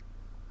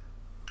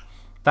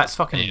 That's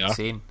fucking There you are.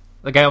 insane.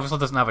 The guy obviously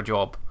doesn't have a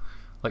job,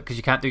 like, because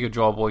you can't do your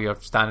job while you're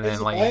standing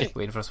in line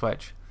waiting for a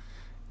Switch.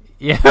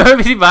 Yeah,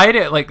 is he buying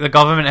it? Like, the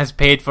government has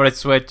paid for a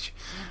Switch.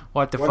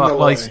 What the Won fuck? the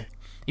Well, lottery.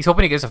 he's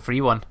hoping he gets a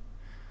free one.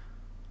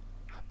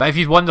 But if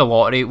you'd won the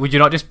lottery, would you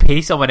not just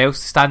pay someone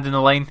else to stand in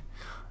the line,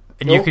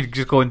 and you No. could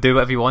just go and do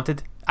whatever you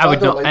wanted? I would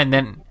don't not, like- and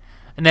then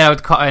I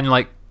would cut in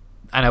like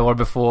an hour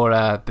before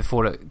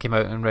it came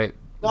out and right.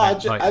 No, right,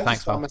 I'd right, just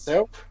thanks, by pal.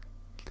 myself,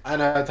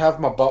 and I'd have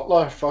my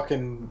butler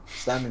fucking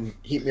stand and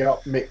heat me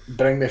up,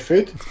 bring me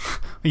food.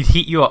 He'd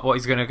heat you up. What,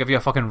 he's going to give you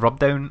a fucking rub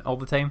down all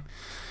the time?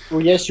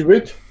 Well, yes, you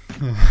would.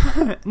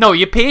 No,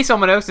 you pay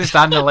someone else to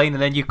stand in the line,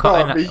 and then you cut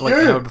No, in it'd be like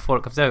an you. hour before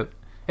it comes out.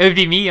 It would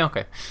be me,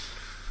 okay.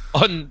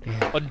 On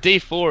day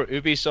 4,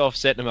 Ubisoft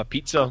sent him a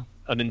pizza,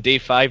 and on day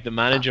 5, the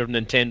manager of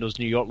Nintendo's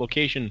New York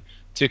location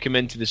took him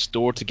into the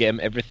store to get him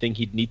everything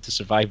he'd need to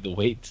survive the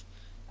wait,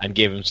 and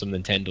gave him some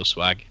Nintendo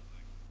swag.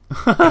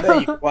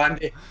 There you go,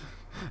 Andy.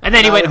 And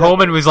then he went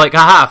home and was like,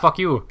 "Aha, fuck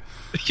you!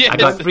 Yeah, I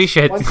got free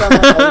shit." Once I'm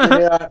out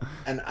there,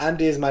 and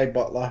Andy is my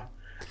butler,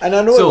 and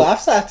I know So- he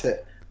laughs at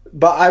it,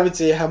 but I would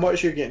say, how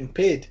much you're getting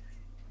paid?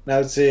 And I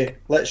would say,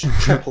 let's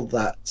triple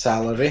that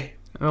salary.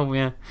 Oh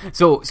yeah.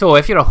 So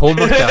if you're a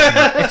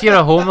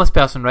homeless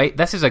person, right?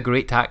 This is a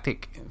great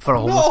tactic for a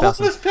homeless Not a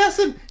person. homeless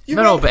person.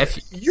 No, but if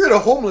you're a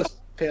homeless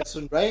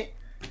person, right?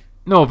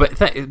 No, but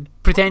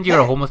pretend you're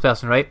a homeless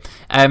person, right?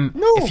 No.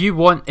 If you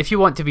want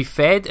to be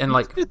fed and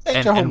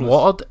and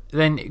watered,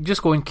 then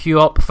just go and queue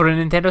up for a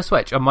Nintendo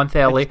Switch a month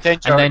early,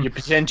 and then you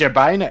pretend you're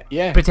buying it.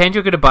 Yeah. Pretend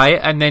you're going to buy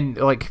it, and then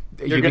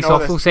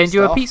Ubisoft will send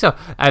you a pizza,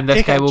 and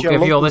this guy will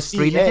give you all this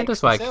free Nintendo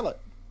swag.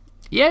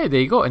 Yeah, there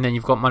you go, and then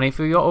you've got money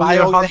for your buy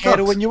all the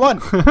heroin you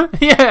want.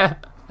 Yeah.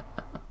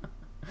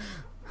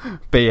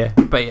 But yeah,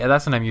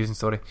 that's an amusing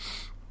story.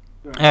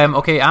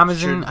 Okay,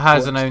 Amazon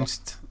has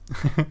announced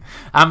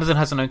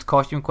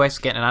Costume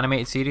Quest getting an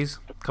animated series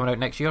coming out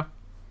next year.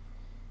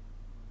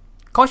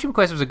 Costume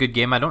Quest was a good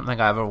game. I don't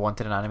think I ever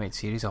wanted an animated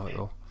series of it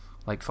though.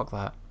 Like, fuck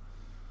that.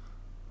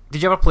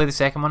 Did you ever play the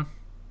second one?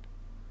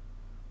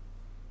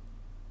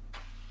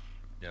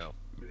 No.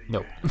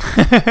 No.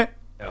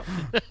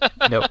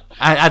 No.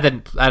 I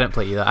didn't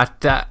play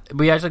either.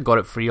 We actually got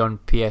it free on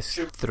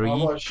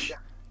PS3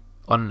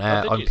 on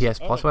PS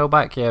Plus a while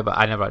back. Yeah, but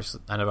I never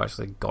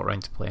actually got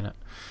around to playing it.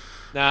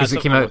 Nah, because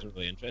it came out. I wasn't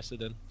really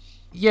interested in.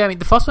 Yeah, I mean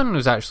the first one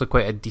was actually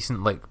quite a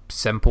decent, like,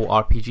 simple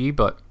RPG,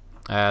 but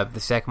the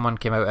second one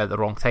came out at the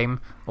wrong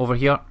time over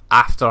here,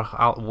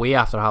 way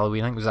after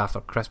Halloween. I think it was after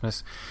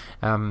Christmas,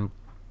 and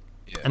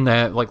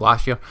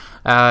last year,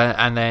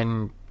 and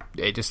then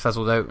it just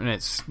fizzled out, and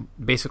it's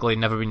basically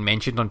never been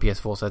mentioned on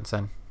PS4 since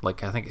then.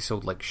 Like, I think it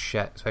sold like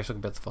shit, especially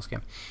compared to the first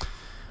game.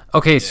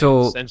 Okay,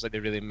 so it sounds like they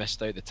really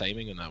missed out the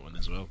timing on that one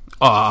as well.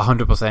 Oh,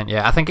 100%.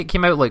 Yeah, I think it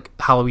came out like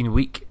Halloween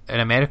week in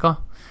America,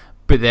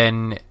 but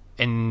then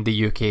in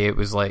the UK it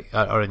was like,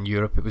 or in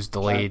Europe it was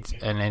delayed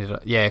and ended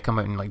up, it came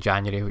out in like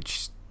January,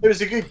 which it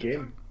was a good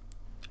game.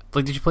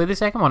 Like, did you play the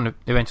second one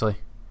eventually?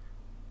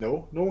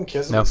 No one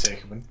cares about the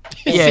second one.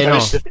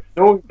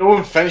 No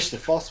one finished the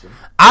first one.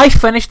 I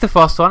finished the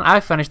first one.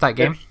 I finished that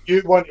game.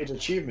 You wanted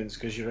achievements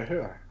because you're a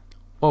whore.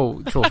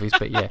 Oh, trophies,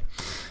 but yeah.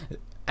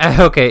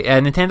 Okay,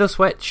 Nintendo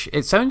Switch.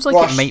 It sounds like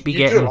Ross, it might be you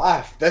getting. Do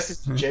laugh. This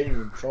is the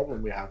genuine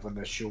problem we have on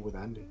this show with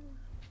Andy.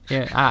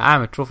 Yeah,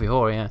 I'm a trophy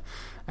whore. Yeah,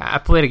 I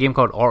played a game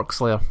called Orc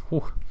Slayer.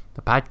 Oh,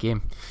 the bad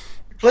game.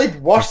 You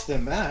played worse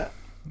than that.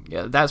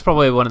 Yeah, that's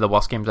probably one of the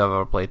worst games I've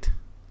ever played.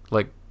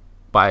 Like,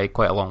 by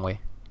quite a long way.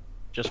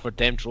 Just for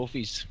damn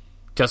trophies.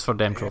 Just for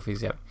damn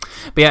trophies, yeah.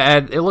 But yeah,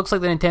 it looks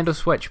like the Nintendo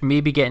Switch may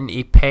be getting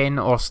a pen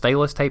or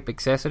stylus type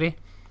accessory.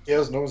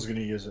 Yeah, no one's going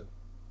to use it.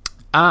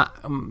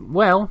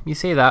 Well, you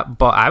say that,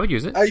 but I would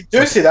use it. I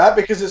do say that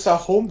because it's a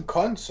home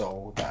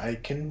console that I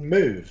can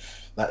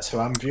move. That's how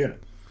I'm viewing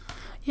it.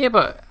 Yeah,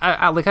 but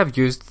I've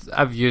used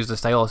the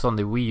stylus on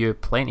the Wii U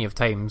plenty of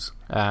times.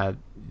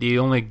 The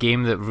only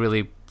game that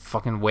really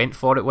fucking went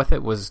for it with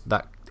it was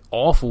that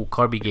awful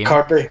Kirby game.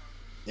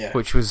 Yeah.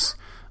 Which was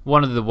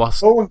one of the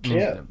worst. No one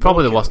cared.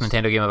 Probably the worst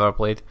Nintendo game I've ever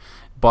played.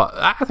 But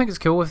I think it's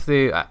cool if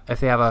they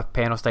have a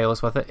pen or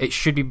stylus with it. It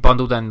should be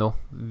bundled in though.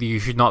 You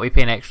should not be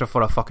paying extra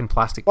for a fucking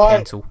plastic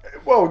pencil.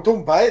 Well,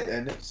 don't buy it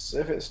then.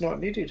 If it's not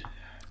needed.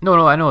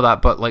 No, I know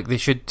that, but like they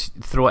should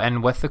throw it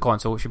in with the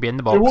console. It should be in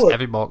the box.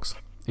 Every box.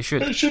 It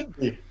should. It shouldn't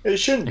be. It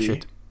shouldn't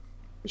be.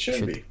 It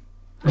shouldn't be.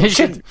 It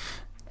should.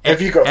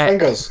 Have you got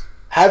fingers?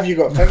 Have you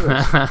got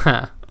fingers?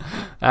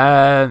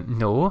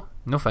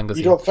 No fingers.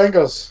 You got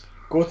fingers.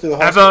 Go to the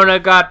hospital. I've only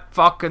got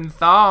fucking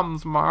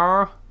thumbs,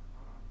 Mar.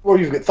 Well,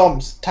 you've got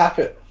thumbs. Tap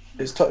it.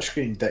 It's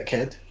touchscreen,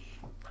 dickhead.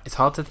 It's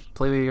hard to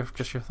play with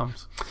just your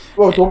thumbs.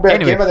 Well, don't be a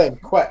gamer then.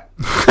 Quit.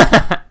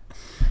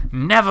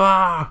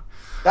 Never.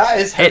 That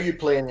is how you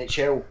play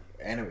NHL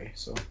anyway.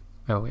 So.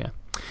 Oh yeah.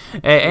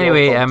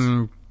 Anyway,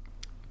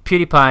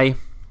 PewDiePie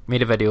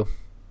made a video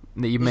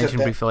that you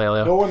mentioned briefly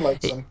earlier. No one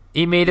likes him.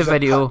 He made a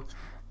video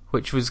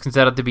which was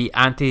considered to be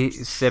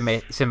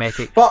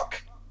anti-Semitic.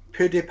 Fuck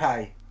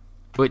PewDiePie.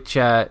 Which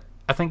I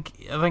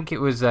think it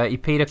was he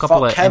paid a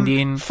couple of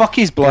Indian. Fuck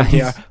his blonde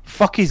hair.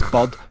 Fuck his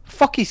bud.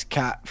 Fuck his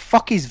cat.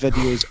 Fuck his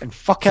videos and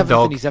fuck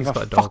everything he's ever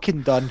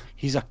fucking done.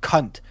 He's a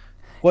cunt.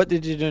 What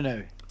did he do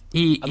now?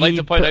 I'd like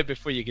to point out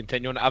before you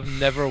continue on, I've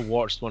never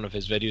watched one of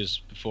his videos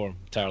before in my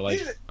entire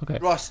life. Okay.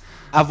 Ross,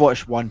 I've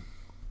watched one.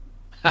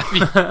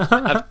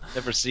 I've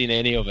never seen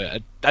any of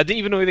it. I didn't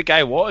even know who the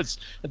guy was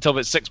until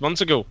about 6 months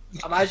ago.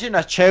 Imagine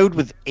a child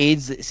with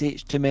AIDS that's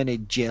ate too many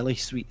jelly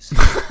sweets.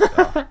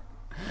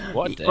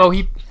 What? Well,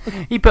 he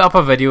put up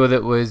a video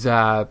that was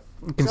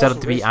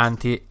considered to be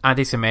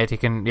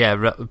anti-Semitic and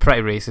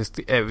pretty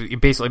racist. He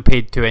basically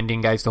paid two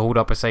Indian guys to hold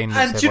up a sign that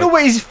and said, do you know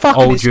what his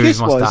fucking all excuse Jews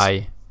must was?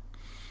 die.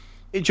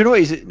 Do you know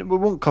what we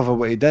won't cover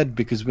what he did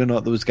because we're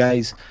not those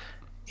guys.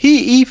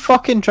 He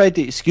fucking tried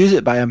to excuse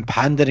it by him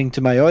pandering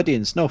to my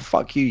audience. No,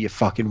 fuck you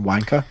fucking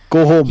wanker.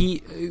 Go home.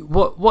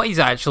 What he's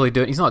actually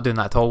doing, he's not doing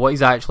that at all. What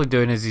he's actually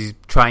doing is he's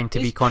trying to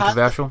be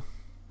controversial.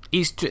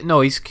 He's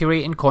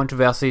creating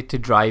controversy to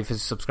drive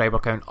his subscriber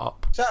count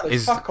up.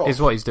 Exactly. Is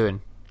what he's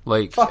doing.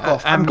 Like, fuck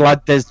off. I'm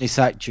glad Disney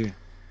sacked you.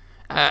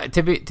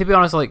 To be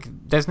honest,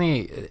 like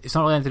Disney, it's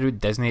not really anything to do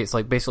with Disney. It's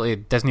like basically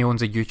Disney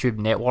owns a YouTube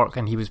network,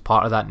 and he was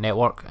part of that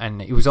network,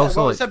 and he was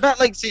also it's a bit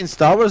like saying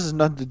Star Wars has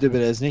nothing to do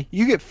with Disney.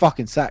 You get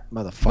fucking sacked,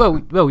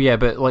 motherfucker. Well, yeah,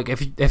 but like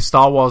if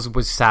Star Wars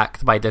was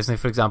sacked by Disney,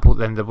 for example,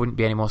 then there wouldn't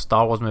be any more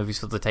Star Wars movies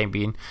for the time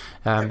being.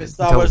 But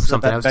Star Wars is a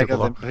bit bigger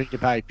than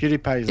PewDiePie.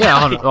 PewDiePie's yeah,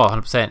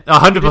 100%,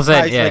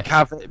 100%, yeah.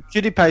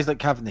 PewDiePie's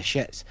like having the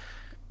shits.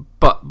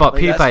 But Like,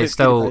 PewDiePie is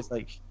still PewDiePie's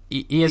like,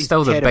 he is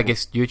still the terrible.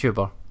 biggest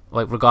YouTuber.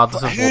 Like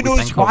regardless of who what we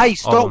knows think why? of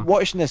Stop him.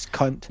 watching this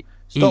cunt.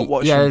 Stop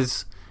watching.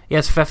 He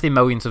has 50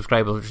 million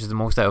subscribers, which is the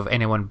most out of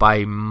anyone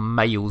by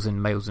miles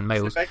and miles and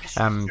miles. He's the biggest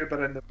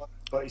YouTuber in the world,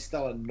 but he's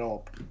still a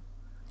knob.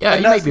 Yeah,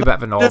 he might be a bit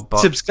of a knob, but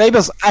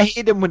subscribers. I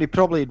hate him when he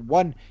probably had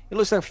one. He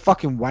looks like a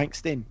fucking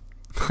Wankstein.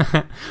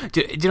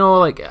 do you know,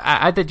 like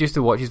I did used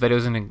to watch his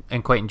videos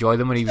and quite enjoy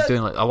them when he was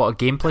doing like a lot of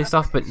gameplay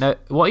stuff, but now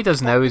what he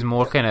does now is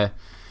more kind of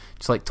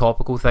just like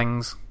topical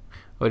things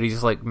where he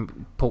just like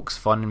pokes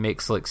fun and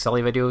makes like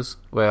silly videos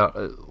where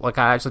like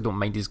I actually don't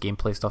mind his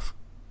gameplay stuff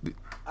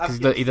because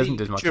he doesn't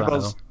do as much of that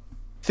though.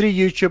 3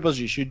 YouTubers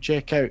you should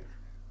check out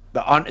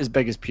that aren't as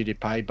big as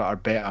PewDiePie but are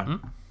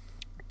better.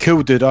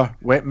 Cool Duder,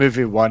 Wet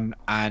Movie 1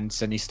 and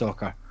Cine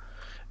Stalker.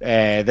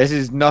 This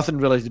is nothing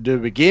really to do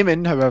with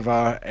gaming,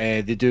 however,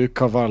 they do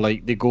cover,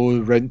 like, they go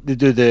around, they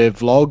do the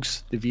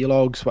vlogs, the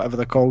vlogs, whatever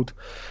they're called,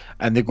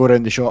 and they go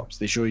around the shops,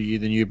 they show you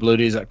the new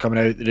Blu-rays that are coming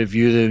out, they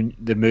review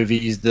the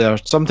movies, they're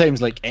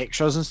sometimes, like,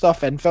 extras and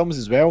stuff in films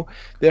as well.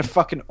 They're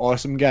fucking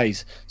awesome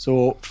guys.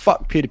 So,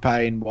 fuck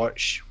PewDiePie and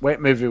watch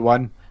Wet Movie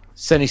 1,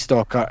 Cine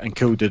Stalker, and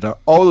Cool Duder.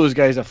 All those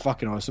guys are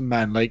fucking awesome,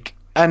 man. Like,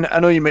 and I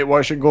know you might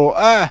watch and go,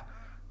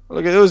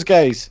 look at those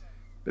guys.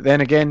 But then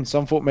again,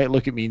 some folk might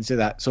look at me and say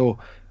that. So,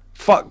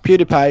 fuck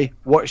PewDiePie,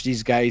 watch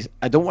these guys.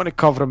 I don't want to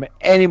cover them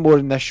any more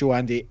in this show,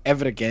 Andy,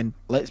 ever again.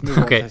 Let's move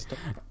on to this.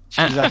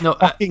 She's a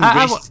fucking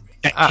racist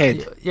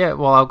dickhead. Yeah,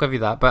 well, I'll give you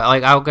that. But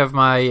like, I'll give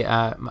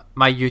my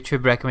my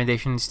YouTube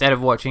recommendation. Instead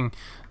of watching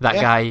that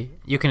guy,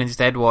 you can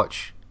instead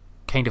watch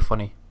Kind of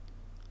Funny,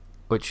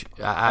 which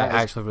I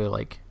actually really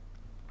like.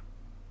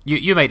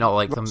 You might not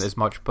like them as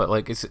much, but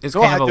like it's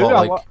kind of a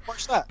lot like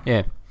watch that.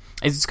 Yeah.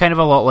 It's kind of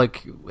a lot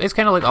like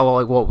a lot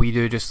like what we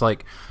do, just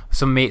like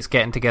some mates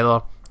getting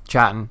together,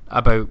 chatting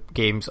about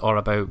games or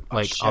about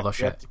like other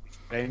shit. Have to be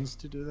friends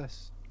to do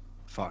this.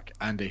 Fuck,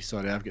 Andy.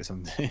 Sorry, I've got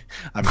something.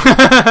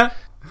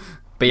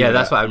 But yeah,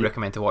 that's what I would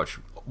recommend to watch.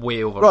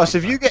 Way over. Ross,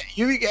 if you get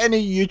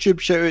any YouTube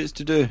shoutouts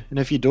to do, and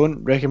if you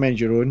don't, recommend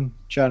your own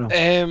channel.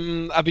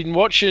 I've been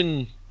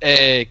watching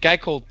a guy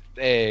called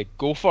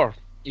Gopher.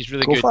 He's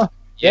really Gopher? good.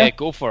 Yeah,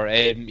 Gopher.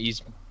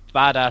 He's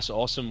badass,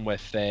 awesome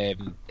with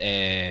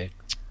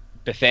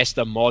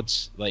Bethesda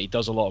mods. Like he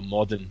does a lot of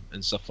modding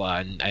and stuff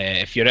like that. And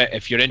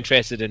if you're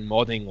interested in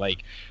modding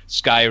like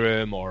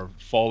Skyrim or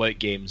Fallout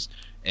games,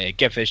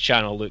 give his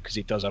channel a look because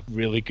he does a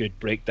really good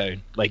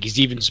breakdown. Like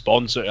he's even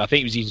sponsored. I think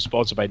he was even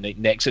sponsored by like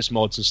Nexus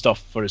mods and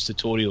stuff for his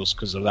tutorials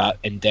because they're that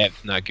in depth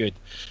and that good.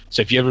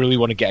 So if you ever really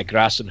want to get a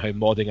grasp on how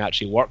modding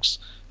actually works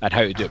and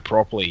how to do it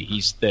properly,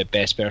 he's the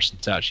best person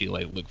to actually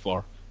like look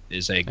for.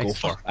 Is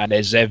Gopher, and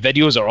his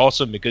videos are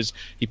awesome because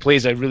he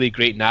plays a really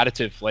great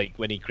narrative. Like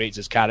when he creates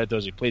his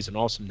characters, he plays an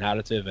awesome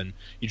narrative, and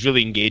he's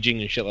really engaging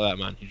and shit like that.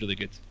 Man, he's really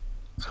good.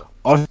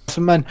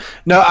 Awesome, man.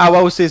 No, I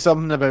will say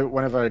something about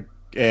one of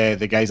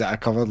the guys that I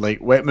covered, like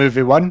Wet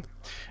Movie 1.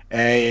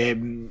 A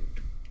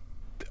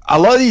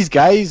lot of these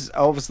guys,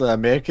 obviously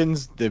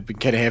Americans, they've been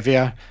kind of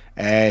heavier.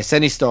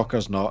 Cine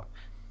Stalker's not.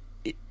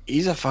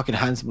 He's a fucking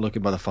handsome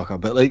looking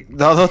motherfucker, but like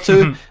the other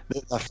two,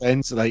 they're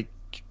friends, like.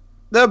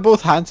 They're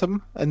both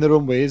handsome in their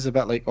own ways, a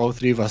bit like all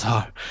three of us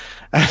are.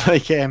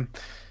 Like,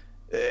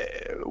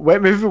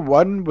 Wet Movie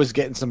 1 was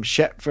getting some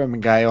shit from a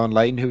guy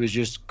online who was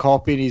just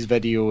copying his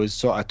videos,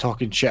 sort of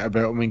talking shit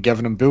about him and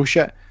giving him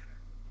bullshit,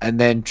 and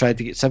then tried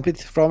to get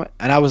sympathy from it.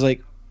 And I was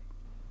like,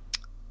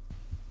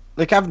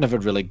 I've never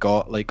really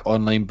got like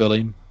online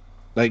bullying.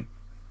 Like,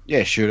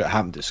 yeah, sure, it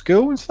happened at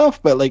school and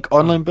stuff, but like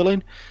online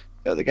bullying,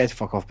 the guys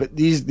fuck off. But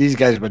these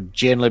guys were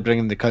generally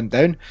bringing the cunt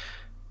down,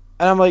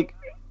 and I'm like.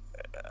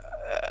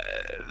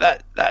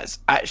 That's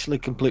actually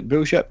complete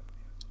bullshit.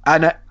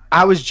 And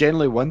I was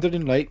generally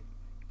wondering, like,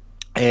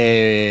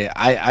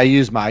 I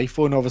use my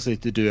iPhone obviously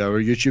to do our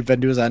YouTube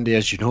videos, Andy,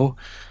 as you know,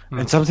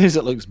 and sometimes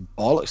it looks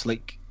bollocks.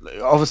 Like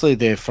obviously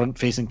the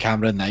front-facing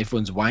camera in the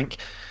iPhone's wank,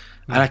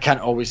 and I can't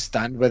always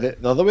stand with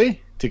it the other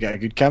way to get a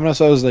good camera.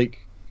 So I was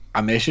like,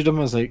 I messaged him.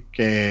 I was like,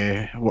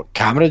 "What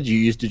camera do you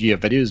use to do your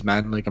videos,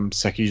 man? Like, I'm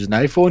sick of using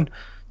an iPhone."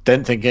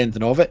 Didn't think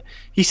anything of it.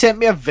 He sent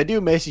me a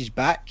video message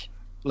back.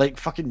 Like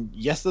fucking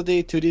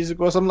yesterday, 2 days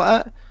ago, something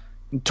like that,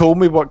 and told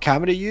me what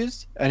camera he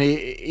used, and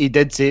he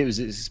did say it was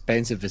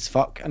expensive as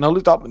fuck. And I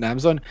looked up on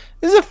Amazon.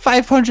 This is a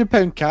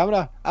 £500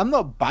 camera. I'm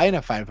not buying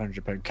a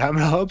 £500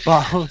 camera,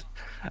 but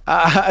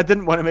I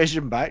didn't want to message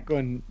him back,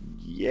 going,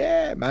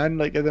 yeah, man,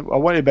 like I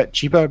want it a bit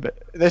cheaper.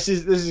 But this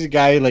is a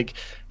guy like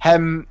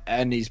him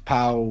and his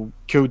pal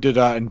Cool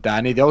Duda and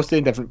Danny. They all stay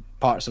in different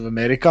parts of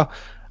America.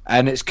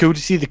 and it's cool to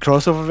see the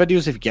crossover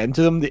videos if you get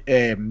into them. The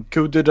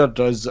Cool Duder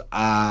does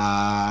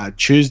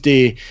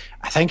Tuesday.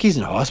 I think he's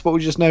in hospital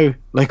just now.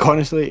 Like,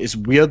 honestly, it's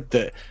weird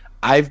that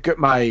I've got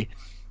my.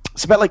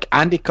 It's a bit like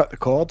Andy cut the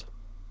cord.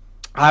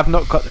 I have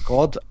not cut the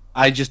cord.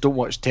 I just don't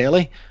watch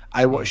telly.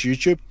 I watch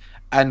YouTube.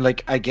 And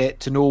like I get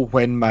to know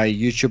when my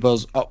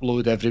YouTubers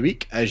upload every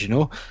week, as you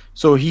know.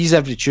 So he's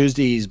every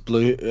Tuesday his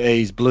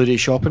Blu-ray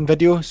shopping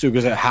video. So he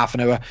goes out half an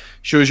hour,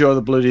 shows you all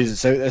the Blu-rays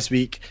that's out this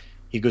week.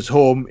 He goes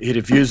home, he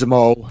reviews them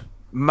all.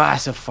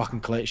 Massive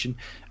fucking collection.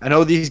 And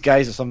all these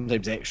guys are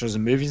sometimes extras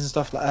in movies and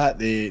stuff like that.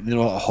 They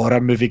know, like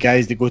horror movie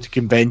guys. They go to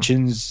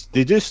conventions.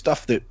 They do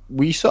stuff that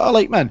we sort of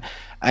like, man.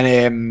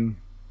 And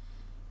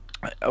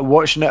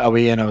watching it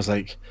away, and I was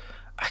like,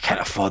 I can't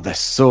afford this.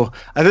 So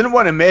I didn't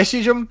want to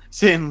message him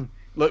saying,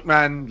 look,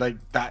 man, like,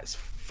 that's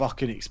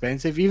fucking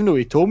expensive. Even though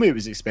he told me it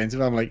was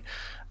expensive, I'm like,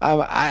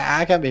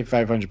 I can't pay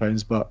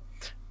 £500. But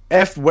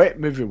if Wet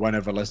Movie One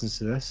ever listens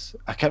to this,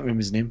 I can't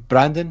remember his name,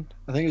 Brandon,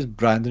 I think it was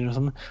Brandon or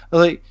something. I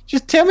was like,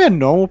 just tell me a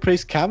normal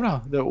price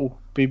camera that will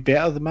be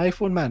better than my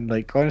phone, man.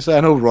 Like, honestly,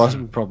 I know Ross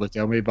would probably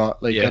tell me,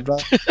 but like, Yeah.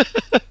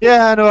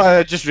 Yeah, I know.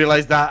 I just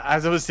realised that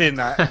as I was saying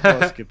that,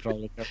 Ross could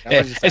probably tell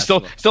me. It's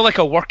still like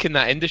a work in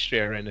that industry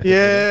or anything.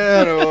 Yeah,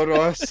 I know,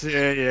 Ross.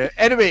 Yeah.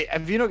 Anyway,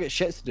 have you not got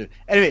shit to do?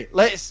 Anyway,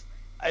 is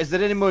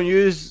there any more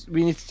news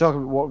we need to talk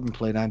about what we've been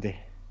playing, Andy?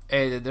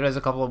 There is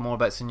a couple of more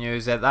bits of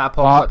news. That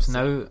Apocalypse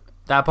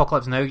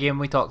Now game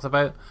we talked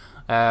about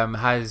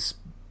has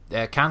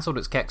cancelled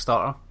its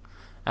Kickstarter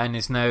and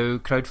is now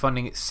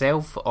crowdfunding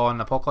itself on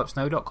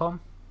apocalypsenow.com.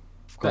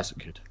 Of course it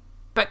could.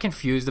 Bit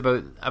confused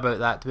about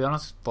that, to be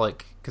honest,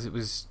 like, because it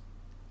was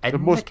in The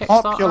most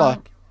Kickstarter, I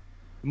think.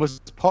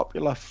 most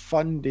popular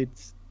funded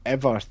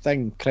ever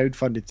thing,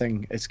 crowdfunded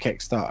thing, is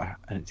Kickstarter,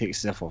 and it takes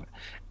itself off it.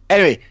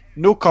 Anyway,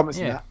 no comments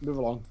on that. Move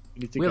along.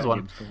 We need to Weird get one.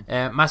 games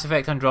going. Mass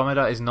Effect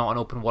Andromeda is not an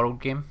open world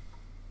game.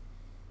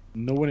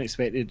 No one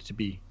expected it to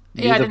be.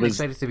 Yeah, I Neither didn't was-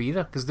 expect it to be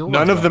either, because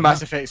None of the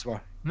Mass Effects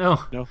were.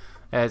 No. No.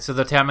 So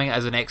they're terming it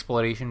as an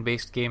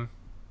exploration-based game.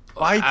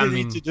 Why do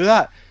they need to do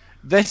that?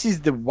 This is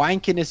the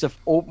wankiness of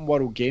open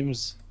world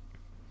games.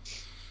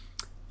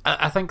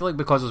 I think, like,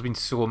 because there's been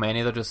so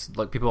many, they're just,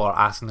 like, people are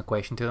asking the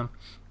question to them.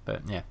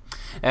 But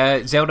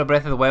yeah, Zelda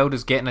Breath of the Wild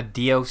is getting a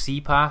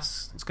DLC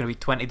pass. It's going to be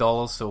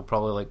 $20, so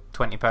probably like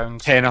 £20.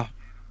 Tenner.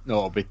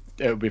 No,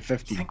 it'll be I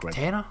 15 think quid.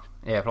 tenner.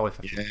 Yeah, probably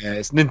 15. Yeah,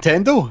 it's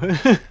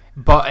Nintendo.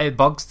 But it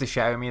bugs the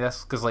shit out of me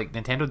this, because like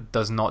Nintendo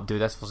does not do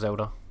this for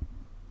Zelda.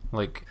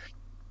 Like,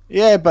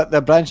 yeah, but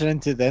they're branching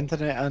into the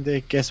internet,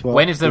 Andy. Guess what?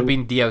 when has there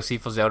been DLC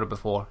for Zelda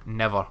before?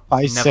 Never.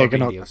 By Never Sega been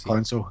not DLC.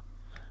 console.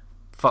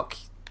 Fuck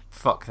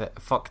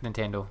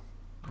Nintendo.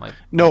 Like,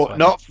 No,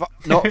 that's why.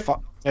 not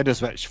fuck Nintendo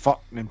Switch.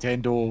 Fuck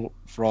Nintendo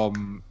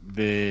from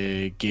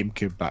the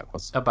GameCube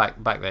backwards.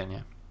 Back then,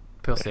 yeah.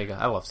 Poor Sega.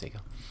 I love Sega.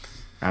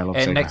 I love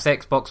Sega. Next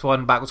Xbox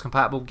One backwards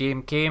compatible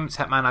game came. It's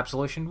Hitman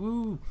Absolution.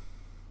 Woo!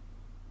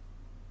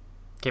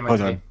 Came out Hold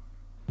today. on.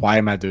 Why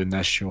am I doing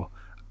this show?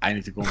 I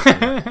need to go and play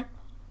that.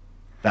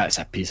 That's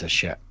a piece of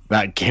shit.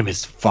 That game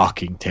is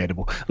fucking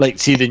terrible. Like,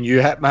 see the new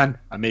Hitman?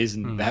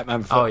 Amazing. The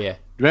Hitman. Oh yeah.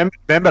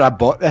 Remember I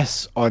bought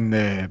this on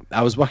the...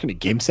 I was working at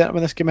Game Center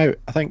when this came out,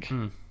 I think.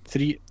 I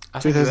think you were,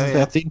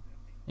 2013?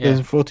 yeah.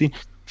 2014?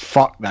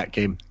 Fuck that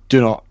game.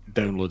 Do not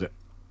download it.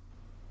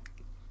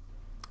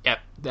 Yep,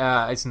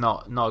 it's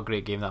not a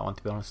great game, that one,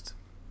 to be honest.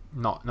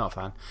 Not a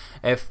fan.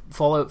 If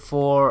Fallout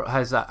 4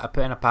 has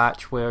put in a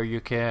patch where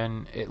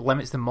it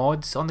limits the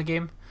mods on the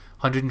game.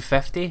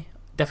 150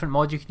 different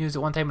mods you can use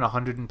at one time, and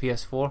 100 in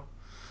PS4.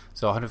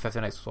 So 150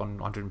 on Xbox One,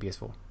 100 in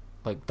PS4.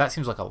 Like, that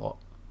seems like a lot.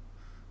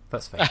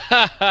 That's fine.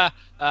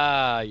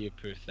 You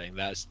poor thing.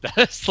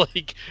 That's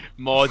like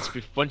mods.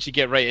 Once you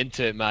get right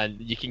into it, man,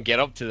 you can get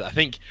up to. I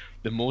think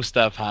the most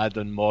I've had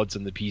on mods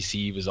on the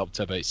PC was up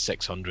to about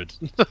 600.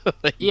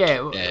 Like,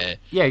 yeah,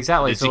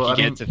 exactly. So you I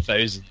can mean, get to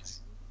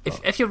thousands.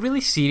 if you're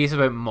really serious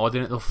about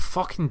modding it, they'll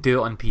fucking do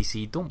it on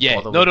PC. Don't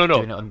bother no.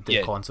 doing it on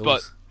the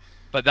consoles.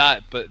 But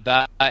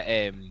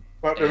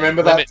But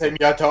remember that time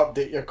you had to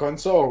update your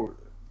console?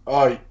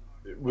 Oh,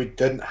 we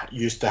didn't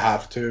used to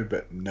have to,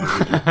 but now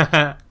we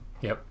do.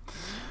 Yep.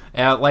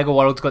 Lego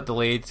Worlds got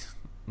delayed.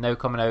 Now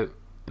coming out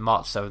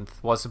March 7th.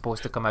 Was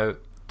supposed to come out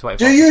 21st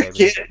Do you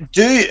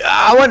February.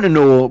 I want to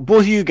know,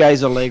 both of you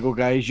guys are Lego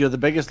guys. You're the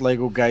biggest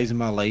Lego guys in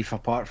my life,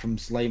 apart from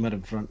Slimer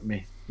in front of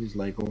me. He's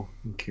Lego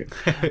and cute.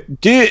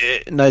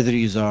 Neither of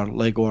you are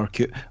Lego or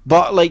cute.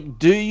 But like,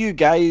 do you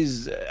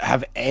guys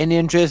have any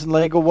interest in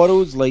Lego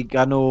Worlds? Like,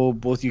 I know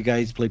both you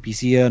guys play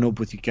PC. I know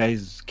both you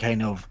guys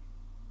kind of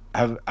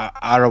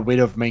are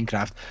aware of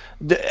Minecraft.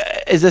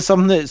 Is this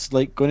something that's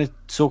like going to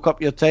soak up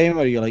your time,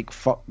 or are you like,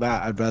 fuck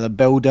that, I'd rather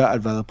build it,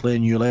 I'd rather play a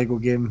new Lego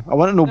game? I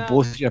want to know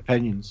both your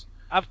opinions.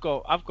 I've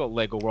got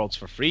Lego Worlds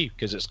for free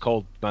because it's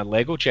called my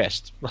Lego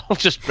chest. I'll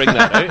just bring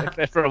that out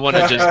if I want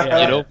to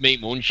just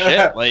make my own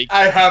shit. Like,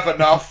 I have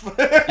enough.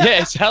 yeah,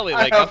 exactly.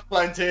 Like, I have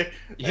plenty.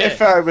 Yeah.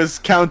 If I was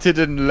counted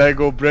in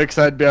Lego bricks,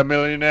 I'd be a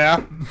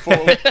millionaire.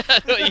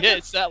 yeah,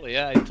 exactly.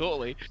 Yeah,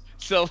 totally.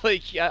 So,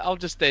 like, I'll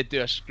just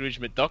do a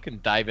Scrooge McDuck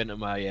and dive into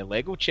my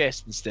Lego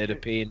chest instead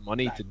of paying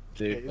money to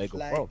do Lego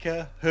like World.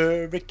 a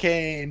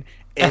hurricane.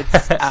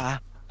 It's a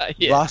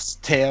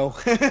rust tail.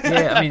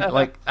 Yeah, I mean,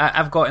 like,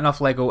 I've got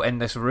enough Lego in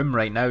this room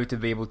right now to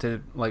be able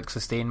to, like,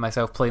 sustain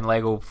myself playing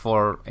Lego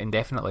for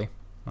indefinitely.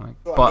 Like,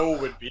 but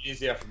it would be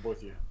easier for both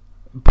of you.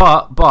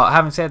 But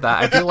having said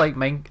that, I do like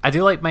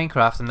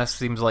Minecraft, and this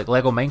seems like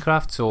Lego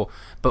Minecraft. So,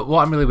 but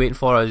what I'm really waiting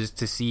for is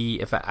to see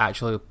if it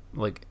actually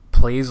like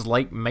plays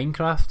like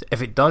Minecraft.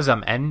 If it does,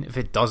 I'm in. If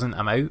it doesn't,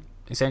 I'm out.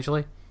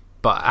 Essentially,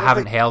 but I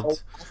haven't heard.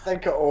 I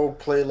think it'll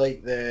play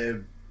like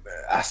a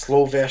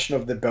slow version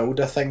of the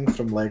Builder thing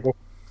from Lego.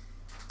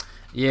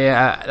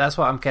 Yeah, that's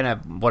what I'm kind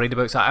of worried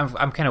about. So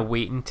I'm kind of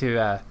waiting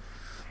to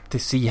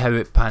see how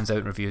it pans out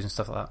in reviews and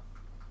stuff like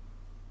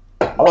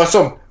that.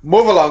 Awesome.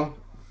 Move along.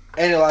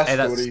 Any last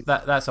stories?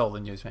 That's all the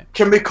news, mate.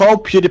 Can we call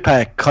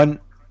PewDiePie a cunt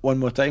one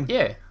more time?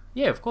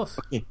 Yeah, of course.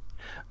 Okay.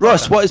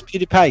 Ross, what is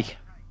PewDiePie?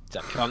 It's a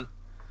cunt.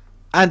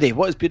 Andy,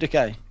 what is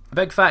PewDiePie? A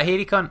big fat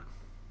hairy cunt.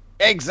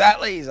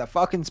 Exactly, he's a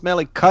fucking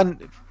smelly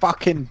cunt.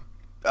 Fucking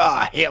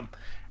him.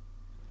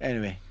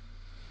 Anyway,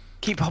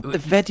 keep up the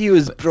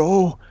videos,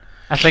 bro.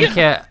 I think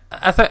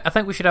I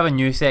think we should have a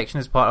new section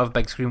as part of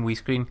Big Screen Wee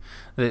Screen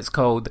that's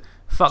called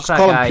 "Fuck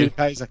That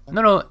Guy."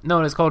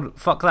 No, it's called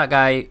 "Fuck That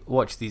Guy."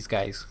 Watch these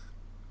guys.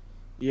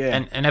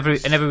 Yeah, and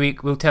every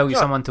week we'll tell you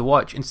someone to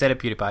watch instead of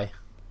PewDiePie.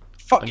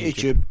 Fuck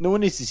YouTube. No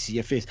one needs to see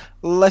your face.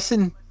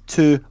 Listen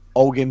to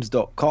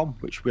allgames.com,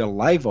 which we're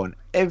live on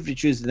every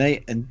Tuesday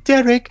night, and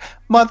Derek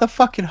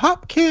motherfucking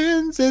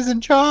Hopkins is in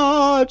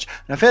charge.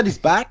 And I've heard he's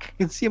back.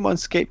 I can see him on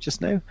Skype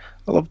just now.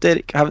 I love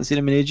Derek. I haven't seen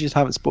him in ages.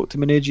 Haven't spoke to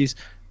him in ages.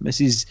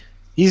 He's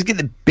got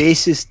the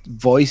bassest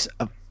voice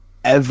I've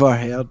ever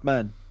heard,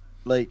 man.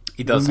 Like,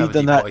 he does have a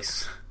deep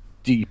voice.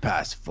 Deep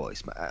ass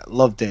voice, man. I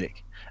love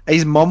Derek.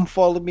 His mum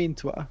followed me on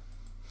Twitter.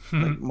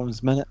 Like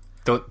Mum's Minute.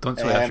 Don't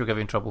swear, she'll give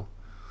you in trouble.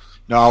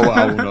 No,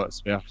 I will not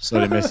swear.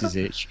 Sorry, Mrs.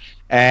 H.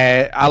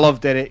 I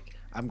love Derek.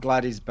 I'm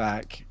glad he's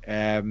back.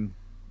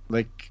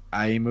 Like,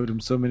 I emailed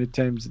him so many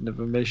times and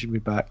never mentioned me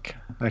back.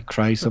 I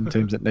cry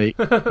sometimes at night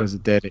because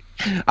of Derek.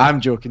 I'm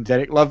joking,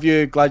 Derek. Love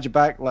you. Glad you're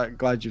back. Like,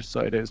 glad you've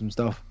sorted out some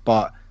stuff.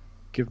 But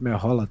give me a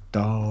holler,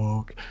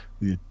 dog.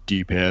 With a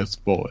deep ass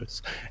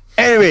voice.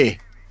 Anyway,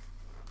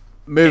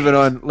 moving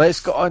on. Let's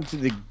get on to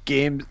the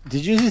games.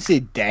 Did you just say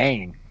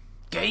dang?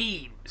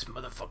 Games,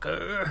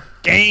 motherfucker.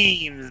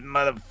 Games,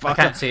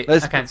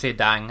 motherfucker. I can't say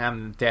dang.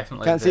 I'm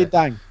definitely say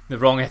dang. The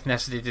wrong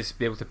ethnicity to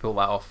be able to pull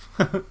that off.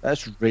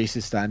 That's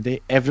racist,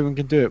 Andy. Everyone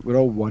can do it. We're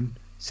all one.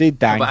 Say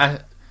dang.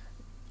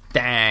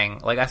 Dang.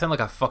 Like, I sound like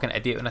a fucking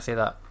idiot when I say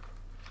that.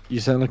 You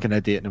sound like an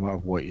idiot no matter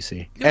what you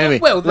say. Anyway,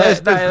 well, that's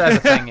a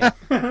thing.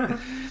 Yeah.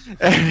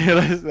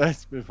 Anyway,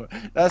 let's move on.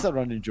 That's a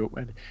running joke,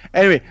 man.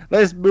 Anyway,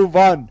 let's move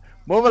on.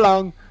 Move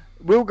along.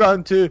 We'll go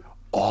on to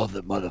all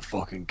the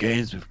motherfucking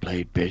games we've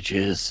played,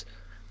 bitches.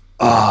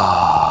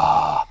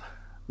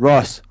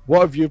 Ross,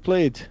 what have you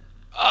played?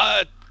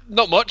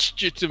 Not much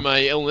due to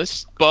my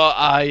illness, but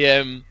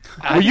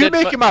Were you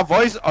making my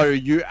voice, or are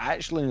you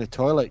actually in the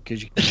toilet?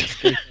 Because you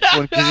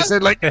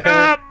said like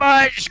not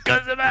much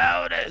because of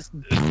my illness.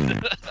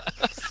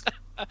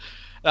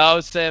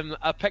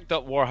 I picked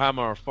up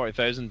Warhammer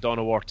 40,000 Dawn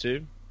of War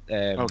 2.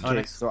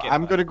 Okay, so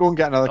I'm going to go and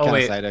get another can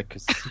of cider.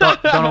 Cause...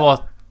 Dawn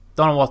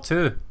of War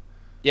 2?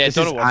 Yeah,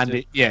 Dawn of War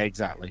 2. Yeah,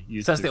 exactly.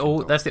 So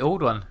that's the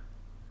old one?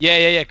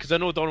 Yeah, because I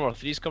know Dawn of War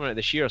 3 is coming out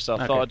this year, so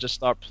I thought I'd just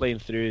start playing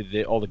through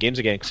all the games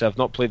again, because I've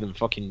not played them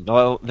fucking...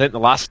 I think the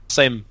last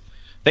time...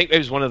 I think it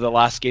was one of the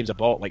last games I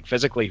bought, like,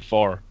 physically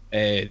for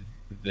the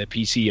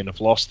PC, and I've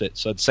lost it,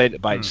 so I decided to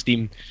buy it on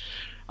Steam.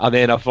 And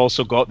then I've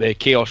also got the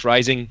Chaos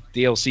Rising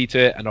DLC to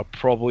it, and I'll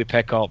probably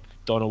pick up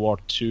Dawn of War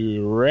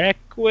 2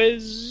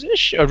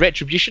 Requisition, or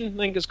Retribution, I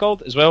think it's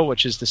called, as well,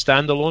 which is the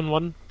standalone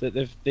one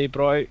that they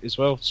brought out as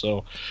well,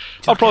 so...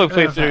 I'll probably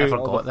play through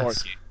all the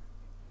 4K.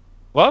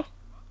 What?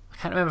 I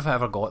can't remember if I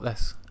ever got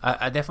this.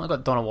 I definitely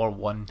got Dawn of War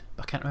 1,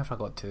 but I can't remember if I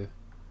got 2.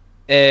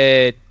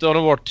 Dawn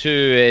of War 2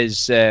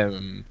 is...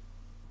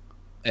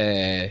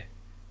 I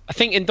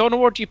think in Dawn of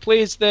War, do you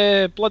play as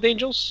the Blood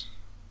Angels?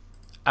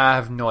 I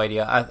have no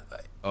idea.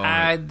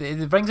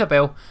 It rings a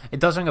bell. It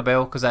does ring a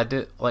bell, because I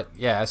do...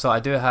 So I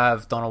do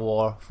have Dawn of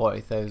War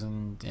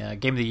 40,000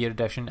 Game of the Year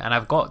edition, and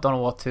I've got Dawn of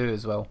War 2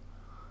 as well.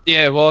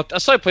 Yeah, well, I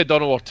started playing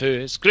Dawn of War 2.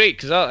 It's great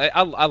because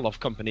I love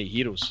company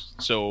heroes.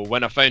 So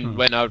when I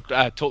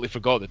totally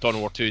forgot that Dawn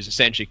of War 2 is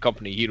essentially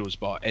company heroes,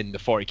 but in the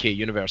 40k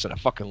universe, and I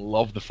fucking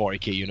love the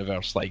 40k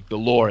universe. Like, the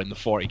lore in the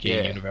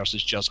 40k universe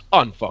is just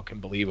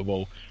unfucking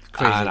believable.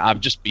 Crazy. And I've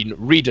just been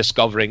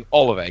rediscovering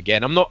all of it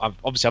again.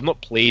 I've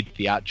not played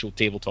the actual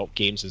tabletop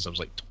game since I was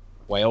like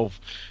 12.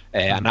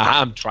 And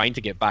I'm trying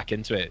to get back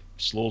into it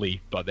slowly,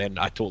 but then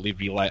I totally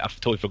realized, I've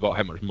totally forgot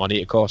how much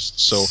money it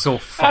costs. So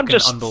fucking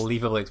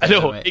unbelievably expensive.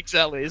 I know,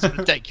 exactly. It's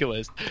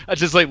ridiculous. I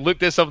just looked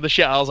this up on the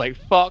shit. I was like,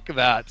 fuck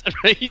that,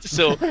 right?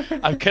 So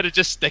I'm kind of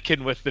just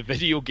sticking with the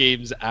video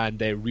games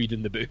and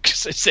reading the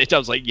books. I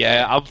was like,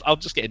 yeah, I'll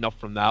just get enough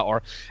from that.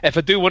 Or if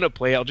I do want to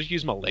play, I'll just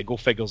use my Lego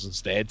figures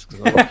instead,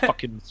 because I've got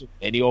fucking so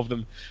many of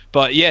them.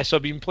 But yeah, so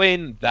I've been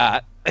playing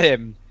that.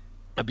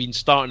 I've been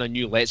starting a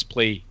new Let's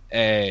Play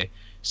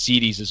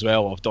series as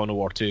well of Dawn of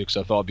War 2, because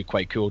I thought it'd be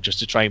quite cool just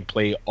to try and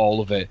play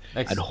all of it.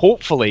 Nice. And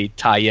hopefully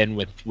tie in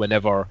with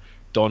whenever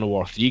Dawn of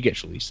War 3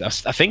 gets released. I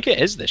think it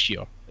is this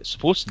year. It's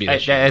supposed to be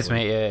this year. It is,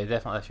 mate. Yeah,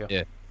 definitely this year.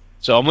 Yeah.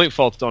 So I'm looking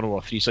forward to Dawn of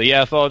War 3. So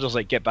yeah, I thought I'd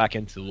just get back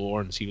into the lore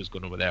and see what's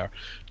going on over there. On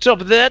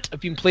top of that, I've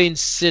been playing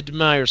Sid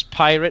Meier's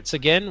Pirates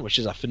again, which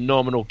is a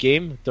phenomenal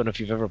game. Don't know if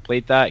you've ever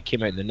played that. It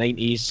came out in the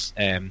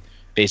 90s.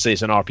 Basically,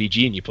 it's an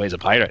RPG and you play as a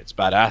pirate. It's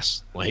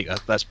badass.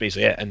 That's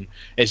basically it. And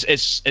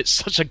it's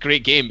such a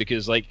great game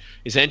because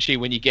essentially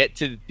when you get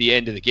to the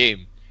end of the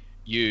game,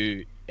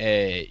 you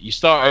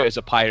start out as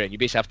a pirate and you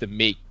basically have to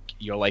make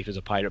your life as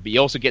a pirate, but you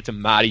also get to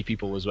marry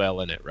people as well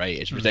in it, right?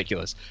 It's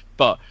ridiculous.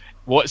 But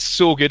what's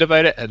so good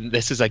about it, and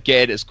this is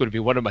again, it's going to be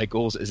one of my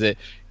goals, is that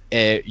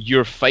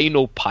your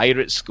final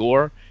pirate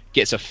score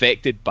gets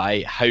affected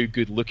by how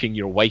good looking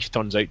your wife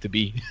turns out to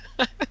be.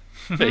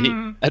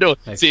 Right? I know,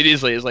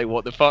 seriously, it's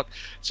what the fuck.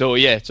 So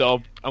yeah,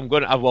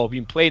 I've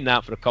been playing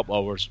that for a couple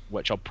hours,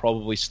 which I'll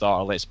probably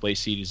start a Let's Play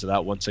series of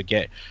that once I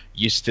get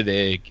used to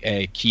the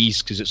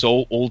keys, because it's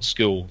all old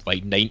school,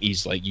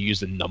 90s, you use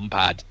the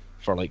numpad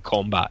for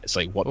combat. It's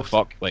what the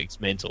fuck,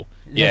 it's mental.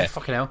 Yeah,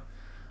 fucking hell.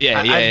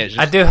 Yeah,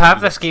 I do have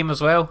this game as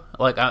well.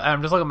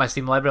 I'm just looking at my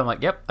Steam library. I'm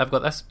like, yep, I've got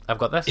this. I've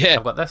got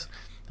this.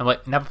 I'm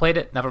like, never played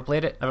it.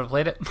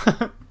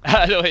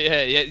 I know,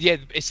 yeah.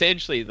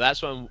 Essentially,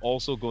 that's what I'm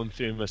also going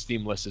through my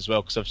Steam list as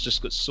well, because I've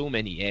just got so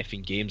many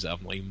effing games that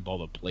I've not even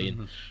bothered playing.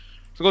 Mm-hmm.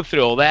 So going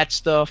through all that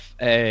stuff.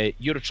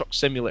 Euro Truck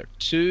Simulator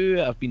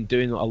 2. I've been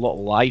doing a lot of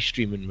live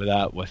streaming with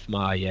that with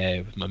my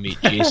mate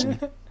Jason.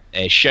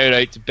 Shout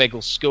out to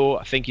Biggle Sko.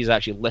 I think he's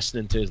actually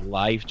listening to his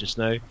live just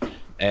now.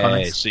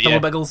 Nice. So, yeah. Hello,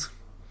 Biggles.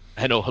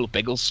 I know, hello,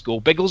 Biggles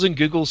Sko. Biggles and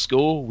Google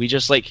Sko, we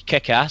just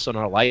kick ass on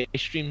our live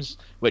streams,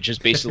 which is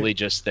basically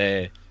just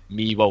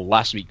me,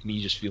 last week,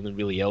 me just feeling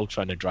really ill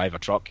trying to drive a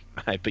truck.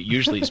 But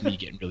usually it's me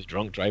getting really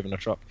drunk driving a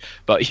truck.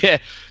 But yeah,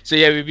 so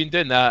yeah, we've been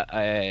doing that.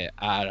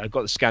 I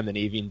got the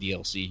Scandinavian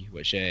DLC,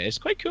 which is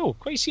quite cool,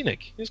 quite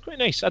scenic. It's quite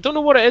nice. I don't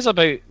know what it is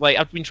about.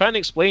 I've been trying to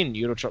explain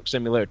Euro Truck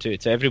Simulator 2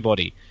 to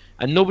everybody,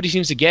 and nobody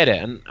seems to get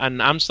it.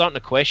 And I'm starting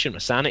to question my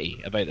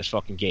sanity about this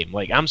fucking game.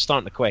 I'm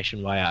starting to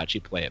question why I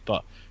actually play it.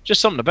 But just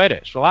something about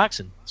it. It's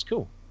relaxing. It's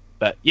cool.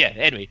 But yeah,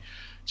 anyway.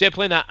 So you're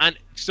playing that, and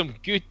some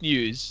good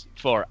news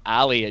for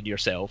Ali and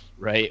yourself,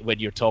 right? When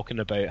you're talking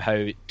about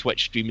how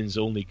Twitch streaming is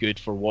only good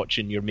for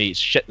watching your mates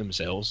shit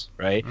themselves,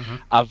 right? Mm-hmm.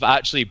 I've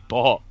actually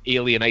bought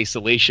Alien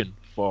Isolation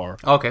for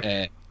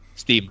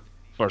Steam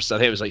for, I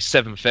think it was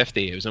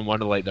 $7.50. It was in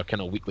one of their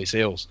kind of weekly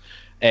sales.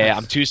 Nice.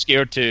 I'm too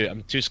scared to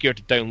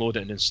download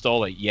it and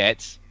install it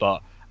yet,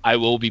 but I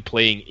will be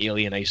playing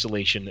Alien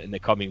Isolation in the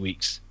coming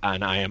weeks,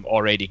 and I am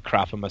already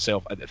crapping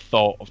myself at the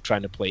thought of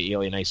trying to play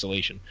Alien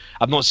Isolation.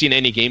 I've not seen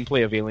any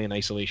gameplay of Alien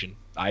Isolation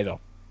either,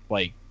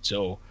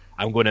 so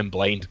I'm going in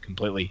blind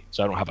completely,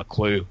 so I don't have a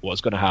clue what's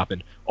going to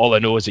happen. All I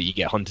know is that you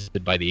get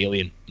hunted by the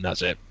alien, and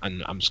that's it,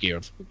 and I'm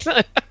scared.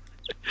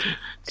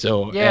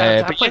 So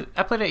yeah, I played it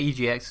at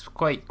EGX,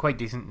 quite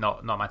decent,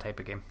 not my type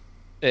of game.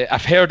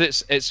 I've heard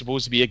it's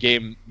supposed to be a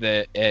game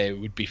that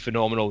would be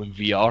phenomenal in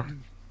VR.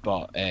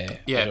 But I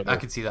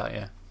can see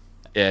that.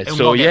 It'll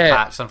not get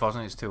patched,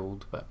 unfortunately, it's too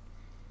old. But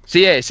so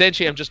yeah,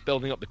 essentially, I'm just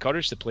building up the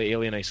courage to play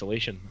Alien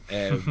Isolation.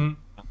 It's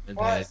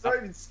not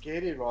even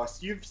scary,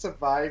 Ross. You've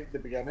survived the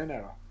beginning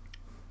now.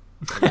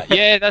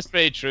 Yeah, that's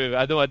very true.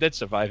 I know I did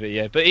survive it.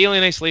 Yeah, but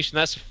Alien Isolation,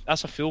 that's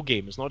a full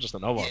game. It's not just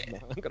another one.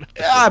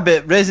 Yeah,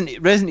 but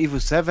Resident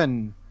Evil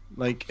 7,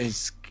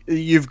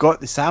 you've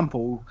got the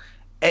sample.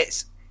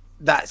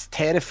 That's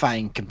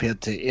terrifying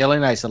compared to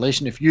Alien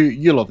Isolation. If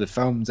you love the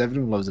films,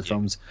 everyone loves the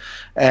films.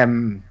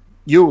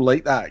 You'll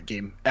like that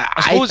game.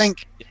 I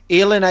think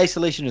Alien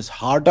Isolation is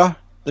harder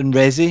than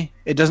Resi.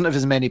 It doesn't have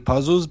as many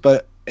puzzles,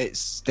 but it's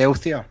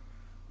stealthier.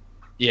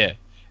 Yeah.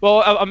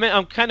 Well,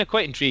 I'm kind of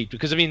quite intrigued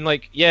because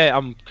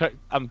I'm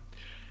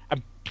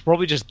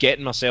probably just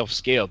getting myself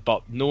scared,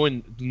 but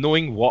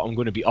knowing what I'm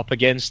going to be up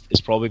against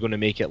is probably going to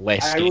make it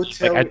less scary.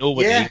 I know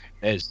what the game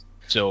is.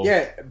 So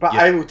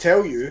I will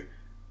tell you.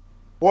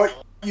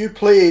 What you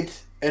played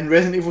in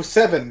Resident Evil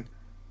 7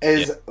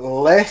 is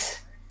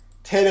less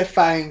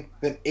terrifying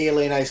than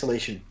Alien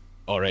Isolation.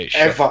 Alright,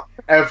 sure.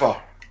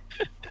 Ever.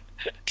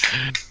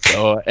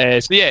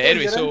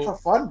 Anyway, for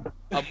fun.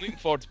 I'm looking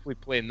forward to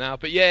playing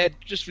that. But yeah,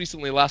 just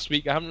recently, last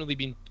week, I haven't really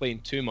been playing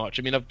too much.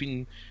 I mean, I've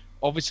been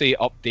obviously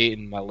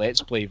updating my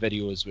Let's Play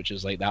videos, which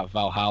is that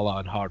Valhalla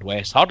and Hard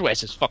West. Hard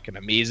West is fucking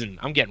amazing.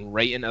 I'm getting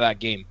right into that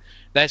game.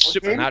 That's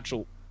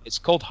supernatural. It's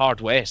called Hard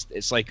West.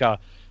 It's like a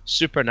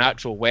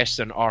supernatural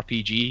Western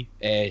RPG,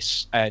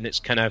 and it's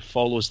kind of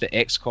follows the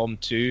XCOM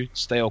 2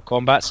 style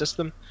combat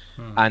system,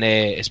 and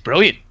it's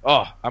brilliant.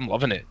 Oh, I'm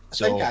loving it. I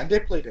think Andy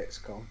played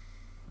XCOM.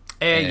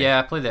 Yeah,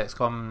 I played the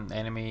XCOM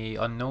Enemy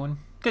Unknown.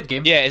 Good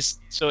game. Yeah,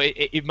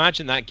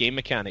 imagine that game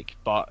mechanic,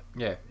 but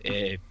yeah,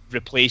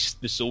 replace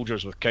the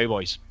soldiers with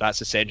cowboys.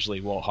 That's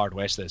essentially what Hard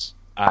West is.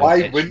 And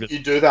why wouldn't you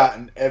do that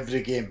in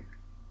every game?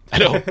 I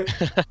know.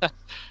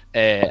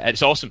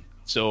 It's awesome.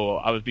 So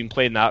I've been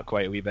playing that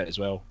quite a wee bit as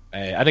well.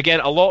 And again,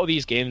 a lot of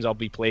these games I'll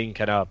be playing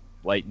kind of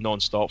like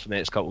non-stop for the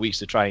next couple of weeks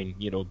to try and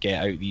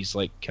get out these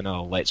like kind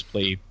of Let's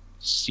Play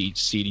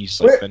series.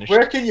 Like,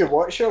 where can you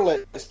watch your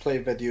Let's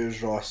Play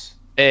videos, Ross?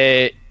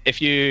 It's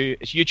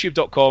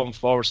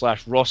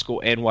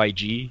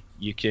youtube.com/RoscoeNYG.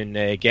 You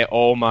can get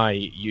all my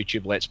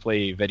YouTube Let's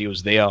Play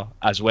videos there,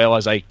 as well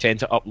as I tend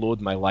to upload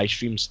my live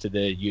streams to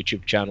the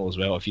YouTube channel as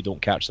well if you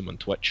don't catch them on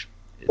Twitch.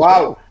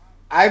 Wow,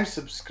 I'm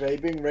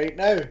subscribing right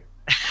now.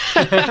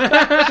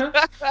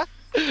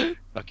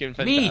 Fucking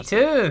fantastic. Me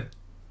too.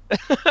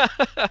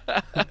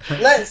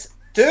 Let's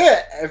do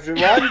it,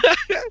 everyone.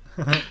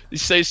 You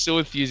sound so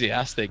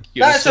enthusiastic.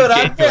 That's what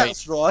I'm getting,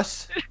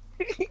 Ross.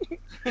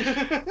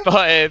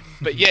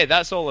 But yeah,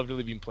 that's all I've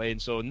really been playing.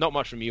 So not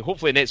much from me.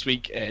 Hopefully next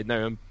week,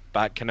 now I'm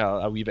back kind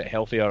of a wee bit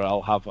healthier,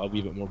 I'll have a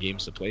wee bit more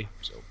games to play.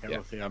 So yeah.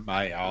 Healthier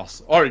my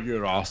ass or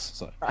your ass.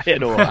 So. I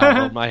know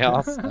my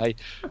ass.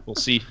 We'll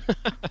see.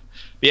 But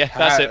yeah,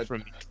 that's it from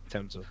me in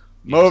terms of.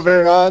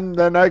 Moving on,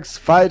 the next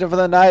fight of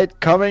the night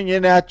coming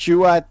in at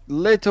you at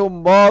little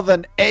more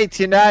than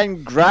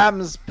 89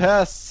 grams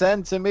per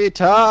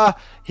centimeter.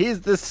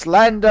 He's the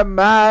slender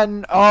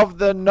man of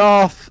the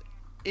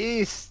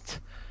northeast.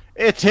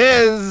 It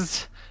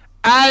is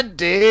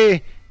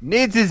Andy.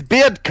 Needs his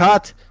beard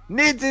cut.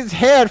 Needs his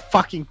hair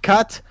fucking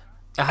cut.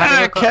 I had a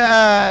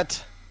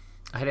haircut.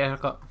 I had a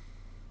haircut.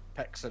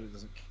 Pixel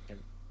doesn't count.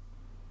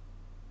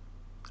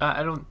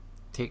 I don't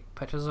take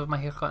pictures of my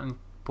haircut and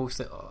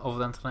post it over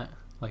the internet.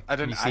 Like, I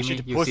don't you see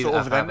actually me, post see it that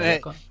over the I have a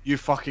internet. haircut. You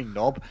fucking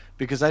knob.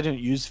 Because I don't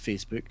use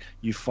Facebook.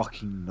 You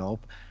fucking knob.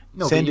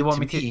 No, Send but you it want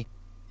to me to. me.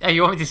 Yeah,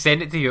 you want me to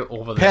send it to you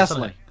over the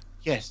Personally. internet?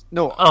 Yes.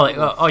 No. Oh, like,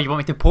 you want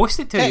me to post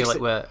it to you Text like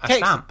it- with a text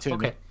stamp? it to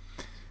Okay. me.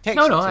 Text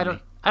No, it to I me.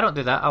 don't. I don't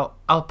do that.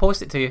 I'll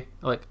post it to you.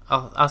 Like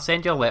I'll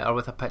send you a letter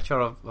with a picture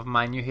of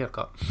my new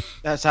haircut.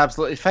 That's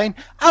absolutely fine.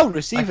 I'll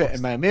receive it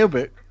in my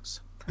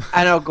mailbox.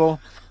 And I'll go,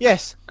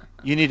 yes,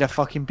 you need a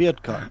fucking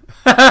beard cut.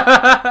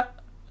 I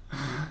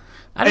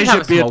didn't Is have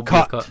your a small beard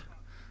cut? beard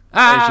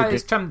cut. Is your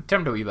It's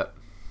trimmed a wee bit.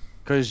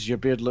 Because your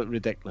beard looked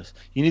ridiculous.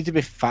 You need to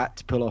be fat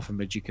to pull off a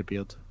Majika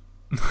beard.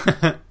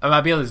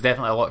 My beard is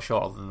definitely a lot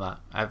shorter than that.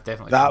 I've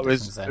definitely That trimmed it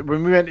was since then.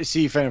 when we went to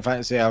see Final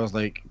Fantasy. I was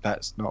like,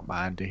 "That's not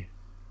my Andy."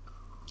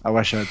 I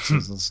wish I had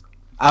scissors.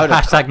 I would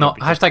have cut your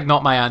beard. Hashtag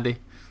not my Andy.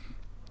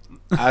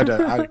 I'd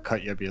have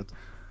cut your beard.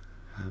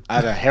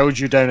 I'd have held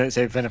you down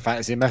outside Final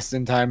Fantasy, missed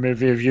in time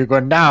review of you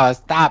going, "No,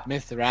 stop,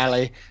 Mr.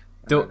 Raleigh."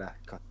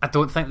 I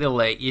don't think they'll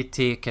let you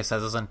take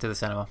scissors into the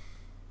cinema.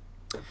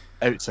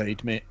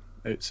 Outside, mate.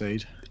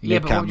 Outside. Yeah,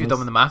 No but what would you cameras. done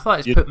with the math?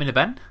 Just put them in the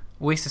bin.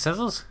 Waste of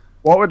scissors.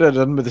 What would I have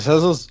done with the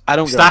scissors? I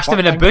don't Stashed give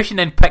them a in a bush and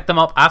then picked them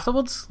up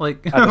afterwards.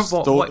 Like I'd have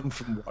stole them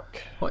from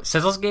work. what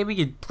scissors game are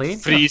you playing?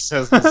 Free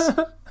scissors.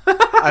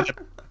 I'd have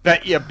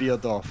bit your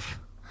beard off.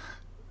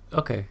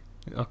 Okay.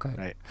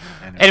 Right.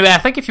 Anyway, I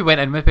think if you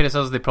went in with a pair of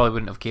scissors, they probably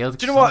wouldn't have cared.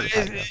 Do you know what?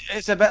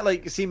 It's a bit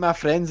like, see, my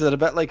friends, they're a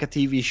bit like a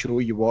TV show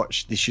you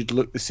watch. They should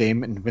look the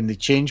same, and when they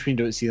change, when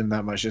you don't see them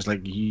that much, it's like,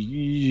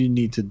 you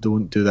need to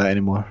don't do that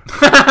anymore.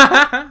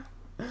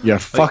 You're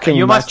fucking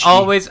You must matchy.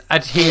 always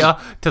adhere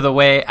to the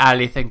way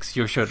Ali thinks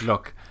you should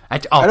look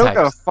at all I don't give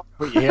a times. fuck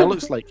what your hair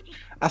looks like.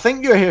 I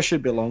think your hair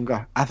should be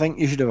longer. I think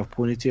you should have a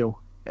ponytail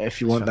if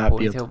you want that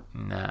beard.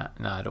 Ponytail?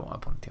 Nah, I don't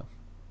want a ponytail.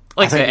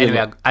 Like I I said, think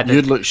anyway, I did.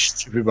 you'd look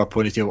stupid with a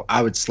ponytail.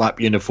 I would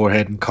slap you in the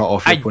forehead and cut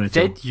off your I ponytail.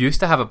 did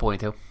used to have a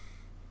ponytail.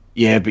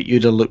 Yeah, but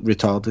you'd have looked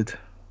retarded.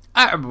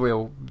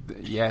 Well,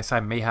 yes, I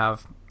may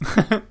have.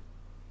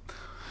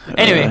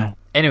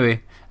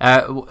 Anyway.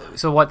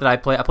 So what did I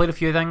play? I played a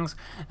few things.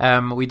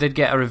 We did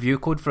get a review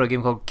code for a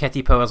game called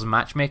Kitty Powers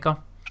Matchmaker.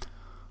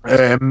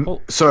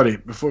 Sorry,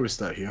 before we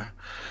start here,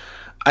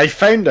 I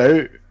found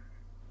out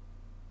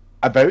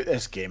about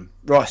this game.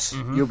 Ross,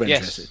 you'll be Yes.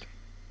 interested.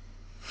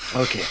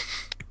 Okay.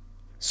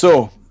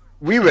 So,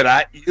 we were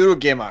at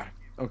Eurogamer,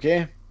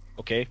 okay?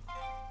 Okay.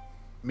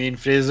 Me and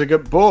Fraser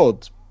got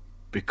bored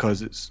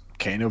because it's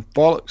kind of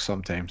bollocks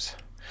sometimes.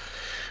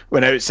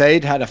 Went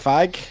outside, had a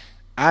fag,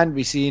 and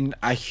we seen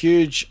a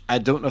huge, I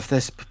don't know if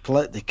this is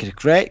politically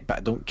correct, but I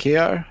don't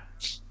care,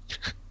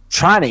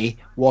 tranny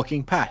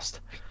walking past.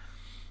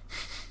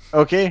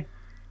 Okay?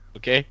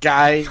 Okay.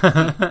 Guy,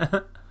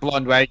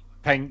 blonde white,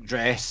 pink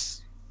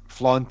dress,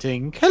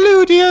 flaunting,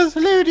 hello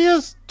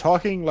dears,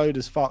 talking loud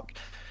as fuck.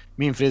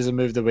 Me and Fraser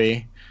moved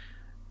away.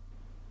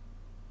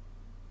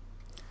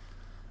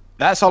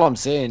 That's all I'm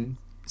saying.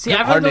 See,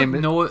 I Her really don't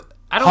name- know.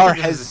 I don't Her,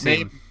 think this is his the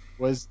same.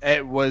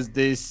 name was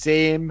the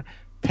same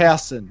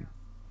person.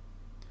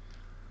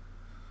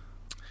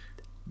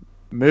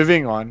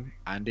 Moving on,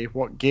 Andy,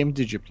 what game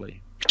did you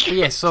play?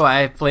 Yeah, so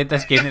I played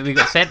this game that we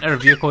got sent a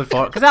review code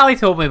for, because Ali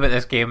told me about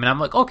this game, and I'm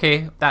like,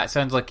 okay, that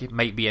sounds like it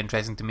might be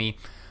interesting to me.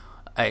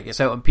 It's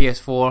out on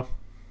PS4.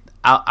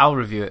 I'll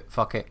review it.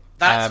 Fuck it.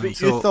 That's what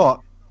you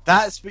thought.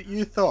 That's what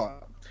you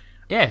thought.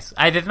 Yes,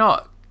 I did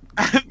not.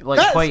 Like,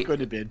 that's quite going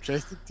to be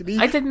interesting to me.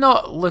 I did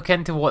not look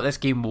into what this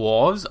game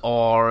was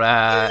or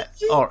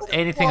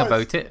anything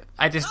about it.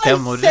 I just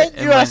downloaded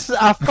it. You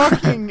a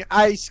fucking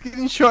I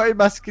screenshotted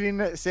my screen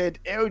that said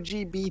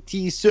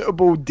LGBT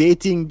suitable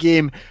dating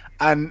game,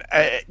 and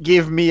it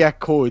gave me a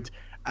code,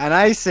 and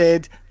I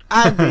said,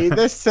 Andy,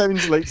 this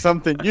sounds like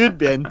something you'd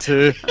be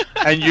into,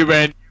 and you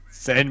went,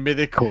 send me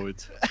the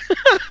code.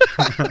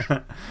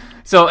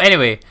 So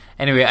anyway,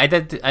 I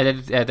did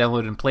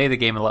download and play the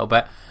game a little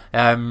bit.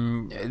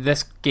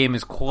 This game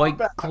is quite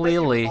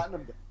clearly.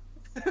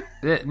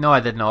 No, I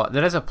did not.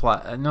 There is a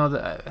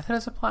there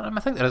is a platinum.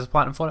 I think there is a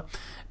platinum for it.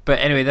 But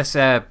anyway, this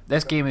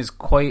game is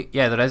quite.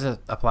 Yeah, there is a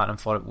platinum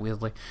for it.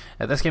 Weirdly,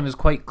 this game is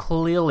quite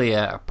clearly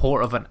a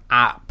port of an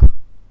app.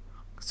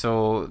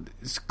 So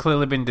it's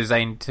clearly been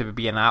designed to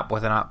be an app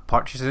with in-app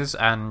purchases,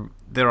 and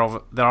there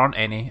aren't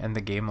any in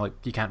the game. Like,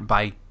 you can't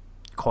buy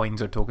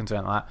coins or tokens or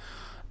anything like that.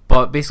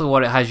 But basically,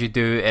 what it has you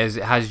do is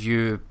it has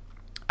you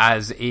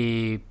as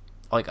a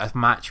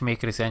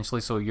matchmaker,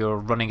 essentially. So you're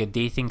running a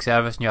dating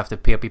service, and you have to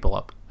pair people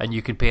up, and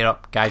you can pair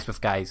up guys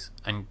with guys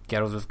and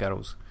girls with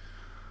girls.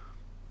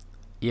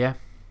 Yeah.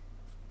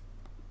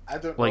 I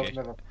don't like,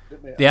 know.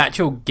 The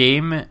actual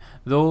game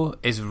though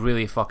is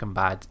really fucking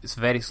bad. It's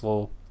very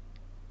slow.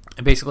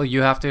 And basically,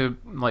 you have to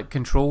like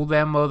control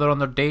them while they're on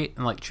their date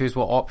and like choose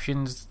what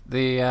options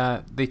they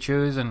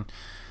choose. And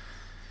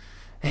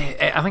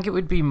I think it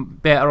would be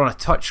better on a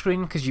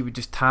touchscreen because you would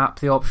just tap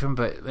the option,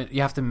 but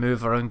you have to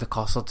move around the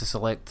cursor to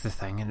select the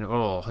thing. And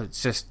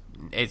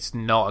it's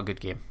not a good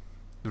game.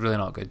 Really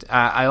not good.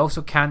 I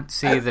also can't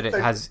say that it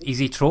has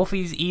easy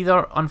trophies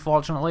either,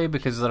 unfortunately,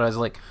 because there is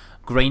like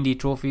grindy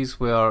trophies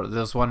where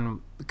there's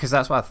one, because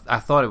that's what I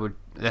thought it would.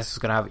 This is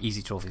going to have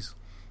easy trophies,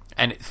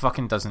 and it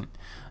fucking doesn't.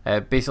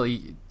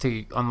 Basically,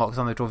 to unlock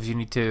some of the trophies, you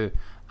need to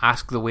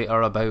ask the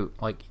waiter about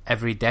like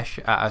every dish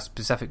at a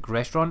specific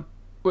restaurant,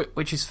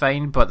 which is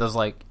fine, but there's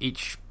like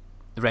each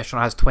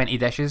restaurant has 20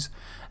 dishes,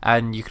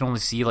 and you can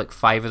only see like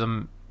 5 of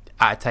them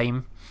at a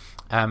time.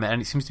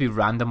 And it seems to be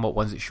random what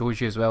ones it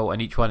shows you as well,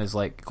 and each one is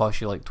like costs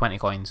you like 20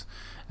 coins,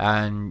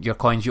 and your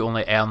coins you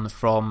only earn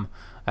from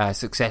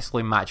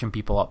successfully matching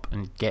people up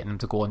and getting them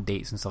to go on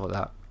dates and stuff like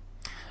that.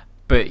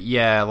 But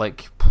yeah,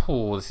 like,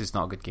 this is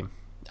not a good game.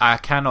 I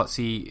cannot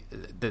see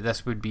that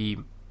this would be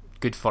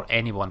good for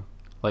anyone.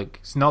 Like,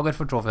 it's not good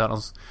for trophy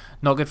hunters,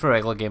 not good for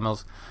regular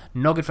gamers,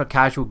 not good for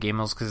casual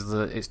gamers because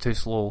it's too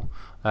slow.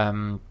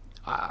 Not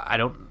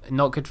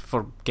good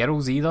for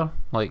girls either.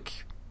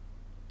 Like,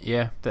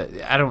 yeah,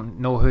 I don't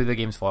know who the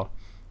game's for,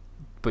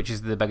 which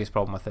is the biggest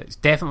problem with it. It's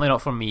definitely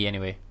not for me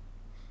anyway.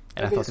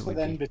 And Maybe I thought it would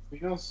be.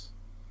 Between us.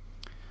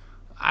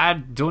 I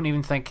don't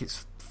even think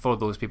it's for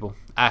those people.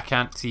 I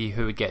can't see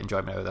who would get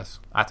enjoyment out of this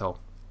at all.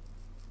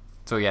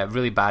 So yeah,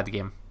 really bad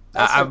game.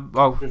 I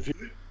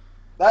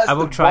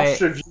will try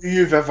worst review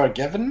you've ever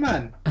given,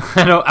 man.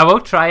 I will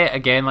try it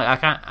again.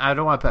 Like, I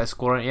don't want to put a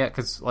score on it yet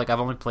because like I've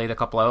only played a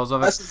couple hours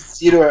of it. That's a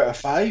 0 out of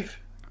 5.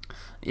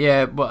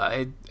 Yeah,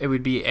 but it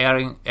would be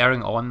airing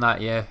on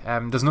that. Yeah,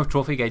 there's no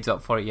trophy guides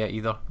up for it yet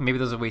either. Maybe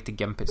there's a way to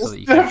gimp it so that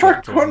you can. There's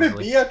never going to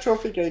be a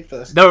trophy guide for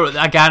this. No,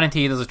 I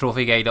guarantee there's a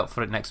trophy guide up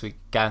for it next week,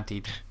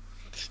 guaranteed.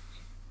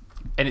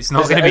 And it's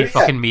not going to be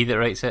fucking me that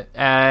writes it.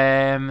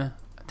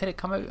 Did it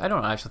come out? I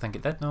don't actually think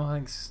it did. No, I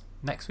think it's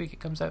next week it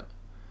comes out.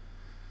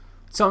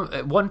 So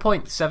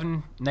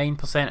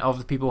 1.79% of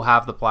the people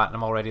have the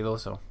platinum already, though.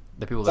 So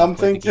the people that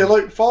something to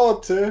look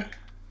forward to.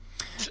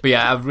 But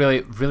yeah, a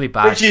really, really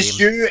bad Which is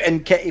game. you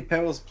and Kitty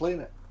Pills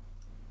playing it.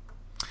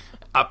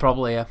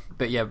 Probably, yeah.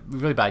 But yeah,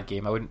 really bad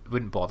game. I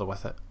wouldn't bother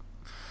with it.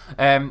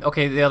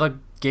 Okay, the other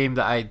game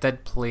that I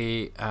did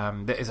play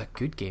that is a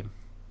good game.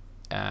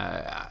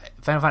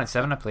 Final Fantasy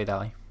VII I played,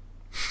 Ali.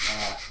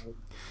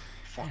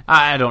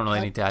 I don't really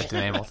need to add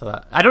any more to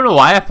that. I don't know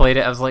why I played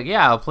it. I was like,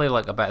 yeah, I'll play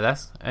like a bit of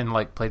this, and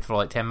like played for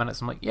like 10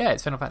 minutes. I'm like, yeah,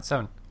 it's Final Fantasy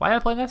VII. Why did I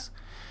play this?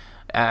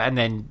 And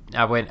then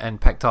I went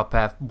and picked up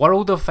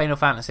World of Final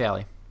Fantasy,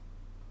 Ali.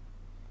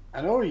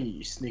 I know,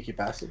 you sneaky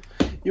bastard.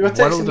 You were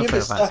texting me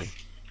about stuff.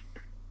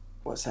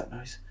 What's that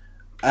noise?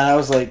 And I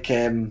was like,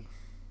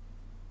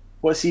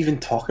 what's he even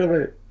talking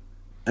about?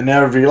 And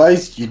then I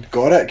realised you'd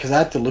got it because I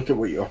had to look at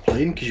what you were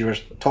playing because you were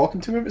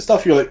talking to me about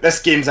stuff. You were like,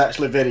 this game's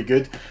actually very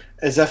good.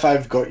 As if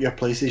I've got your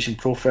PlayStation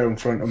profile in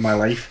front of my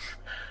life.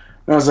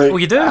 And I was like, well,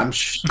 you do. I'm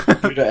sure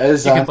it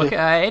is. You can look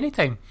at it any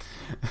time.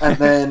 And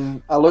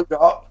then I looked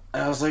it up.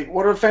 And I was like,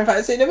 what did Final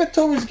Fantasy? I never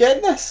told me I was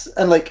getting this.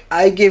 And like,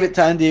 I gave it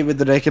to Andy with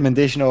the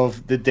recommendation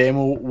of the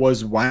demo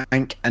was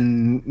wank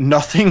and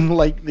nothing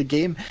like the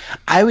game.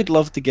 I would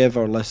love to give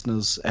our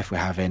listeners, if we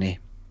have any,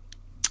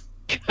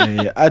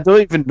 I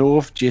don't even know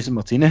if Jason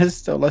Martinez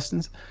still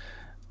listens.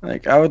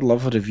 Like, I would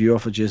love a review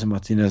of Jason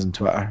Martinez on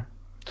Twitter.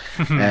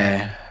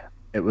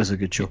 it was a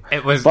good show.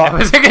 It was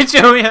a good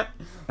show, yeah.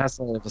 That's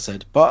all I ever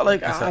said. But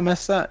like, I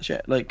miss that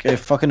shit. Like,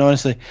 fucking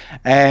honestly,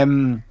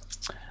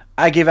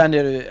 I gave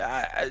Andy.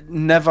 I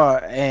never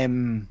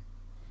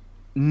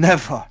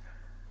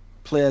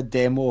play a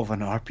demo of an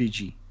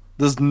RPG.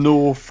 There's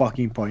no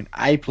fucking point.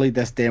 I played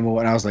this demo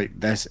and I was like,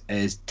 this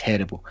is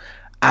terrible,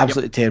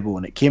 absolutely terrible.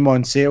 And it came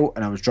on sale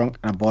and I was drunk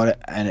and I bought it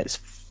and it's.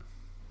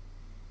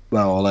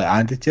 Well, I'll let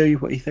Andy tell you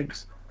what he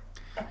thinks.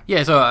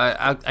 Yeah, so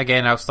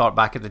I'll start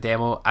back at the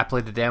demo. I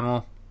played the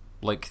demo,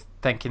 like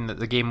thinking that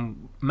the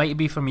game might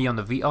be for me on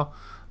the Vita,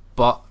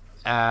 but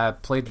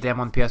played the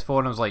demo on PS4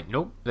 and I was like,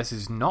 nope, this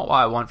is not what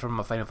I want from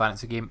a Final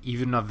Fantasy game,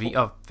 even a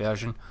Vita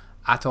version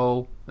at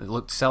all. It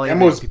looked silly.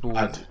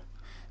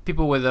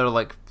 People with their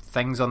like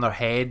things on their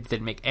head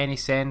didn't make any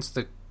sense.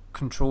 The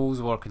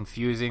controls were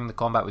confusing. The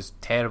combat was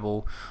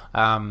terrible,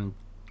 and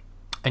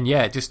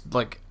yeah, just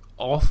like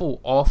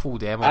awful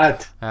demo.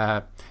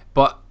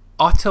 But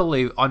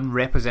utterly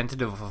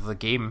unrepresentative of the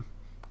game,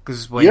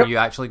 because when you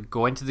actually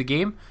go into the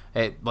game,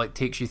 it like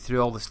takes you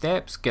through all the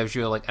steps, gives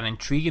you like an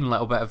intriguing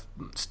little bit of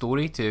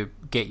story to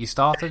get you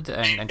started,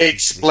 and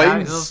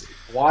explains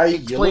why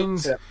you look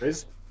certain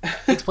ways.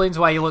 Explains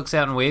why you look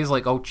certain ways,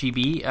 like all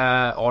chibi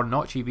or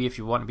not chibi if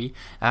you want to be,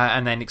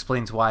 and then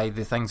explains why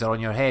the things are on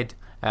your head.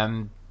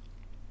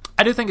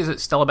 I do think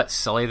it's still a bit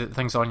silly that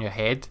things are on your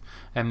head.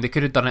 They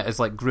could have done it as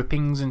like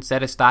groupings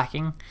instead of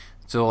stacking.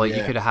 So like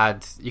you could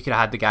have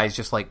had the guys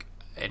just like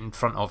in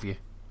front of you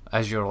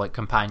as your like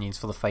companions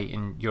for the fight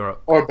in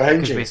Europe, or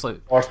behind you,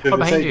 or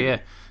behind you.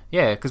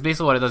 Yeah. Because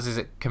basically what it does is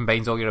it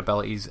combines all your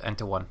abilities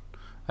into one,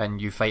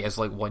 and you fight as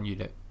like one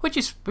unit, which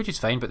is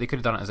fine. But they could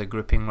have done it as a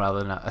grouping rather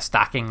than a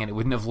stacking, and it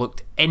wouldn't have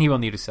looked anywhere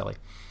near as silly.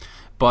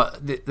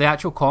 But the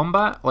actual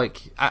combat,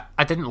 like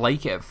I didn't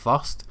like it at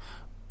first,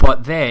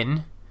 but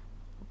then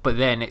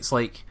it's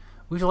like,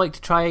 would you like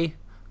to try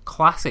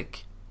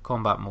classic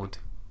combat mode?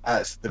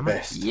 That's the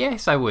best. Like,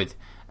 yes, I would.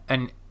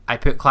 And I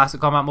put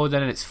classic combat mode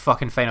in, and it's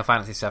fucking Final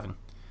Fantasy VII.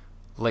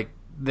 Like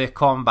the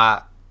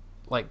combat,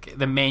 like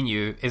the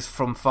menu is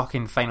from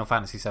fucking Final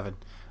Fantasy VII.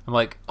 I'm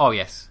like, oh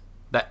yes,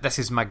 this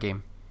is my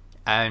game,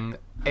 and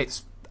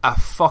it's a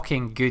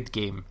fucking good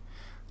game.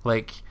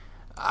 Like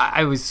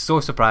I was so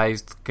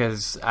surprised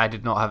because I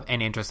did not have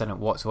any interest in it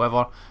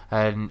whatsoever.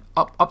 And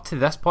up to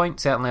this point,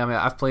 certainly, I mean,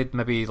 I've played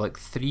maybe like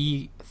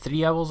three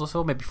hours or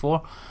so, maybe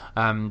 4.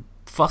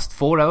 First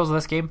 4 hours of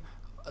this game,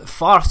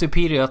 far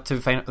superior to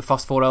the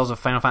first 4 hours of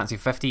Final Fantasy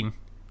 15.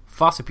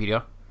 Far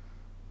superior.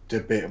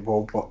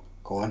 Debatable, but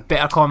go on.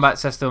 Better combat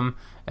system,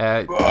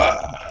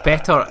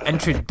 better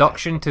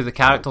introduction to the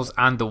characters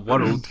and the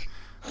world.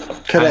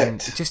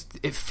 Correct. And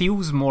it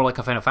feels more like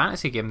a Final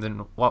Fantasy game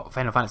than what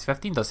Final Fantasy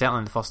 15 does, certainly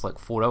in the first like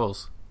 4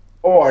 hours.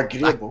 Oh,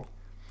 agreeable.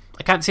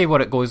 I can't say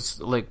what it goes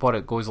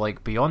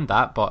like beyond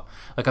that, but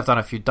like I've done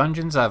a few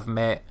dungeons. I've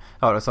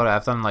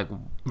done like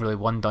really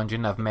one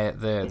dungeon. I've met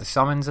the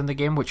summons in the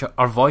game, which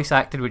are voice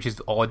acted, which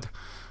is odd,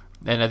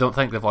 and I don't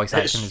think the voice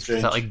acting is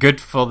particularly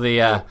good for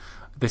the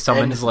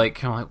summons.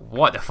 Like, I'm like,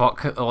 what the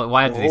fuck? Like,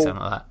 why did they sound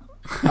like that?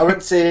 I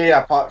would say,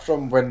 apart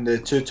from when the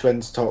two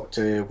twins talk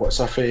to what's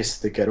her face,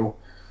 the girl.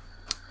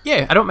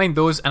 Yeah, I don't mind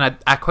those, and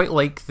I quite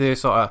like the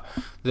sort of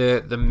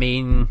the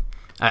main.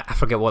 I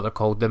forget what they're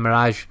called. The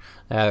Mirage,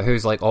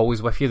 who's like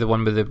always with you, the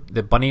one with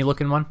the bunny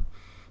looking one.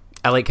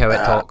 I like how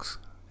it talks.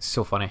 It's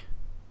so funny.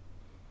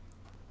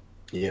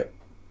 Yep.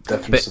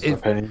 Difference of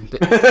opinion.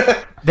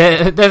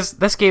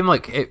 This game,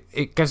 like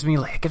it gives me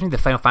the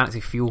Final Fantasy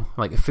feel.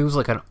 Like it feels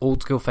like an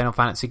old school Final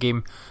Fantasy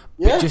game.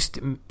 Yeah. But just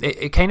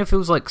it kind of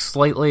feels like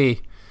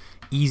slightly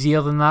easier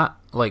than that.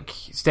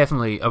 Like it's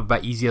definitely a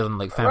bit easier than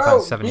like Final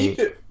Fantasy 7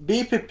 8.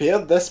 Be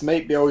prepared. This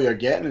might be all you're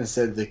getting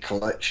instead of the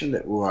collection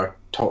that we were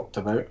talked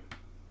about.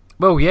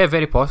 Well, yeah,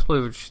 very possibly.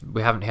 Which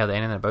we haven't heard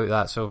anything about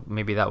that, so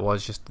maybe that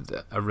was just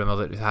a rumor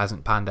that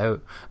hasn't panned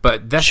out.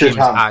 But this game is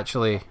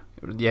actually.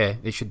 Yeah,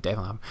 they should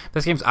definitely have.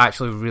 This game's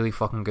actually really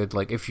fucking good.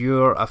 Like, if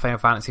you're a Final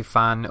Fantasy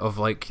fan of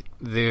like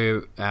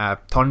the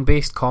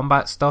turn-based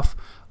combat stuff,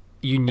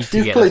 you need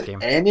to get this game. If you've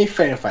played any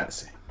Final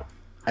Fantasy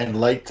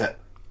and liked it,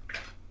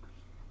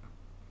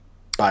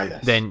 buy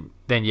this. Then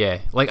yeah.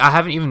 Like, I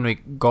haven't even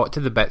like, got to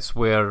the bits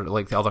where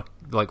like the other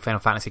like Final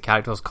Fantasy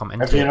characters come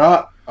into. Have you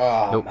not?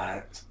 Oh nope.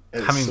 man,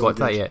 haven't even got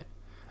to that yet.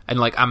 And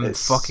like, I'm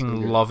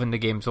fucking loving the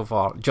game so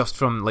far, just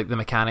from like the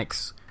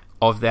mechanics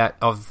of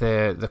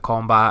the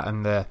combat,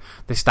 and the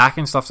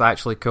stacking stuff's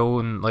actually cool,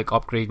 and like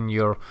upgrading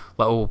your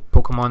little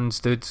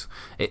Pokemons dudes.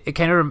 It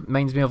kind of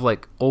reminds me of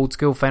like old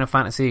school Final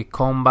Fantasy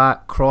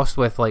combat crossed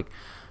with like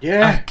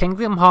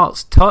Kingdom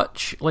Hearts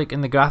touch, like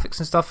in the graphics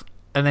and stuff,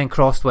 and then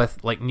crossed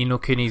with like Ni no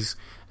Kuni's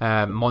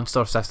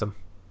monster system.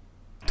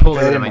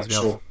 Totally reminds me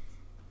of.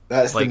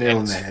 That's like, the nail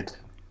on the head.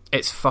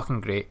 It's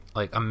fucking great.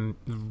 Like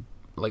I'm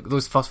like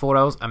those first 4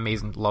 hours,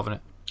 amazing, loving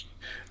it.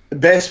 The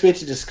best way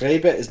to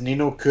describe it is Ni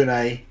no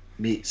Kuni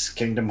meets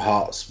Kingdom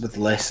Hearts with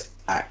less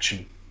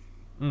action.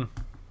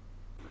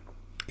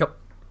 Yep.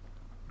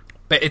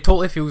 But it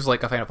totally feels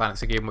like a Final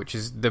Fantasy game, which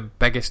is the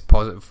biggest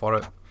positive for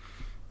it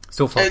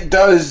so far. It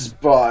does,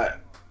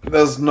 but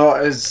there's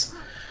not as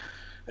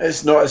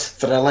It's not as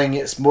thrilling.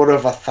 It's more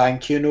of a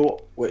thank you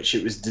note, which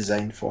it was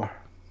designed for.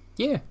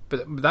 Yeah,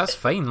 but that's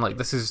fine. Like,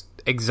 this is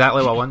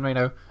exactly what I want right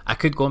now. I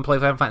could go and play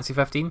Final Fantasy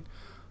 15,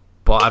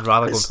 but I'd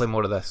rather go and play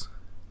more of this.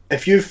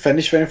 If you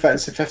finish Final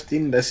Fantasy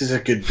 15, this is a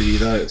good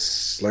breather.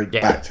 It's like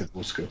back to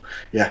old school.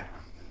 Yeah.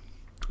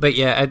 But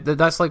yeah,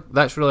 that's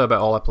really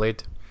about all I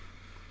played.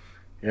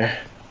 Yeah.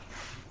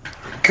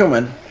 Come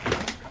on.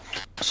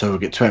 So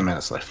we've got 20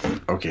 minutes left.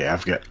 Okay,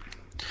 I've got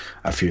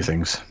a few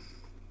things.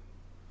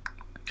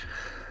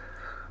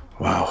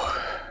 Wow.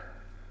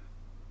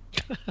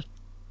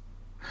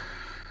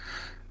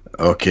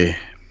 Okay.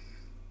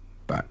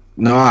 But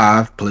no,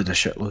 I've played a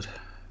shitload.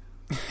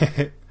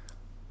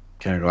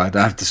 Kind of glad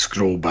I have to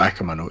scroll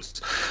back on my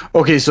notes.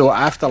 Okay, so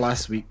after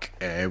last week,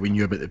 we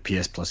knew about the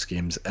PS Plus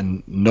games,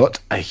 and Not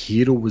a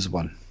Hero was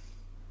one.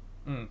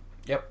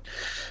 Yep.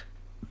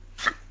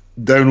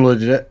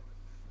 Downloaded it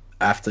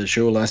after the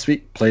show last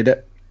week, played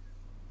it.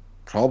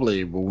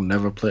 Probably will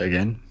never play it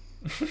again.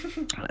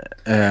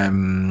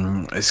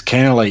 It's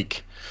kind of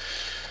like,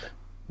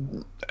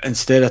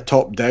 instead of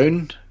top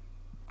down,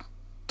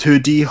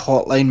 2D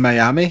Hotline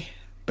Miami,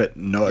 but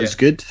not as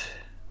good.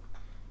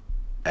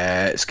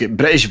 It's got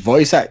British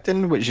voice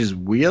acting, which is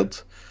weird.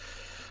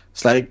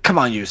 It's like, come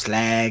on, you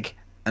slag.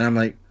 And I'm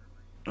like,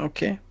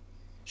 okay,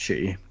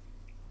 shitty.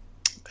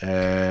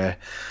 I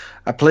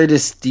played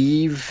as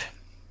Steve.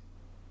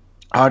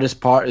 Hardest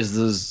part is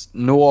there's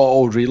no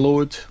auto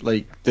reload.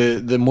 Like,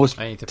 the most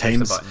I need to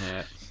times. push the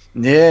button,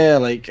 Yeah,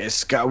 like,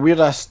 it's got a weird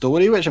ass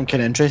story, which I'm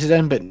kind of interested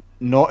in, but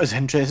not as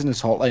interesting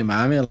as Hotline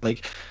Miami.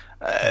 Like,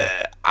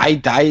 I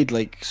died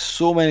like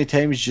so many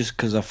times just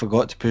because I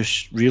forgot to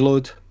push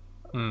reload.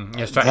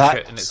 You're trying to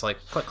shoot and it's like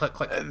click, click,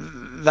 click.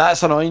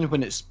 That's annoying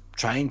when it's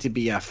trying to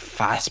be a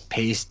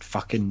fast-paced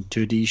fucking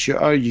 2D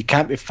shooter. You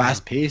can't be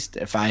fast-paced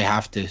if I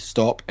have to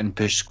stop and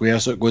push square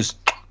so it goes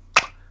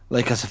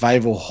like a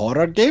survival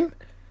horror game.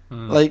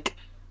 Like,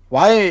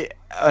 why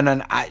on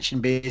an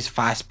action-based,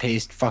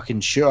 fast-paced fucking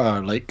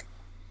shooter? Like,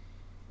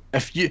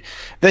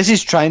 this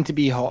is trying to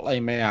be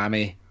Hotline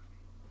Miami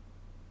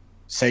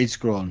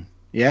side-scrolling,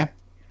 yeah?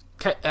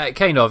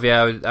 Kind of,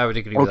 yeah. I would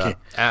agree with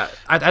that.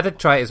 I did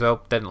try it as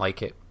well. Didn't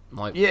like it.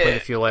 Like, played a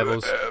few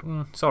levels.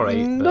 It's alright.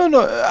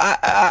 No.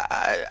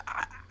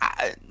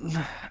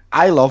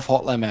 I love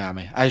Hotline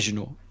Miami, as you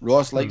know.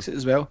 Ross likes it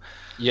as well.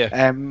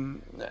 Yeah.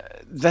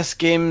 This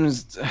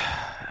game's,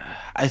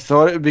 I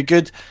thought it would be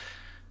good,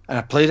 and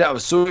I played it. I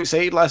was so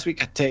excited last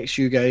week. I text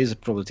you guys, I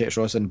probably text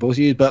Ross and both of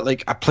you, but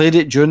like, I played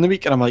it during the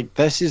week, and I'm like,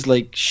 this is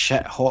like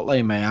shit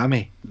Hotline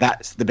Miami.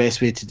 That's the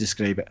best way to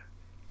describe it.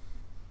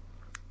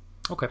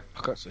 Okay.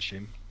 That's a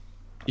shame.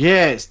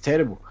 Yeah, it's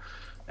terrible.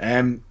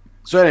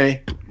 So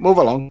anyway, move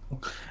along.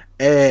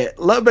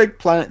 Little Big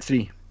Planet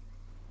 3.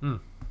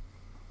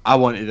 I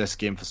wanted this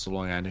game for so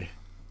long, Andy.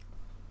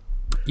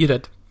 You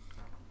did.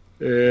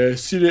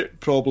 Seen it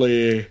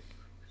probably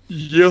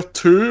year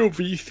 2 of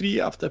E3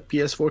 after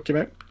PS4 came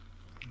out.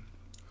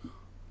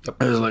 Yep.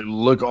 I was like,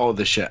 look at all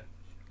this shit.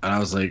 And I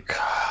was like,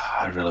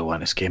 I really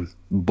want this game.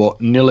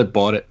 Nearly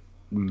bought it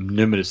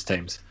numerous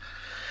times.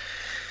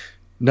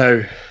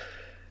 Now,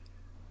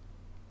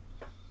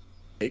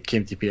 it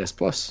came to PS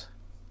Plus.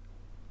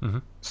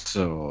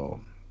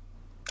 So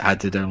I had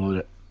to download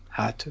it.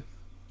 Had to.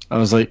 I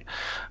was like,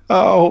 oh,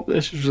 I hope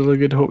this is really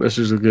good. Hope this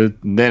is really good.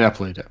 And then I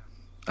played it.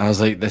 I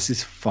was like, this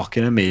is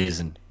fucking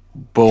amazing.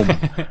 Boom.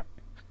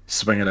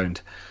 Swing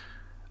around.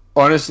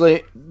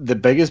 Honestly, the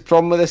biggest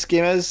problem with this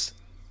game is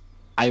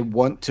I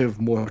want to have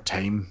more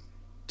time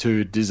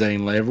to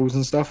design levels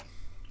and stuff.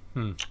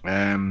 But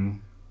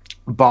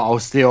I'll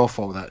stay off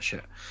all that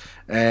shit.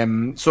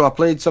 So I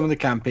played some of the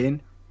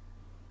campaign.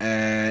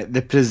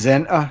 The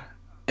presenter,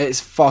 it's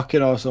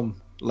fucking awesome.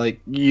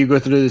 Like, you go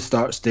through the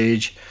start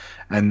stage,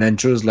 and the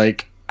intro's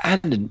like,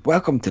 and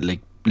welcome to like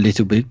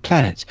Little Big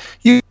Planet.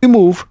 You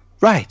move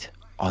right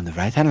on the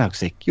right analog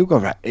stick. You go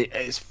right.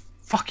 It's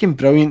fucking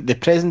brilliant. The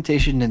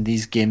presentation in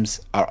these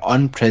games are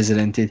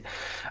unprecedented.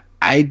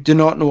 I do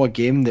not know a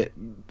game that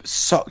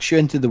sucks you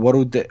into the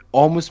world that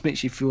almost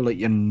makes you feel like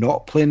you're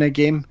not playing a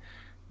game.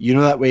 You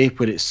know that way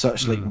where it's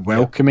such like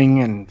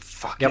welcoming and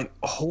fucking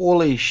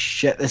holy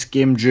shit, this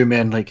game drew me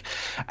in. Like,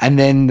 and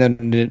then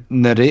the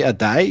narrator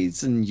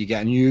dies and you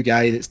get a new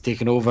guy that's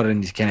taken over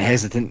and he's kind of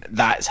hesitant.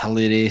 That's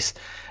hilarious,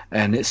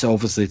 and it's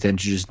obviously to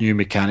introduce new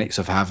mechanics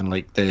of having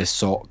like the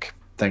sock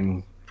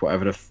thing,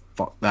 whatever the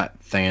fuck that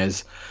thing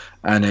is.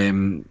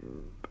 And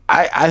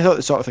I thought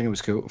the sock thing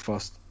was cool at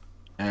first.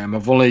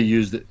 I've only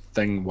used the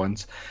thing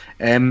once.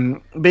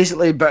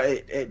 Basically, but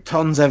it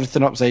turns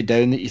everything upside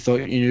down that you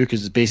thought you knew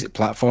because it's basic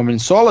platforming,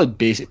 solid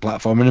basic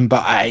platforming,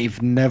 but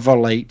I've never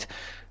liked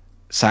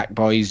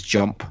Sackboy's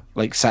jump.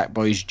 Like,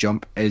 Sackboy's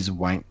jump is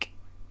wank.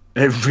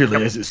 It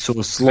really is. It's so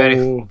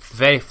slow.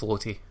 Very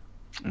floaty.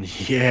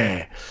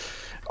 Yeah.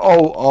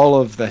 All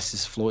of this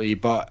is floaty,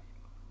 but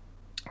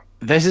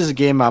this is a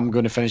game I'm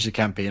going to finish the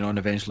campaign on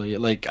eventually.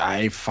 Like,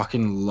 I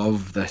fucking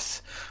love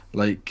this.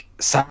 Like,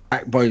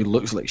 Sackboy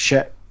looks like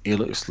shit. He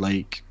looks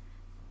like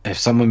if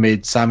someone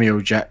made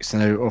Samuel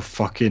Jackson out of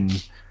fucking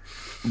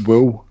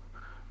wool.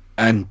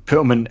 and put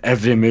him in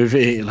every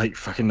movie. Like,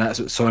 fucking, that's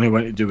what Sony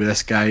wanted to do with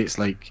this guy. It's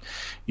like,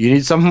 you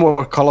need something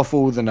more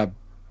colourful than a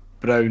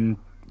brown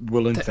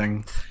woolen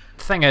thing.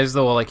 The thing is,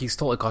 though, like, he's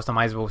totally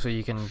customizable, so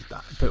you can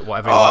put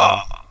whatever you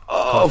want.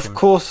 Of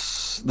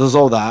course, there's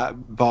all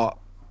that, but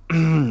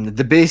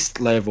the base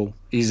level,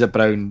 he's a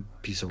brown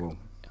piece of wool.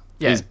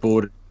 Yeah. He's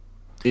boring.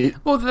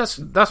 Well, that's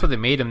what they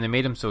made him. They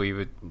made him so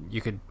you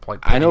could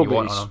like put I know, anything you but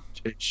want on him.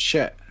 it's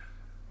shit.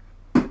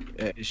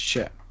 It's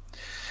shit.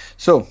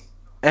 So,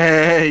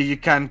 you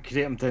can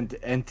create him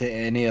into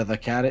any other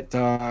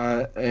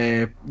character.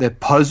 The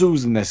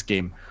puzzles in this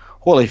game,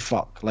 holy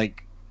fuck!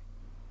 Like,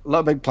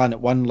 Little Big Planet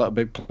 1, Little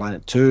Big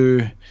Planet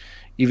 2,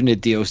 even the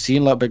DLC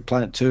in Little Big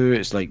Planet 2,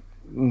 it's like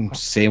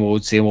same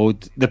old, same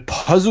old. The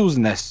puzzles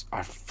in this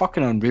are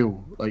fucking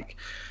unreal. Like,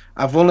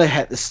 I've only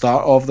hit the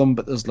start of them,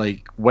 but there's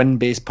like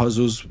wind-based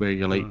puzzles where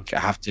you like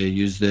have to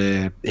use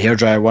the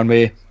hairdryer one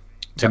way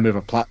to move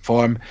a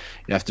platform.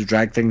 You have to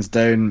drag things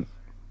down.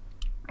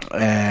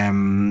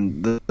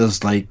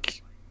 There's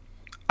like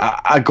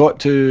I got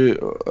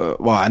to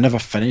well, I never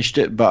finished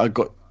it, but I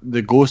got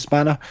the Ghost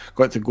Mana.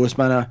 Got the Ghost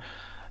Mana,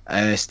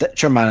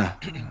 Stitcher Mana.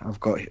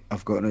 I've got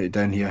it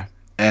down here.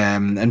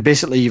 And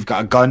basically you've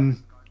got a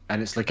gun,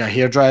 and it's like a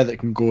hairdryer that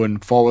can go in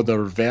forward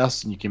or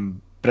reverse, and you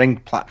can bring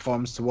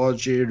platforms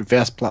towards you,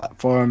 reverse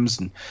platforms,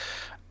 and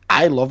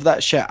I love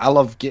that shit. I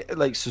love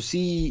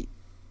see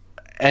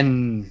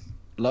in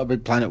Little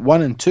Big Planet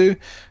 1 and 2,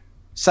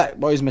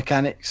 Sackboy's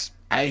mechanics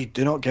I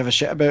do not give a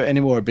shit about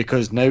anymore,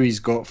 because now he's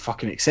got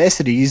fucking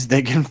accessories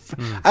that can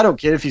I don't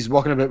care if he's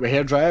walking about with a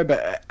hairdryer,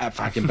 but if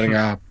I can bring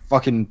a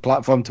fucking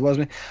platform towards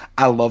me,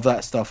 I love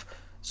that stuff.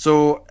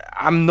 So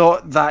I'm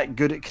not that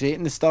good at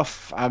creating the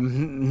stuff.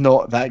 I'm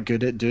not that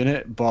good at doing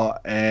it,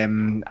 but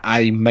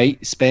I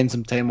might spend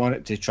some time on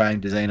it to try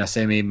and design a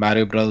semi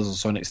Mario Brothers or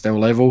Sonic style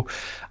level.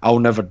 I'll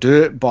never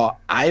do it, but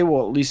I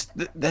will at least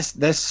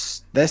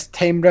this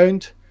time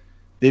round.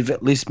 They've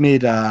at least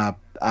made a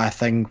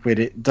thing where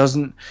it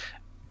doesn't.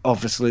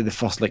 Obviously, the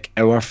first like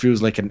hour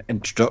feels like an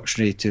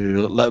introductory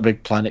to Little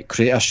Big Planet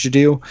Creator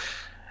Studio.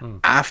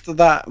 After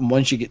that, and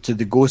once you get to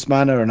the Ghost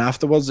Manor and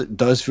afterwards, it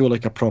does feel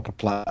like a proper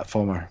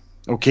platformer.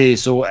 Okay,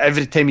 so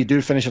every time you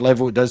do finish a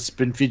level, it does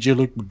spoon feed you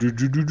like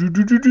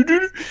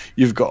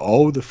you've got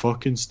all the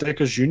fucking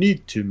stickers you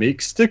need to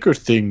make sticker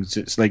things.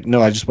 It's like,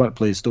 no, I just want to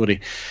play the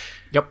story.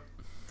 Yep.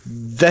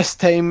 This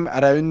time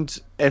around,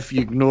 if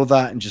you ignore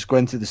that and just go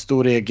into the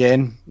story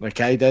again,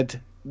 like I did,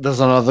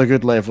 there's another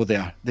good level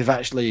there. They've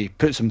actually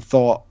put some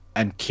thought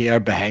and care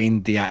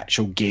behind the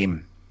actual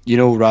game, you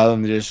know, rather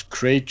than just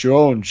create your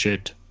own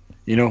shit.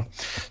 You know,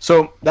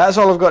 so that's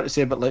all I've got to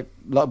say about like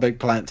Little Big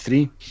Planet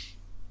 3.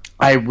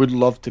 I would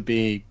love to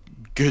be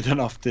good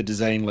enough to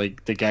design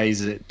like the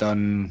guys that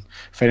done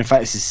Final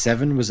Fantasy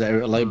 7. Was it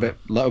out a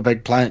Little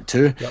Big Planet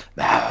 2? Yep.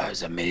 That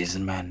was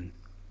amazing, man.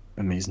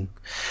 Amazing.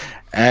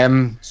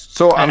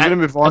 So I'm going to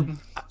move on.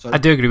 I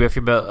do agree with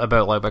you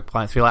about Little Big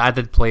Planet 3. Like, I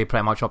did play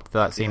pretty much up to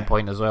that same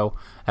point as well.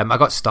 I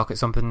got stuck at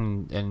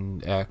something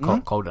in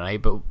called a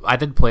night, but I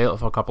did play it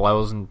for a couple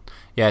hours, and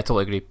yeah, I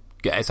totally agree.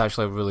 It's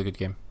actually a really good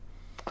game.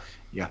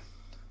 Yeah,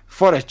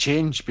 for a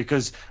change,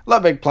 because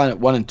Little Big Planet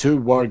 1 and 2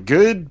 were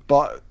good,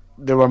 but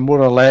they were more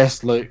or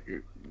less like,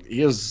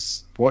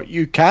 here's what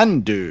you can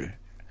do.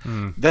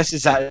 This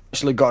has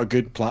actually got a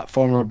good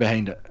platformer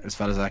behind it, as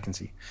far as I can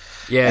see.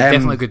 Yeah,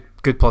 definitely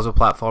good puzzle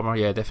platformer.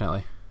 Yeah,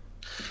 definitely.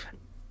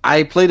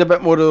 I played a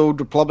bit more of the Old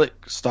Republic,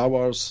 Star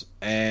Wars.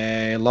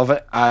 Love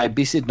it. I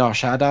beasted Nar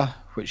Shaddaa,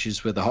 which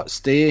is where the Hutt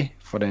stay,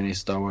 for any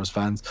Star Wars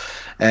fans.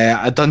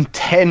 I'd done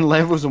 10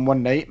 levels in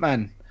one night,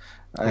 man,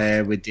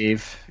 with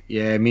Dave.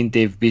 Yeah, me and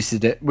Dave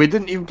beasted it. We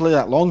didn't even play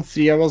that long,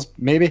 3 hours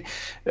maybe.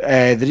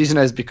 The reason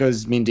is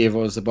because me and Dave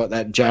was about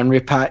that January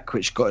pack,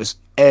 which got us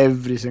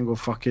every single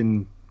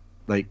fucking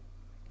like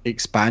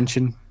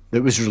expansion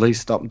that was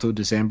released up until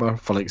December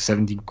for like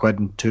 17 quid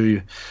in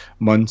 2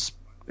 months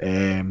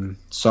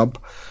sub.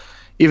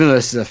 Even though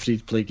this is a free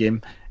to play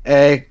game,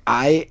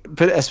 I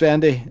put it this way,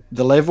 Andy,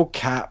 the level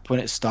cap when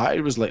it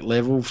started was like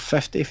level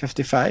 50,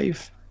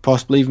 55,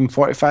 possibly even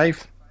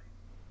 45.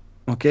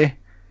 Okay.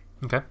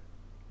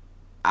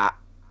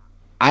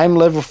 I'm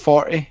level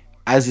 40,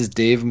 as is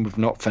Dave, and we've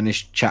not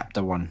finished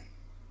chapter 1.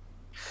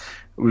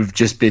 We've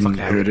just been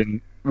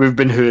hooring. We've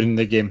been hooring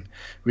the game.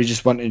 We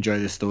just want to enjoy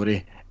the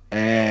story.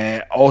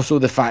 Also,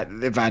 the fact that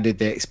they've added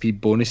the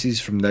XP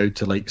bonuses from now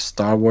to like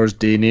Star Wars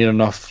Day near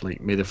enough, like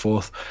May the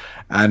 4th,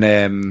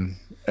 and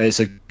it's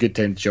a good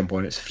time to jump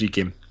on. It's a free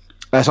game.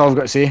 That's all I've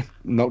got to say.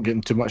 I'm not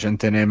getting too much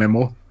into an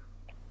MMO.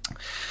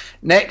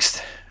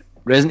 Next,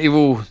 Resident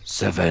Evil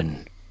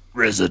 7.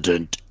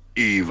 Resident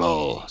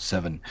Evil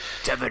 7.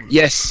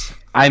 Yes,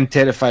 I'm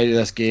terrified of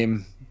this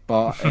game,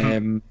 but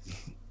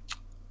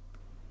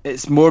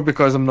it's more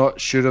because I'm not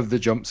sure of the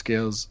jump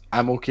scares.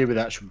 I'm okay with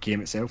the actual game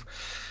itself.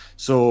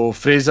 So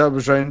Fraser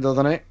was round the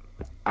other night,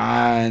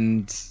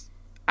 and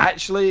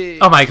actually,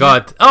 oh my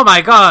god!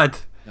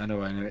 I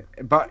know,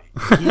 but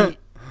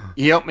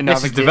he helped me navigate.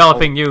 This is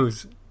developing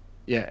news.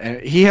 Yeah,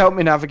 he helped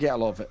me navigate a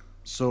lot of it.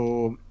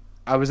 So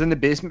I was in the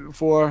basement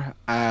before,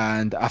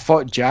 and I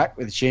fought Jack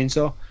with a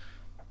chainsaw.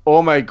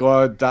 Oh my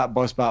god, that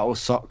boss battle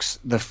sucks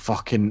the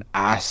fucking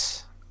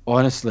ass.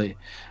 Honestly.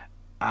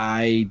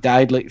 I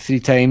died like 3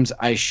 times.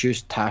 I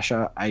shushed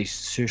Tasha. I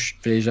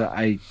shushed Fraser.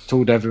 I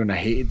told everyone I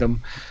hated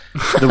them.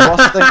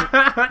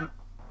 The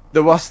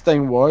worst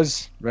thing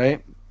was, right,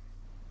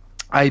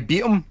 I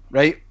beat him,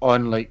 right,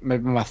 on like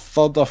maybe my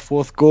 3rd or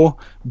 4th go.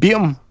 Beat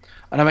him.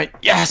 And I went,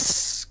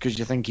 yes, because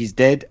you think he's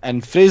dead.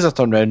 And Fraser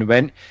turned around and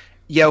went,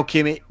 yeah,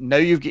 okay, mate, now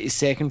you've got his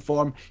second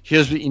form.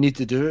 Here's what you need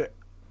to do.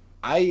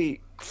 I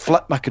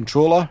flipped my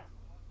controller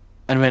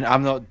and went,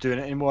 I'm not doing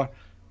it anymore.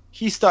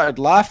 He started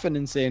laughing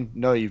and saying,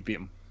 no, you've beat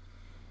him.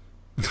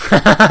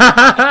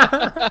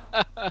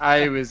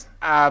 I was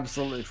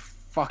absolutely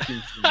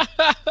fucking free.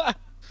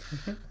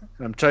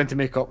 I'm trying to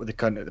make up with the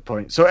cunt at the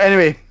point. So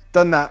anyway,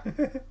 done that.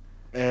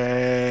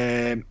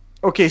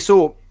 Okay,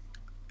 so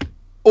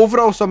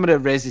overall summary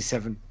of Resi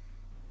 7.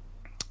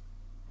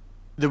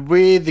 The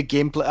way the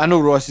gameplay... I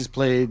know Ross has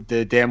played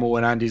the demo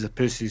and Andy's a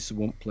pussy, so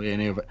won't play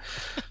any of it.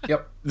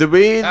 Yep. The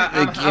way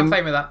I'm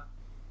fine with that.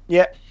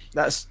 Yeah,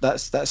 that's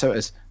how it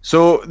is.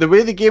 So the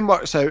way the game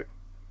works out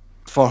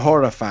for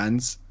horror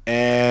fans,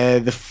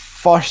 the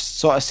first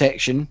sort of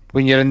section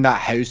when you're in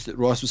that house that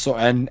Ross was sort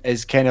of in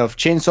is kind of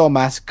Chainsaw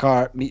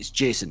Massacre meets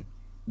Jason.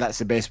 That's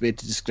the best way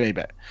to describe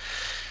it.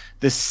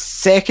 The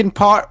second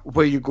part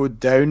where you go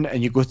down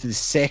and you go to the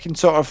second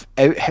sort of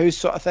outhouse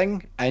sort of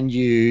thing and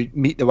you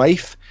meet the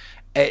wife,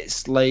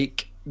 it's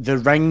like The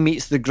Ring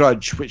meets The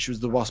Grudge, which was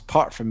the worst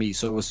part for me.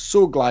 So I was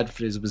so glad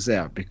Fraser was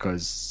there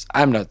because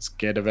I'm not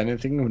scared of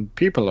anything when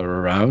people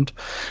are around.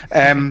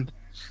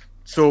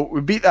 So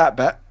we beat that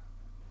bit,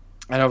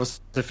 and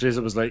obviously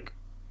Fraser was like,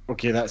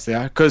 okay, that's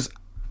there. Because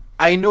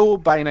I know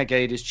buying a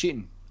guide is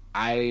cheating.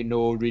 I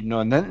know reading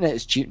on the internet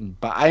is cheating.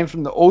 But I'm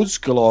from the old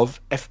school of,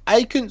 if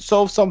I couldn't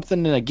solve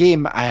something in a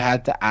game, I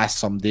had to ask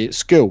somebody at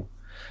school.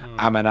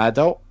 I'm an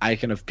adult. I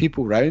can have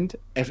people round.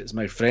 If it's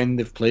my friend,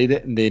 they've played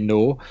it and they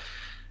know.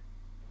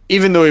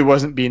 Even though he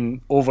wasn't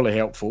being overly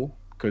helpful,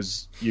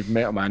 because you've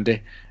met him,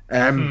 Andy,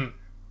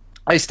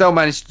 I still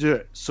managed to do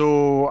it.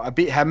 So I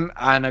beat him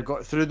and I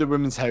got through the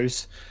woman's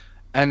house.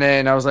 And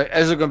then I was like,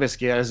 is it going to be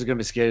scary? Is it going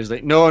to be scary? He's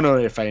like, no,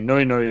 you're fine. No,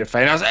 you're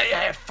fine. I was like,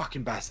 yeah,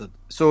 fucking bastard.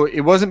 So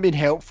it wasn't being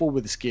helpful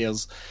with the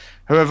scares.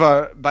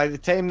 However, by the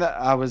time that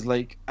I was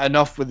like,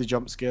 enough with the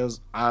jump scares,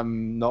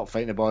 I'm not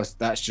fighting the boss.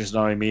 That's just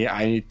annoying me.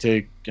 I need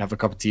to have a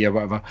cup of tea or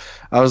whatever.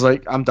 I was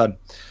like, I'm done.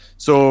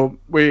 So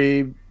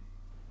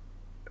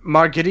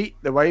Marguerite,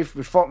 the wife,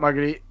 we fought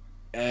Marguerite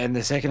in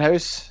the second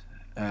house.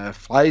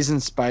 Flies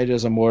and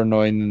spiders are more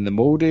annoying than the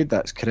molded.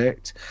 That's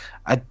correct.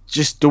 I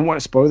just don't want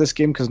to spoil this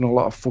game because I know a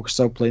lot of folks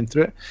still playing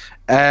through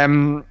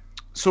it.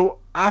 So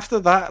after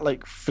that,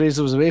 like,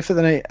 Fraser was away for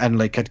the night and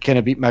like I'd kind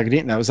of beat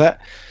Marguerite and that was it.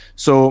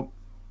 So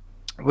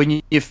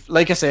when if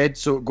like I said,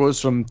 so it goes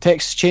from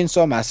Texas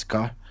Chainsaw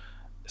Massacre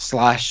 /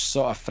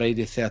 sort of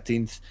Friday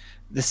 13th.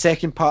 The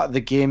second part of the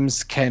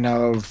game's kind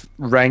of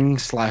Ring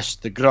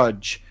 / The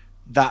Grudge.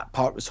 That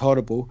part was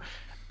horrible.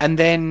 And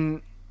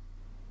then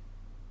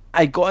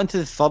I got into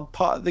the third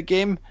part of the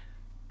game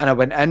and I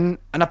went in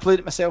and I played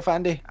it myself,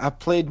 Andy. I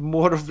played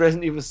more of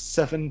Resident Evil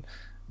 7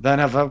 than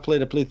I've ever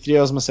played. I played 3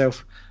 hours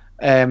myself.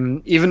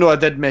 Even though I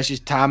did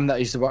message Tam that I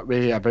used to work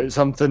with about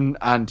something,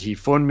 and he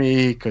phoned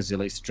me because he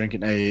likes to drink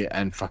at night,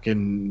 and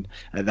fucking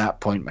at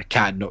that point my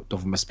cat knocked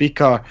over my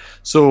speaker.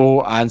 So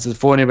I answered the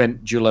phone. He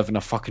went, "Do you live in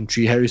a fucking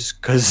treehouse?"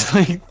 Because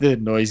like the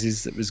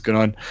noises that was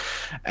going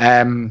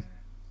on.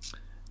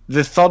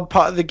 The third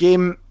part of the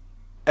game,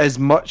 as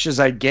much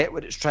as I get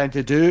what it's trying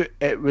to do,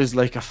 it was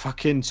like a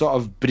fucking sort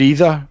of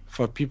breather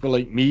for people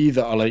like me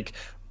that are like,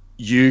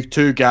 you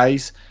two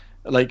guys.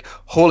 Like,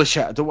 holy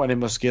shit, I don't want any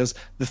more scares.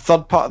 The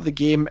third part of the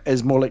game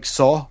is more like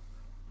Saw.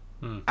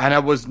 And I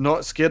was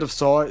not scared of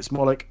Saw. It's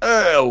more like,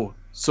 oh.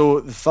 So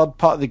the third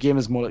part of the game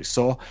is more like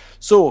Saw.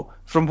 So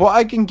from what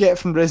I can get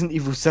from Resident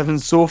Evil 7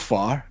 so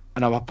far,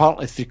 and I'm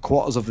apparently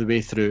 3/4 of the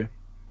way through,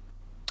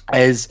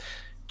 is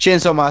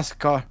Chainsaw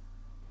Massacre,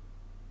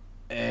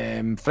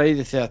 Friday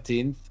the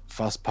 13th,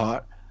 first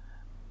part,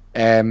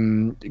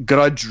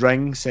 Grudge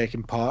Ring,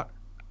 second part,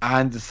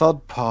 and the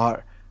third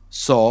part,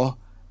 Saw.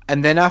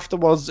 And then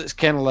afterwards, it's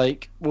kind of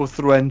like, we'll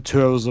throw in 2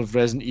 hours of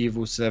Resident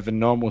Evil 7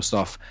 normal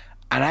stuff.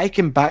 And I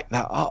can back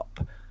that up.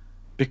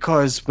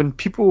 Because when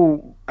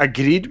people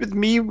agreed with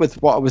me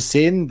with what I was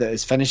saying, that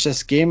has finished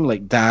this game,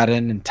 like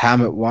Darren and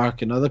Tam at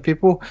work and other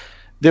people,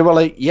 they were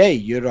like, yeah,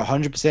 you're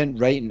 100%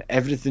 right in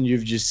everything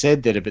you've just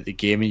said there about the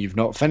game and you've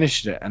not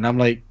finished it. And I'm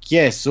like,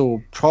 yeah,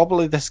 so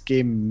probably this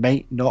game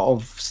might not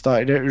have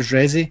started out as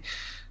Resi.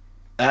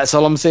 That's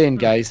all I'm saying,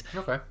 guys.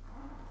 Okay.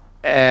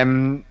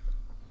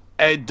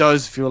 It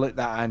does feel like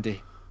that,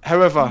 Andy.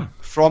 However,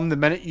 from the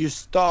minute you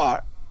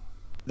start,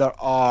 there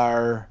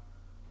are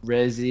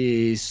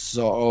Resi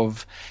sort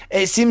of...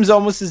 It seems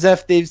almost as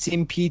if they've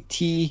seen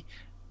PT... You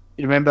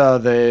remember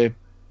the...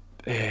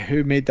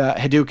 who made that?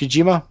 Hideo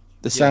Kojima?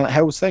 The Silent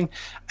Hills thing?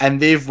 And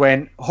they've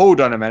went,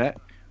 hold on a minute.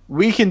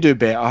 We can do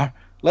better.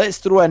 Let's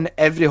throw in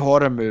every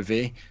horror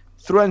movie,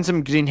 throw in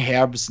some green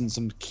herbs and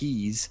some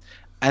keys,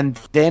 and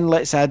then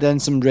let's add in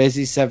some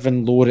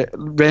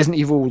Resident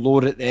Evil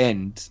lore at the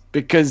end,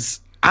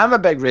 because I'm a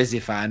big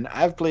Resi fan.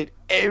 I've played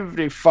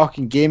every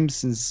fucking game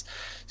since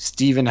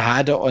Steven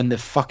had it on the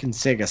fucking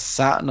Sega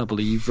Saturn, I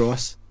believe,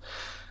 Ross.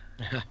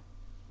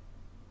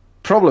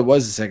 Probably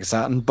was the Sega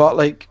Saturn, but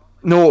like,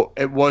 no,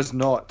 it was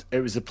not.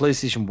 It was the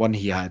PlayStation 1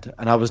 he had,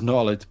 and I was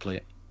not allowed to play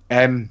it.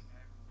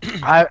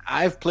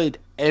 I've played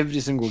every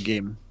single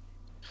game.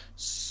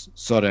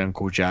 Sorry,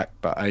 Uncle Jack,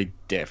 but I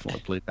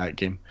definitely played that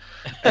game.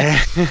 I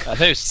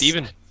think it was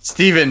Steven.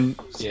 Steven.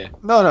 Yeah.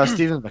 No,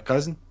 Steven's my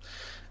cousin.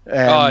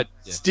 Yeah.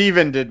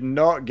 Steven did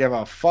not give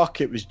a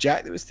fuck. It was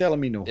Jack that was telling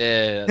me no.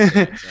 Yeah. That's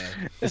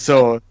right.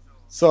 So,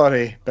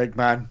 sorry, big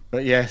man,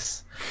 but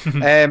yes.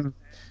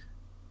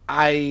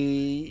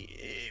 I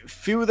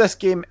feel this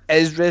game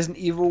is Resident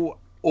Evil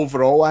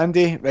overall,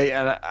 Andy, right?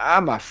 And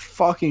I'm a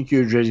fucking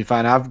huge Resi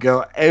fan. I've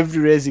got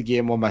every Resi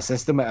game on my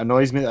system. It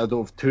annoys me that I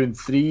don't have 2 and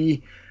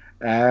 3.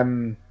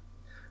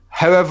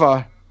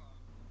 However,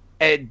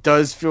 it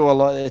does feel a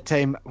lot of the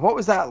time. What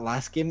was that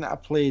last game that I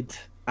played,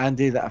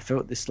 Andy, that I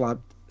felt they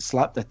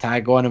slapped a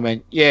tag on and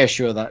went, yeah,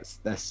 sure, that's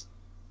this.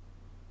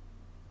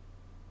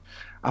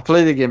 I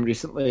played the game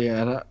recently,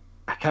 and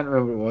I can't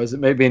remember what it was. It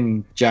may have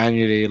been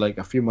January, like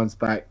a few months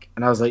back,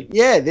 and I was like,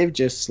 yeah, they've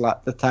just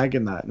slapped the tag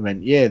in that, and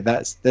went, yeah,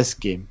 that's this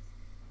game.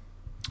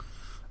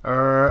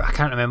 I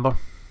can't remember.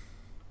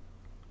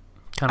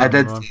 I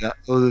did see that,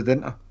 though,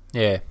 didn't I?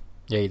 Yeah,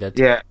 you did.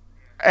 Yeah.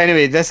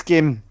 Anyway, this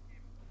game,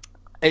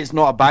 it's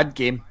not a bad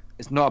game.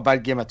 It's not a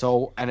bad game at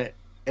all, and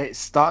it's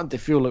starting to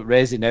feel like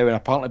Resi now, and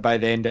apparently by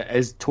the end it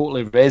is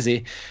totally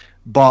Resi.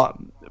 But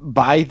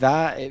by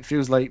that, it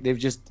feels like they've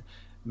just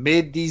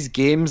made these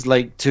games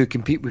like to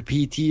compete with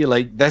PT.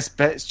 Like, this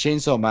bit's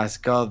Chainsaw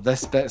Massacre,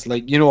 this bit's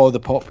like, you know, all the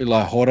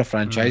popular horror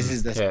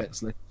franchises.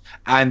 Bit's like,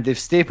 and they've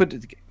stapled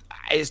it.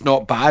 It's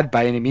not bad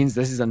by any means.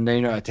 This is a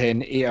 9 out of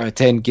 10, 8 out of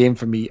 10 game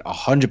for me,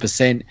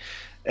 100%.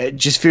 It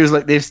just feels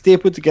like they've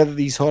stapled together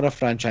these horror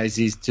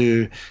franchises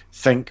to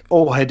think,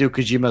 oh, Hideo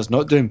Kojima's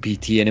not doing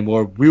PT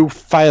anymore. We'll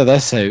fire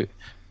this out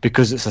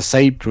because it's a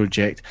side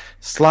project.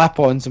 Slap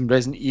on some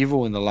Resident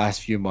Evil in the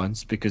last few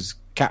months, because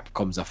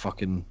Capcom's a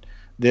fucking...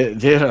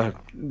 They're a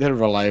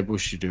reliable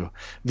studio.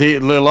 They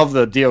love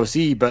the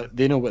DLC, but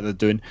they know what they're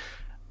doing.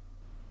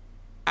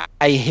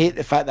 I hate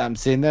the fact that I'm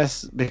saying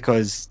this,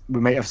 because we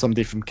might have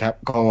somebody from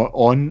Capcom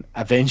on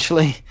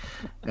eventually.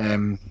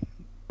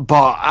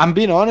 But I'm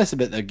being honest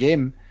about their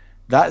game.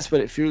 That's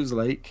what it feels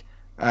like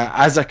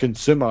as a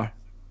consumer,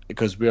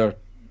 because we are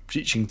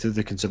preaching to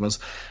the consumers.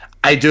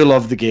 I do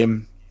love the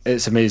game.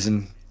 It's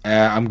amazing.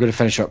 I'm going to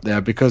finish up there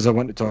because I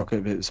want to talk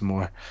about it some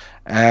more.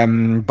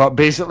 But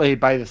basically,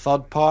 by the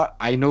third part,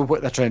 I know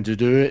what they're trying to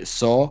do. It's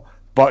Saw,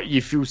 but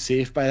you feel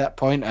safe by that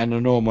point, and I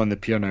know I'm on the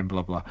pier now and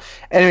blah blah.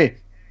 Anyway,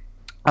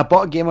 I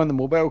bought a game on the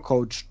mobile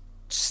called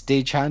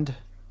Stagehand.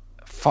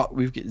 Fuck,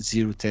 we've got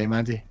 0 time,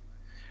 Andy.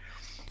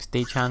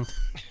 Stagehand.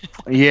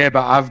 Yeah,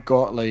 but I've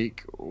got another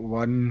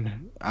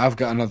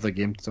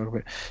game to talk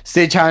about.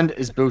 Stagehand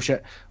is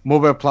bullshit.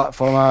 Mobile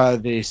platformer.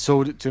 They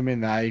sold it to me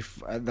in the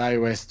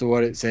iOS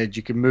store. It said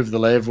you can move the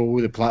level,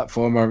 the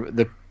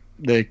platformer,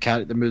 the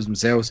character moves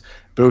themselves.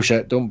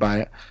 Bullshit. Don't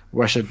buy it.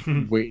 Wish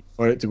I'd wait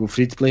for it to go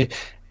free to play.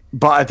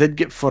 But I did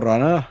get For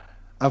Honor.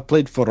 I've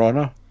played For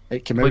Honor.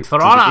 It came out.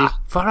 For Honor.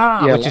 For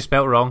Honor. Yeah, which is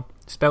spelt wrong.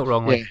 Spelt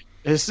wrongly. Yeah.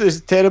 It's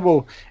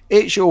terrible.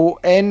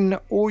 HONOUR,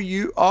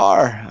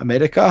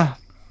 America.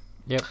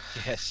 Yep.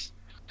 Yes.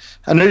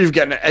 I know you've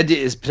got an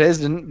idiot as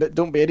president, but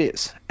don't be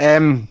idiots.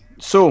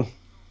 So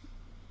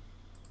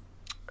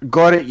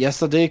got it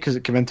yesterday because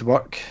it came into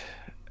work.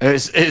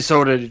 It's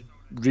already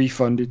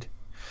refunded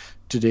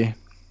today.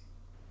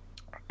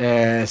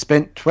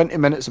 Spent 20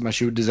 minutes on my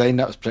shield design.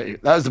 That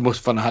was the most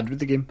fun I had with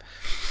the game.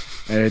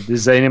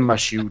 Designing my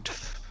shield.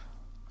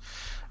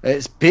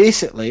 It's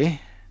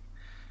basically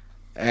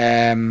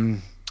a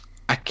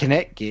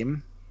Kinect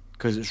game,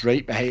 because it's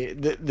right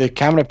behind the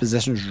camera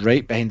position is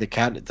right behind the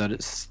character.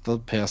 It's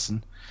third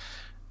person,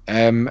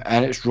 and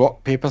it's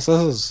rock paper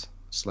scissors.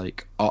 It's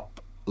like up,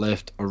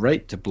 left, or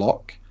right to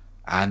block,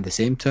 and the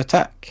same to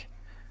attack.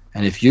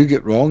 And if you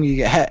get wrong, you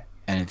get hit,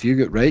 and if you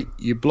get right,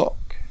 you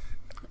block.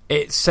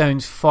 It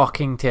sounds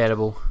fucking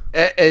terrible.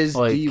 It is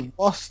the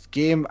worst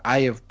game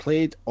I have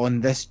played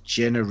on this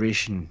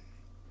generation.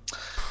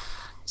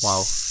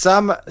 Wow.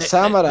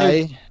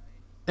 Samurai.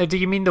 Now, do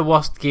you mean the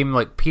worst game,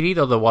 like, period,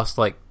 or the worst,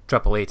 like,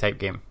 AAA type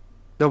game?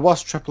 The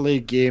worst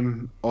AAA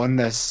game on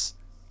this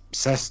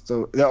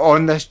system,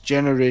 on this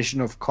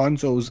generation of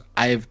consoles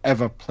I've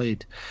ever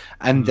played.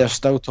 And they're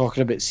still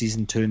talking about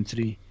Season 2 and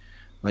 3,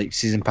 like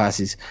Season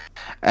Passes.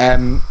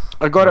 I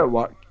got it at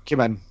work, came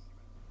in.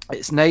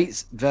 It's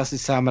Knights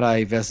versus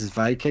Samurai versus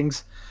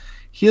Vikings.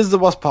 Here's the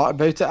worst part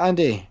about it,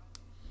 Andy.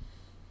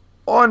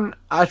 On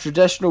a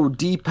traditional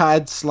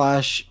D-pad /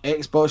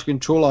 Xbox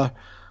controller,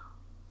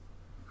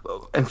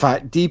 in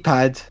fact,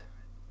 D-pad,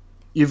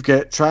 you've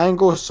got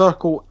triangle,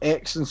 circle,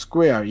 X, and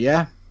square,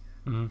 yeah?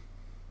 Mm-hmm.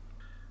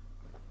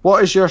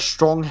 What is your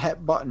strong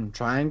hit button?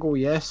 Triangle,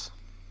 yes?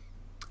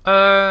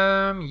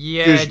 Yeah,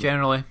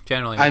 Usually.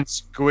 generally. And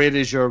square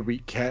is your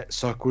weak hit,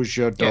 circle's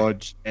your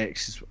dodge,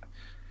 X is...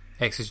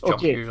 X is jump,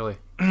 Okay. usually.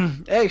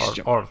 X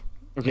jump.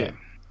 Okay, yeah.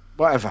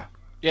 whatever.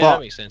 Yeah, But that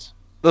makes sense.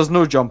 there's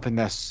no jump in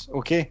this,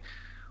 okay?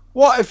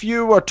 What if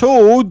you were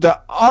told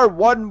that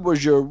R1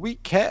 was your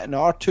weak hit and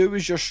R2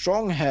 was your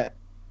strong hit?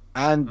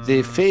 And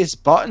the face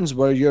buttons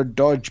were your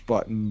dodge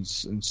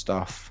buttons and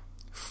stuff.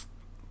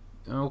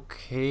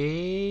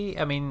 Okay,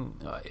 I mean,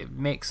 it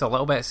makes a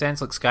little bit of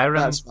sense. Like Skyrim,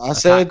 That's what I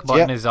attack said,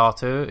 button yeah. is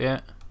R2,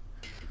 yeah.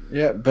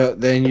 Yeah, but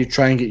then you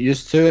try and get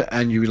used to it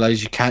and you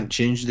realise you can't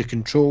change the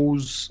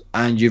controls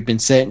and you've been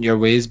set in your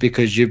ways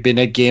because you've been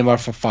a gamer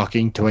for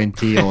fucking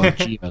 20 odd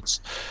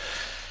years.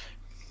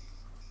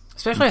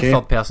 Especially Okay. a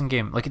third-person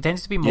game. Like, it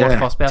tends to be more Yeah,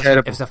 first-person.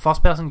 terrible. If it's a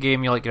first-person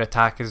game, you like your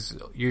attack is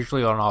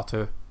usually on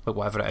R2, like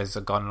whatever it is,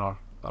 a gun or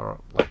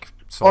like.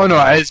 Oh sword.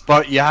 no, it is,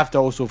 but you have to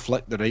also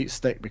flick the right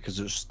stick because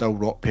it's still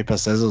rock, paper,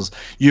 scissors.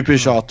 You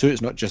push R2,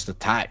 it's not just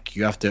attack.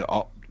 You have to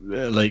up,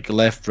 like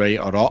left, right,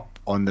 or up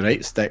on the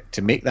right stick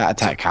to make that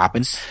attack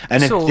happen.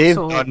 And if they've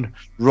done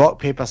rock,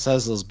 paper,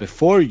 scissors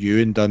before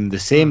you and done the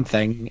same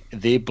thing,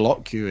 they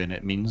block you and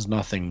it means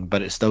nothing,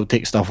 but it still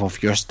takes stuff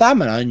off your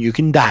stamina and you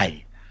can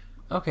die.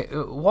 Okay,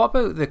 what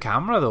about the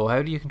camera though?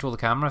 How do you control the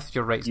camera if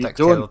your right You stick's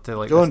don't, tailored to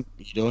like you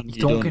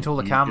don't control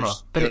the You camera,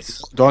 just- but you it's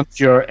just don't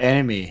your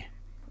enemy.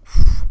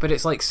 but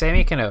it's like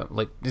semi kind of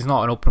like it's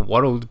not an open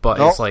world, but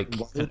No, it's like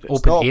an it's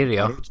open not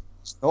area. world.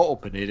 It's not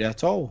open area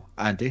at all,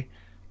 Andy.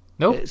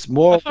 No, It's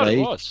more I thought it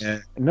like was.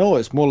 no,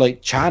 it's more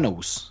like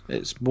channels.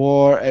 It's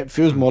more. It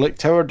feels more like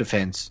tower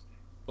defense.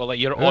 Well, like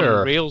you're on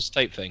Sure. rails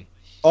type thing.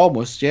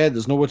 Almost, yeah.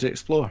 There's nowhere to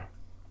explore.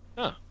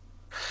 Huh.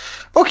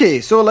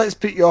 Okay, so let's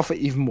put you off it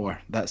even more.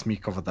 That's me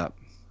covered that.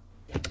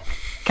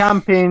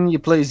 Campaign, you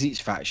play as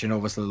each faction,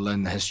 obviously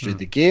learn the history of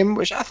the game,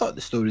 which I thought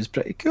the story is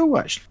pretty cool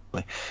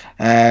actually.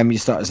 You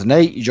start as a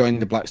knight, you join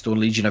the Blackstone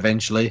Legion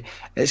eventually.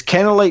 It's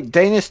kind of like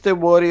Dynasty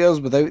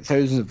Warriors without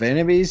thousands of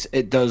enemies.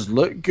 It does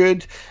look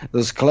good.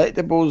 There's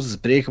collectibles, there's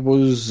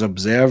breakables,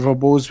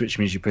 observables, which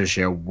means you push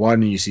L1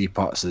 and you see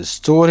parts of the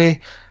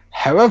story.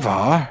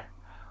 However,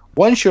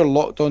 once you're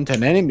locked onto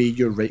an enemy,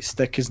 your right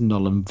stick is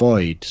null and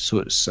void. So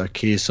it's a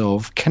case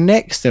of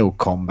Kinect style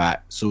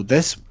combat. So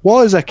this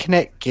was a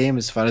Kinect game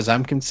as far as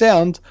I'm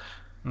concerned.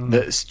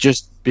 That's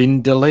just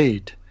been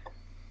delayed.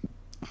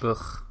 Ugh,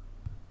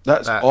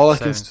 That's that all I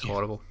can sounds say.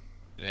 horrible.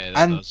 Yeah, that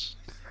And- does.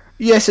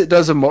 Yes, it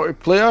does a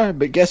multiplayer,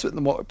 but guess what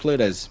the multiplayer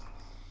is?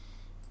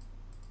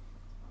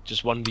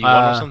 Just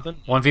 1v1 or something?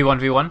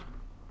 1v1v1.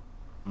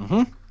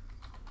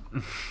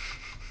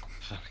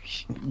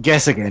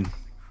 Guess again.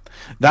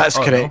 That's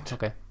Oh, no? correct.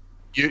 Okay.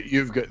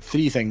 You've got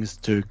 3 things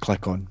to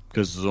click on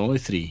because there's only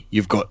 3.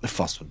 You've got the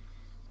first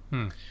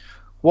one.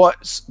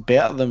 What's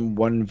better than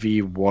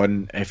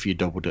 1v1 if you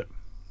doubled it?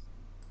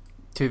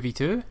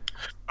 2v2.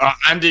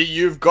 Andy,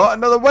 you've got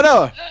another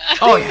winner.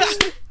 Oh yes.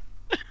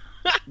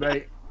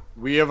 Right,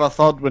 we have a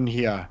third one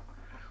here.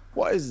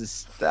 What is the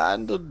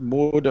standard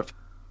mode of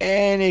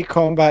any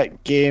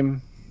combat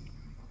game?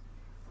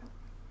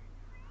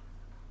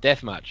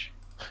 Deathmatch.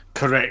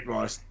 Correct,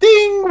 Ross.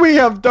 Ding! We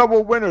have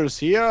double winners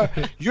here.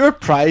 Your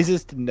prize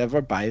is to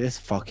never buy this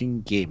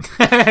fucking game.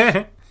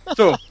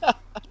 So,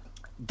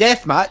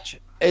 deathmatch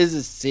is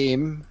the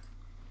same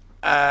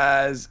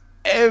as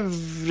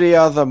every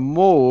other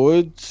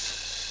mode,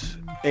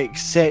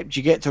 except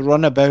you get to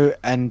run about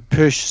and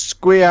push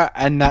square,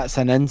 and that's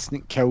an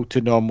instant kill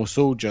to normal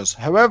soldiers.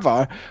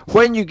 However,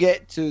 when you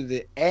get to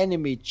the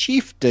enemy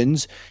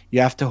chieftains, you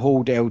have to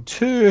hold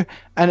L2,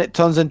 and it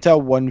turns into a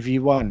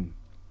 1v1.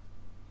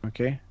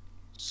 Okay?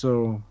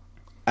 So,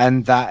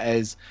 and that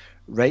is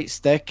right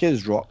stick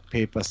is rock,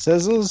 paper,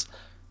 scissors.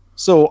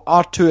 So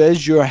R2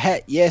 is your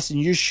hit, yes, and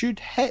you should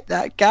hit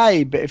that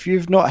guy, but if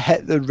you've not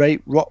hit the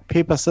right rock,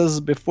 paper, scissors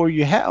before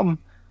you hit him,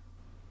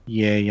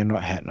 yeah, you're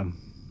not hitting him.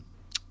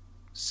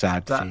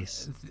 Sad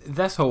face.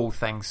 This whole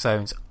thing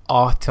sounds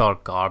utter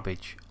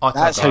garbage. Utter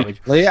That's how you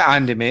garbage. play it,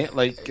 Andy, mate.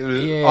 Like,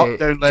 Yeah, up,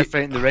 down, left,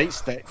 right, and the right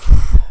stick.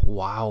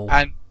 Wow.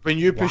 And when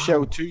you push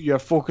Wow. L2, you're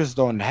focused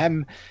on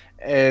him.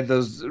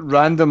 There's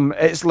random,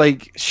 it's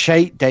like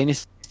shite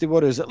Dynasty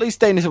Warriors. At least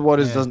Dynasty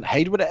Warriors doesn't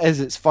hide what it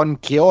is. It's fun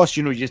chaos,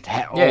 you know, you just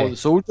hit all the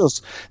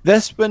soldiers.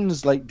 This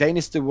one's like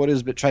Dynasty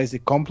Warriors, but tries to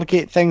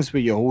complicate things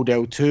where you hold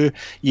L2,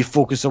 you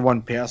focus on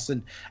one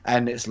person,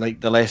 and it's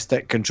like the left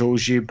stick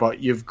controls you, but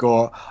you've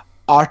got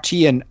RT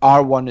and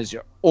R1 as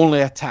your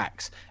only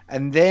attacks.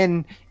 And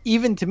then,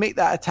 even to make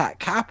that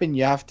attack happen,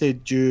 you have to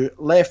do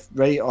left,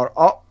 right, or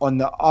up on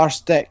the R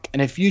stick.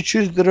 And if you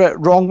choose the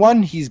wrong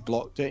one, he's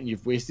blocked it, and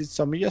you've wasted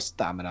some of your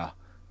stamina.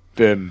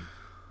 Boom.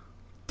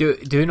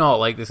 Do not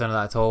like the sound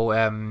of that at all.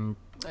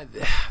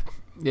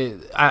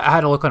 I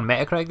had a look on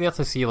Metacritic there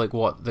to see like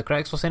what the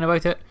critics were saying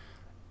about it,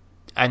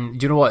 and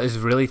do you know what is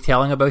really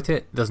telling about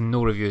it? There's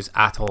no reviews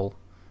at all,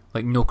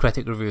 like no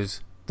critic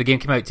reviews. The game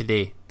came out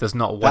today. There's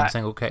not one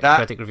single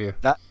critic review.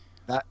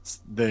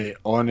 That's the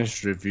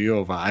honest review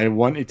of it. I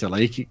wanted to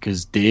like it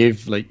because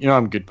Dave, like, you know,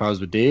 I'm good pals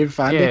with Dave,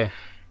 Andy. Yeah.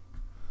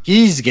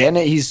 He's getting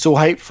it. He's so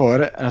hyped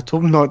for it, and I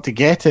told him not to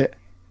get it.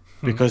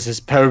 because his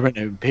power went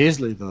out in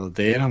Paisley the other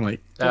day, and I'm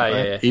like,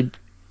 yeah.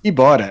 He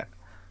bought it,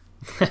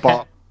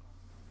 but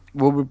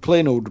we'll be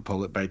playing Old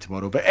Republic by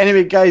tomorrow. But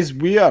anyway, guys,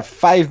 we are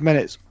 5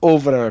 minutes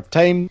over our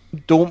time.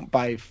 Don't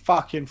buy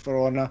fucking For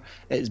Honor.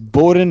 It's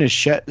boring as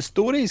shit. The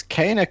story is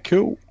kind of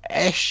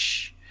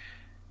cool-ish,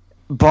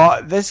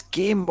 but this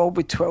game will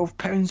be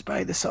 £12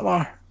 by the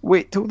summer.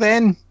 Wait till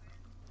then.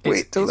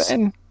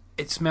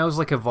 It smells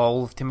like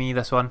Evolve to me,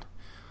 this one.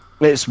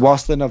 It's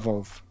worse than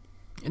Evolve.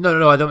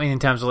 No, I don't mean in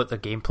terms of like the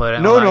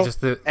gameplay. No.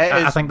 Just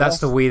I think that's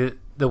the way that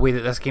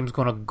this game's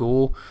going to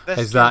go.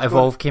 Is that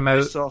Evolve came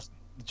out?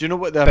 Do you know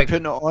what they're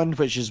putting it on,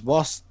 which is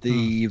worse?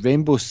 The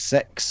Rainbow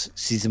Six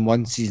Season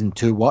 1, Season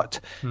 2, what?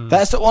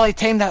 That's the only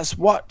time that's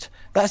worked.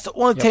 That's the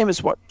only time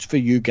it's worked for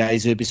you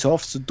guys,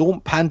 Ubisoft, so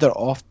don't pander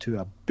off to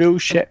a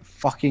bullshit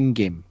fucking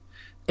game.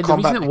 The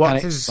reason it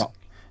worked is...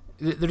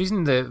 The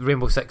reason the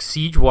Rainbow Six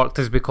Siege worked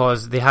is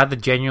because they had the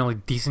genuinely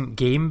decent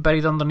game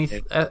buried underneath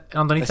it,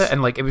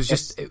 and like it was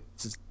just...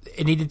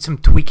 It needed some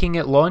tweaking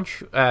at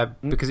launch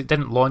because it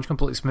didn't launch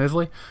completely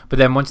smoothly. But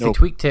then once they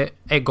tweaked it,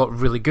 it got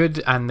really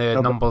good, and the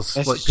numbers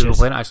like people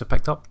playing it actually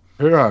picked up.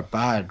 Who are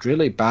bad,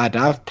 really bad.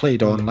 I've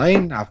played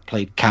online, I've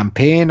played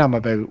campaign. I'm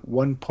about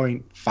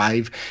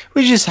 1.5,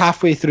 which is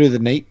halfway through the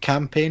night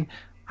campaign.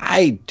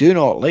 I do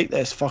not like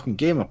this fucking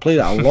game. I played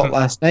it a lot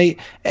last night.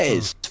 It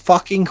is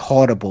fucking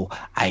horrible.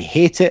 I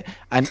hate it,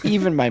 and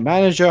even my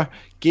manager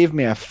gave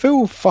me a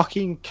full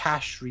fucking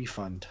cash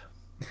refund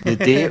the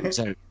day it was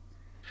out.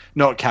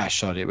 Not cash,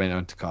 sorry, it went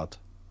on to card.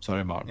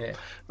 Sorry, Mark. Yeah.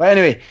 But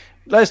anyway,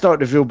 let's not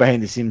reveal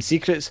behind the scenes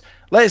secrets.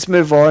 Let's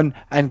move on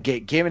and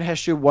get Gaming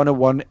History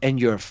 101 in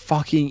your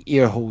fucking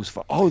ear holes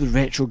for all the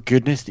retro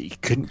goodness that you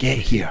couldn't get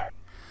here.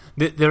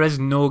 There is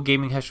no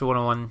Gaming History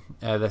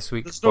 101 this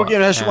week. There's no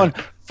Gaming History 1.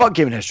 Fuck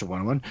Gaming History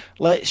 101.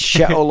 Let's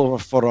shit all over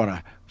For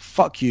Honor.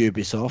 Fuck you,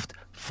 Ubisoft.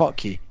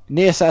 Fuck you.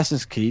 No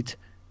Assassin's Creed.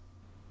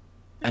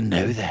 And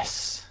now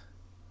this.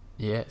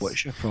 Yes.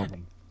 What's your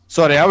problem?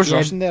 Sorry, I was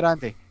rushing there,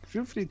 Andy.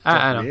 Feel free to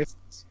talk away.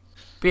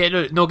 But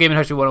yeah, no Gaming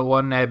History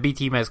 101.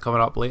 B-Team is coming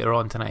up later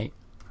on tonight.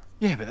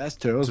 Yeah, but that's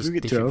 2 hours. We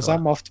get 2 hours.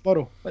 I'm off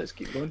tomorrow. Let's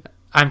keep going.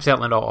 I'm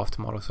certainly not off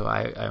tomorrow, so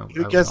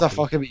Who gives a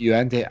fuck about you,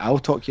 Andy? I'll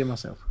talk to you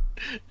myself.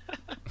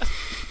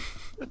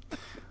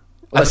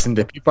 Listen,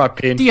 the people are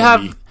paying for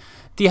me.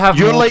 Do you have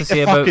You're more like to say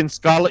the about... fucking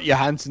Scarlett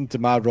Johansson to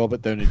my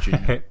Robert Downey Jr.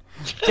 Do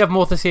you have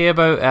more to say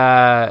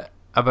about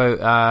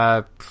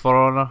For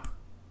Honor?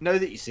 Now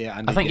that you say it,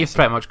 Andy, I think you've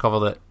pretty much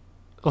covered it.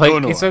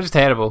 Like, no. It sounds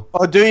terrible.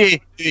 Oh, do you?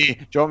 Do you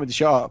want me to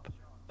shut up?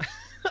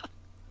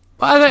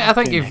 Well, I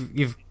think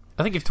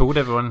you've told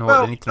everyone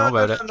what they need to know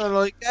about it. No.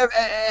 Like,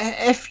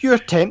 if you're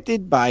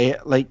tempted by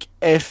it, like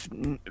if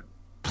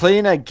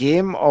playing a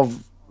game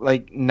of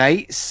like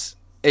Knights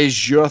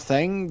is your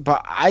thing,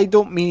 but I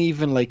don't mean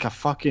even like a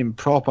fucking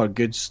proper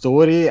good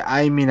story.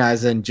 I mean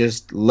as in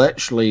just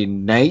literally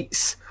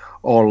Knights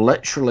or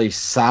literally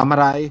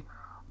Samurai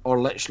or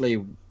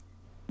literally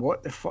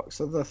what the fuck's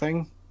the other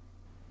thing?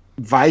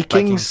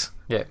 Vikings.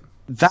 Yeah.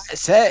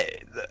 That's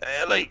it.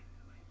 Like,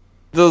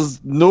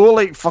 there's no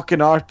like fucking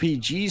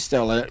RPG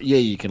still in it. Yeah,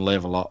 you can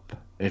level up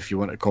if you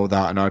want to call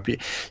that an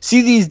RPG.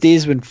 See, these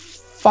days when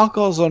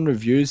fuckers on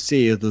reviews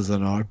say there's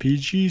an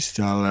RPG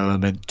style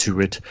element to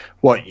it,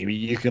 what you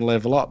mean you can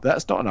level up?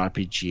 That's not an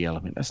RPG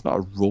element. That's not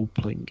a role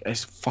playing.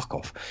 It's fuck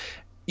off.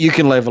 You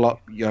can level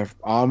up your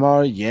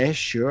armor, yeah,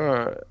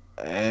 sure,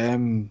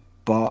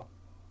 but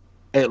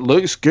it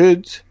looks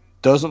good.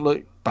 Doesn't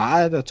look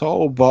bad at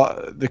all,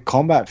 but the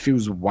combat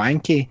feels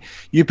wanky.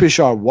 You push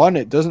R1,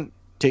 it doesn't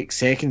take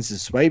seconds to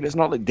swipe. It's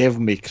not like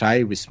Devil May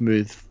Cry with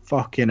smooth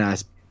fucking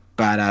ass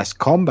badass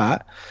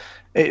combat.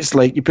 It's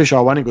like you push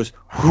R1, it goes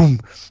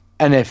whoom,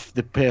 and if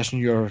the person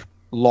you're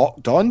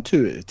locked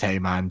onto at the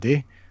time,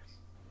 Andy,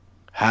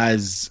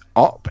 has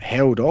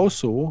upheld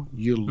also,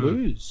 you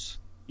lose.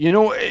 You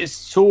know, it's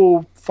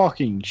so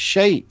fucking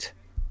shite.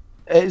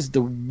 It is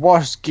the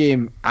worst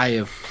game I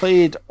have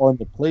played on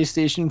the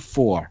PlayStation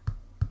 4.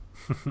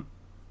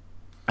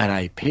 And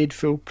I paid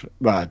well,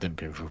 I didn't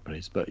pay full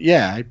price, but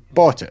yeah, I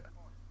bought it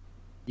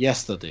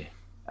yesterday,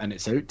 and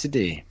it's out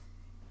today.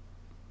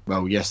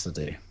 Well,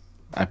 yesterday.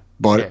 I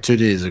bought it 2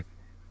 days ago.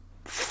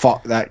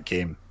 Fuck that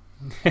game.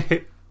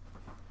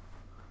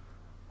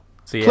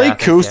 So yeah, play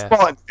Cool Spot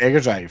on Mega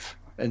Drive.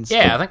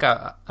 Yeah, I think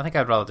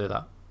I'd rather do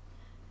that.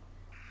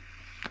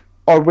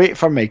 Or wait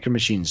for Micro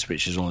Machines,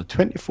 which is only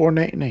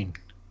 $24.99.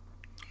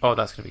 Oh,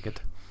 that's gonna be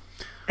good.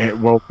 It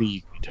will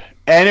be good.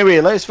 Anyway,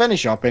 let's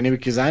finish up anyway,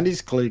 because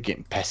Andy's clearly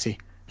getting pissy.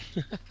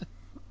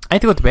 I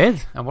need to go to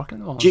bed. I'm working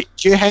at the moment. Do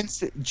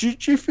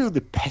you feel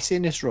the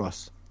pissiness,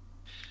 Ross?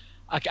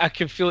 I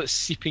can feel it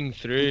seeping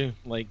through,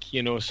 like,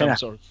 you know, some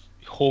sort of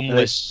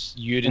homeless,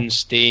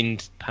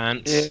 urine-stained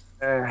pants.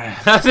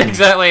 That's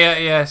exactly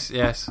it, yes.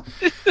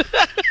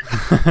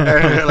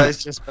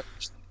 Let's just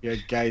finish. Yeah,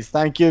 guys,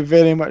 thank you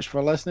very much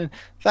for listening.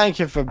 Thank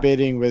you for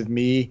bearing with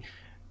me,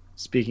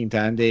 speaking to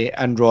Andy,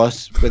 and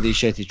Ross with these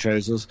shitty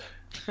trousers.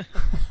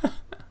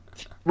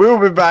 We'll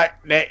be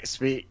back next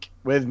week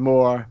with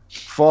more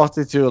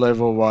 42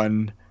 Level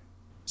 1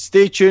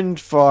 stay tuned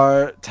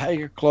for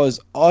Tiger Claw's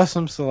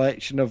awesome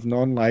selection of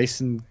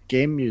non-licensed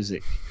game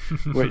music,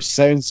 which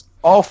sounds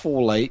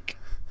awful like.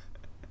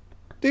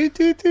 If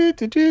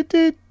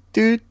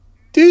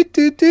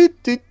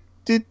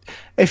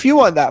you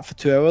want that for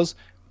 2 hours,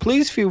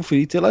 please feel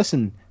free to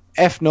listen.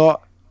 If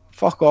not,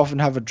 fuck off and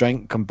have a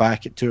drink. Come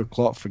back at 2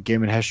 o'clock for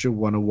Gaming History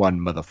 101,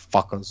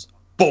 motherfuckers.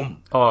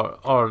 Boom.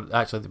 Or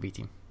actually the B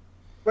team.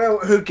 Well,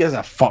 who gives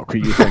a fuck what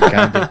you think,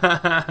 Andy?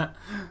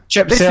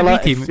 Chip This is Sailor,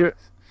 the B team.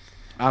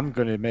 I'm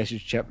going to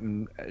message Chip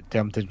and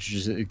tell him to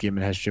introduce it to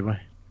Gaming History. Boy.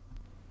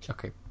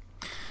 Okay.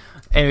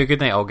 Anyway, good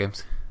night, all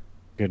games.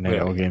 Good night,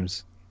 all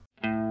games.